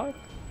the fuck?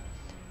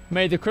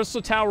 May the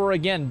Crystal Tower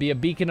again be a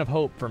beacon of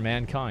hope for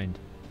mankind.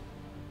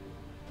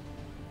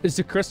 Is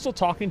the crystal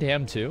talking to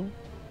him too?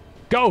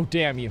 Go,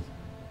 damn you.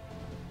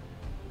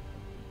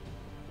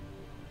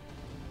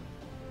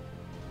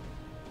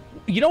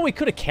 You know, we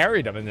could have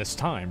carried him in this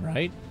time,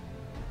 right?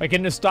 Like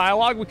in this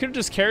dialogue, we could have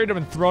just carried him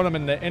and thrown him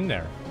in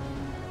there.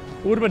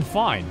 It would have been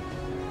fine.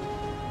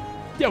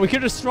 Yeah, we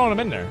could have just thrown him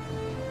in there.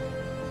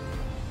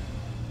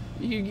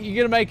 You're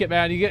gonna make it,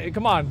 man.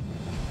 Come on.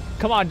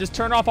 Come on, just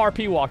turn off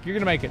RP walk. You're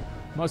gonna make it.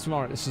 Most of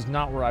them this is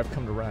not where I've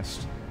come to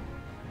rest.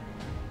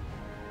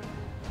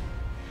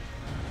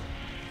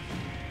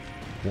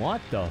 What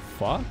the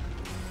fuck?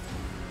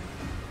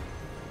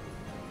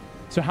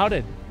 So how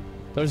did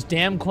those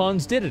damn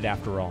clones did it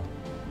after all?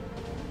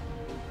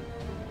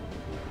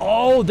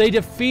 Oh, they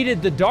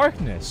defeated the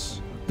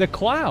darkness. The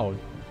cloud.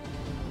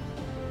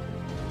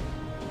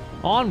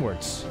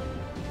 Onwards.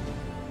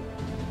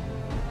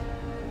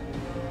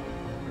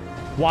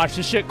 Watch,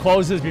 this shit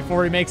closes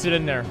before he makes it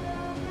in there.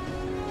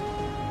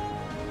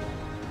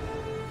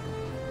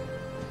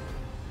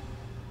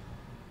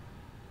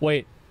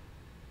 Wait.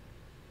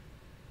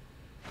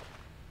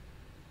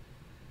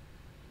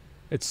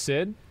 It's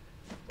Sid?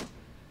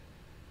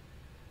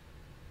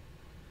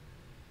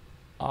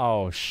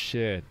 Oh,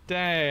 shit.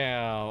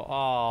 Damn.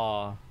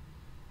 Aw.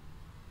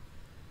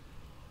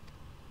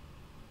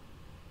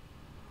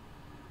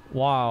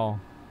 Wow.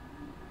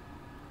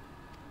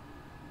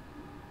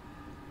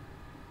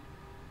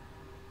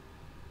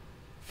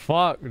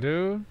 Fuck,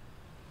 dude.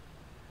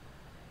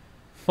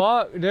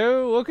 Fuck,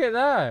 dude. Look at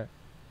that.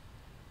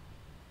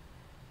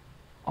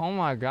 Oh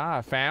my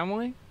god.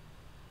 Family?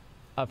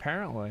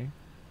 Apparently.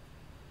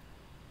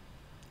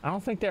 I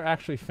don't think they're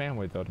actually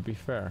family, though, to be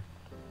fair.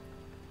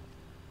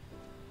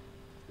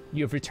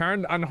 You have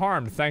returned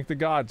unharmed, thank the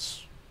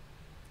gods.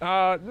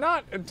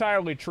 Not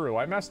entirely true.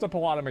 I messed up a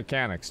lot of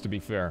mechanics, to be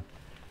fair.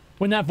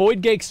 When that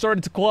void gate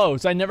started to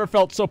close, I never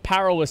felt so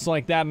powerless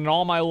like that in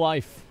all my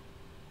life.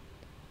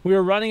 We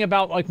were running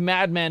about like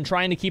madmen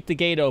trying to keep the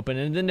gate open,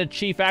 and then the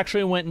chief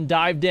actually went and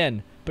dived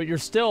in. But you're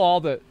still all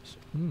the...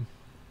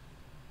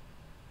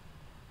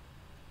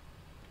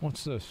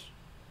 What's this?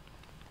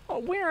 Oh,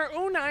 where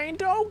are Una and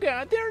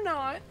Doga? They're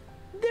not.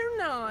 They're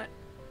not.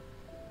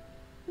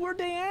 Where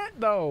they at,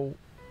 though?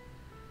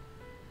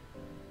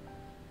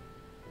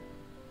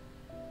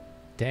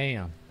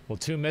 Damn. Well,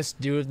 two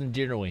missed do them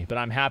dearly, but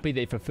I'm happy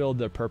they fulfilled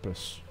their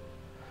purpose.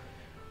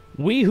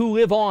 We who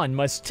live on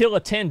must still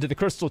attend to the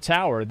Crystal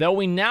Tower, though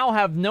we now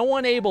have no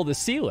one able to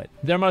seal it.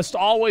 There must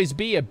always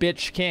be a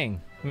bitch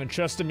king who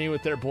entrusted me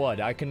with their blood.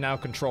 I can now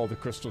control the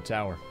Crystal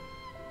Tower.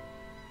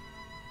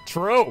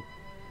 True.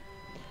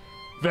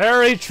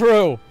 Very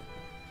true.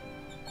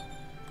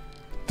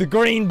 The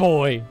green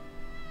boy.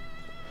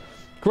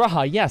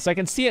 Graha, yes, I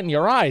can see it in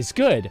your eyes.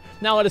 Good.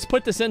 Now let us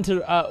put this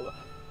into,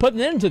 put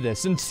an end to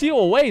this and seal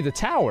away the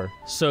tower.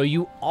 So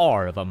you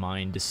are of a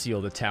mind to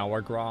seal the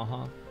tower,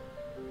 Graha?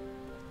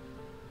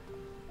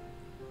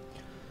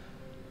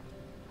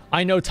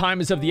 I know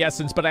time is of the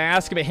essence, but I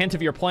ask of a hint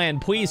of your plan.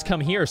 Please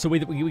come here so we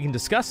can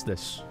discuss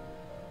this.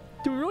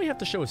 Do we really have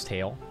to show his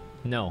tail?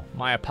 No,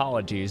 my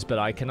apologies, but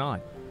I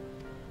cannot.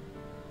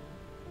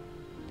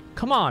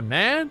 Come on,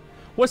 man.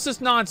 What's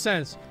this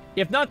nonsense?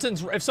 If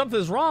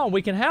something's wrong,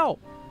 we can help.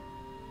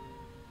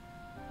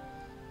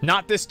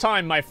 Not this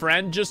time, my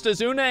friend. Just as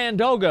Una and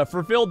Doga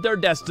fulfilled their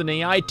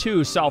destiny, I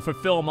too shall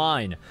fulfill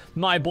mine.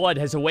 My blood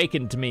has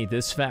awakened to me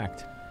this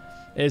fact.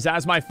 It is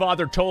as my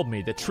father told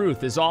me, the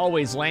truth is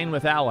always lain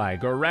with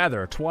Allag, or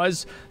rather,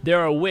 'twas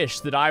there a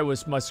wish that I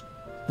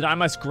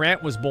must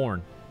grant was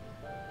born.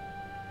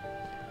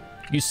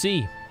 You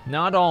see,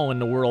 not all in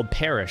the world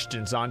perished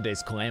in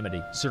Zonde's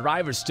calamity.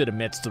 Survivors stood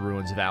amidst the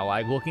ruins of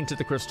Allag, looking to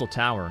the Crystal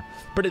Tower,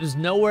 but it was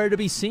nowhere to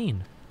be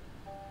seen.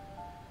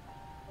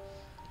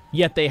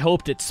 Yet they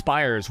hoped its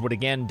spires would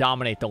again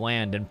dominate the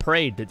land and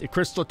prayed that the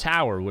Crystal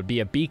Tower would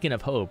be a beacon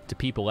of hope to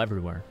people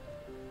everywhere.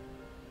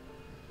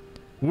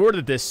 Word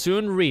of this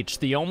soon reached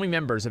the only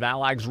members of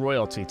Allag's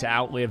royalty to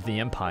outlive the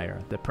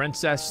Empire, the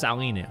Princess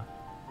Salina.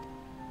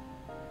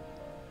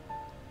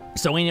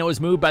 Salina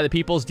was moved by the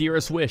people's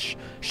dearest wish.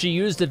 She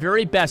used the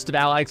very best of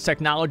Allag's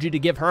technology to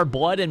give her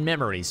blood and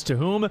memories. To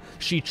whom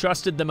she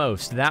trusted the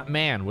most, that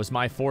man was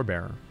my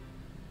forebearer.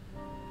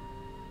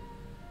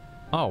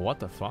 Oh, what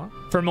the fuck?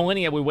 For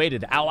millennia we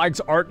waited. Allag's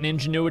art and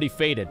ingenuity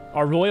faded.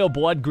 Our royal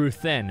blood grew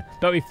thin.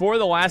 But before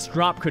the last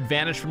drop could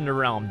vanish from the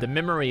realm, the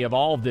memory of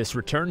all of this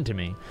returned to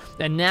me.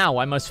 And now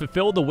I must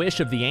fulfill the wish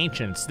of the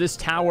ancients. This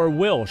tower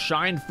will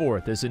shine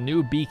forth as a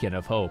new beacon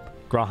of hope.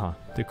 Graha,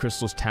 the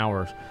Crystal's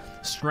tower's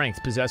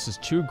strength possesses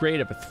too great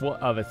of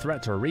a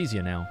threat to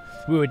Arisia now.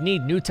 We would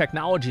need new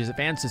technologies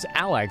advanced as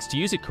Allag's to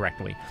use it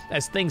correctly.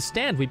 As things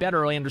stand, we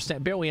barely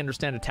understand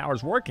the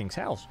tower's workings.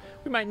 Hell,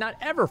 we might not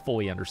ever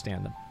fully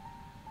understand them.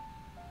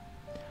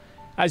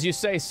 As you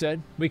say,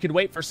 Sid, we could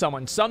wait for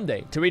someone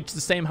someday to reach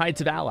the same heights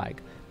of Allag.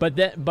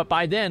 But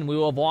by then, we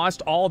will have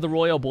lost all the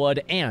royal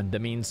blood and the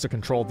means to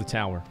control the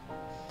tower.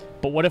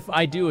 But what if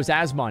I do as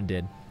Asmon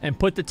did, and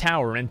put the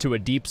tower into a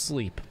deep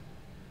sleep?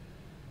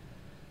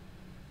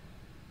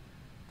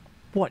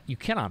 What? You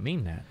cannot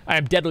mean that. I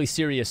am deadly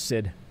serious,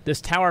 Sid. This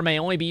tower may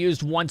only be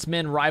used once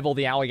men rival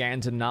the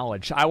Allagans in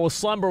knowledge. I will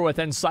slumber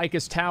within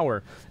Syrcus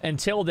Tower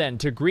until then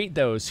to greet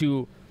those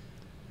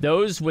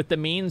with the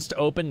means to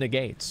open the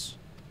gates.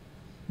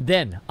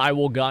 Then I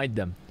will guide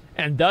them,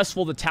 and thus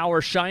will the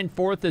tower shine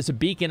forth as a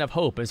beacon of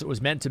hope as it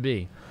was meant to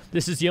be.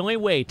 This is the only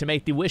way to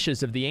make the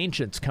wishes of the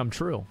ancients come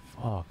true.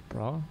 Fuck,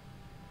 bro.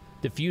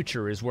 The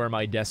future is where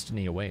my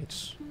destiny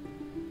awaits.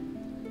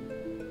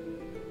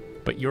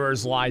 But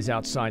yours lies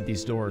outside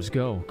these doors.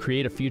 Go,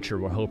 create a future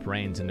where hope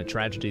reigns and the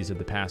tragedies of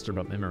the past are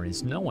but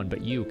memories. No one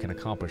but you can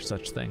accomplish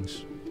such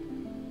things.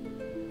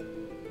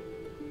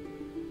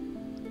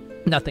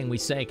 Nothing we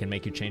say can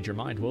make you change your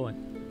mind, will it?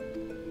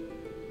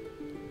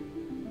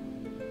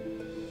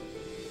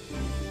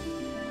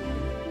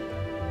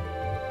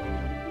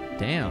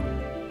 Damn.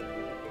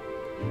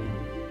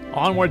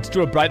 Onwards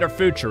to a brighter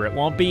future. It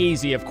won't be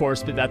easy, of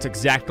course, but that's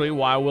exactly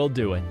why we'll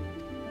do it.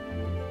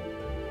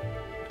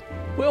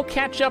 We'll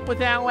catch up with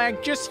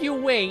Alak, just you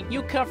wait.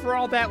 You cover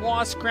all that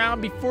lost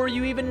ground before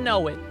you even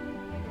know it.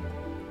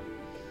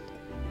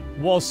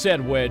 Well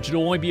said, Wedge.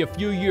 It'll only be a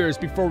few years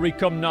before we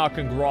come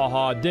knocking,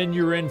 Graha. Then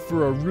you're in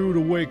for a rude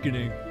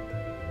awakening.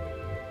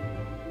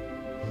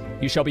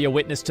 You shall be a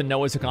witness to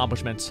Noah's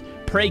accomplishments.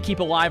 Pray keep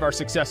alive our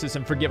successes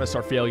and forgive us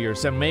our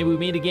failures, and may we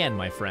meet again,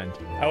 my friend.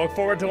 I look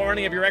forward to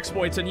learning of your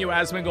exploits and you,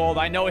 Asmongold.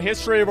 I know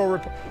history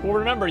will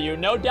remember you.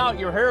 No doubt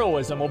your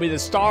heroism will be the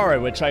star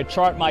at which I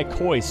chart my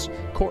course.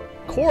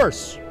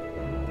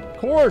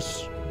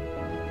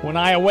 When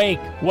I awake,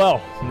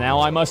 well, now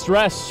I must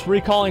rest.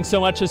 Recalling so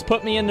much has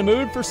put me in the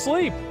mood for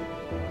sleep.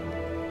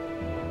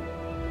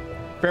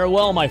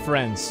 Farewell, my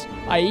friends.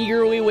 I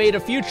eagerly await a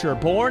future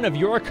born of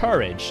your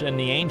courage and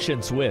the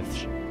ancients'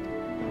 wish.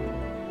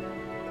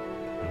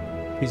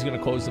 He's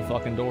gonna close the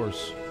fucking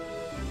doors.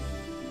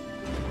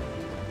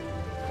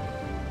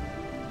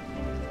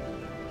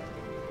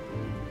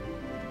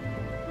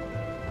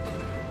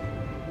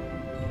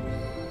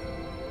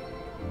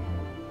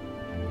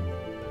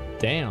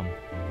 Damn.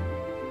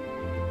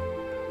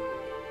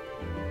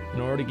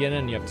 In order to get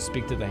in, you have to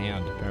speak to the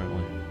hand,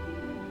 apparently.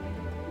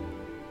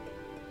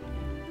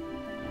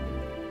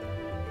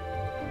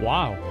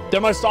 Wow.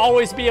 There must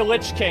always be a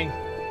Lich King.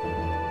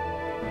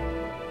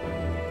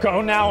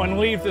 Go now and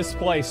leave this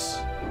place.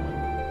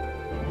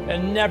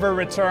 And never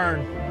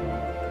return.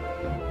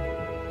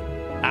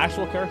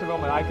 Actual character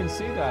development, I can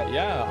see that.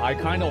 Yeah, I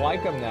kind of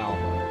like him now.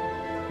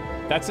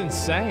 That's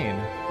insane.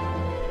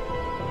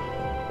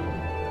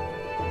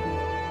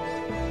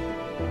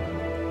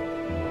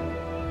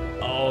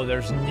 Oh,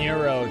 there's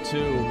Nero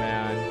too,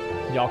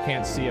 man. Y'all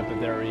can't see it, but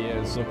there he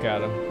is. Look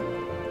at him.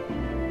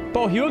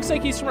 Bo, he looks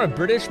like he's from a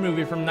British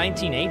movie from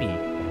 1980.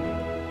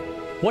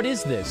 What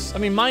is this? I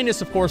mean,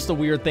 minus, of course, the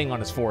weird thing on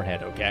his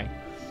forehead, okay?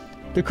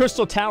 The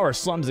Crystal Tower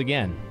slums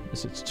again.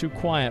 It's too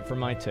quiet for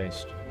my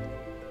taste.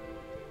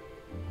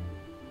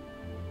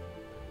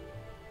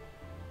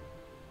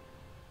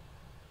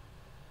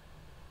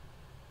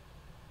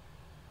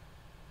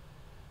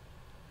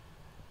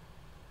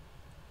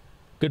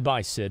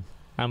 Goodbye, Sid.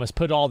 I must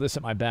put all this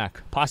at my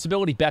back.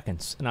 Possibility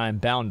beckons, and I am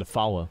bound to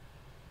follow.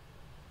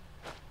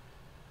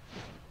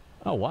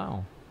 Oh,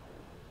 wow.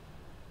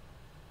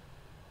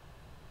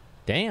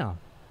 Damn.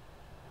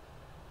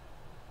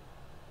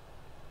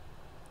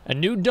 A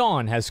new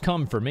dawn has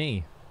come for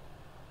me.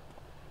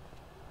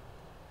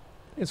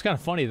 It's kind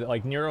of funny that,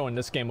 like, Nero in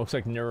this game looks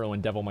like Nero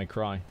in Devil May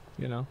Cry,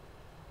 you know?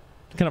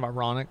 It's kind of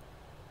ironic.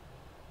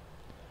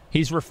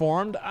 He's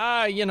reformed?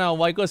 You know,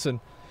 like, listen.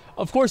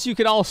 Of course, you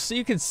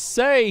could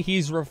say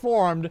he's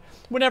reformed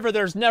whenever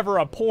there's never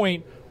a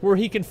point where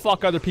he can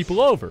fuck other people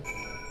over.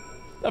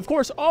 Of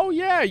course, oh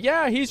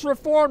yeah, he's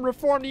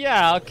reformed,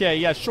 yeah, okay,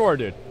 yeah, sure,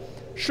 dude.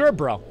 Sure,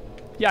 bro.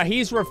 Yeah,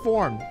 he's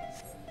reformed.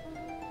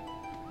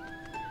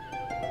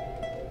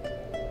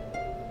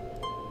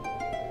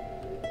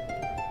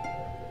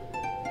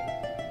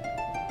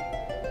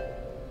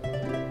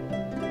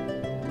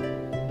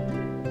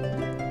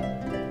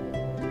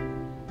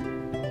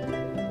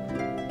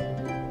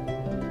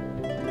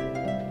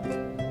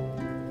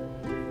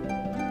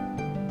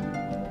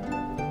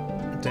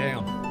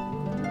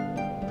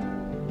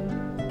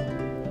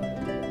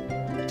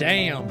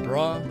 Damn,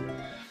 bruh.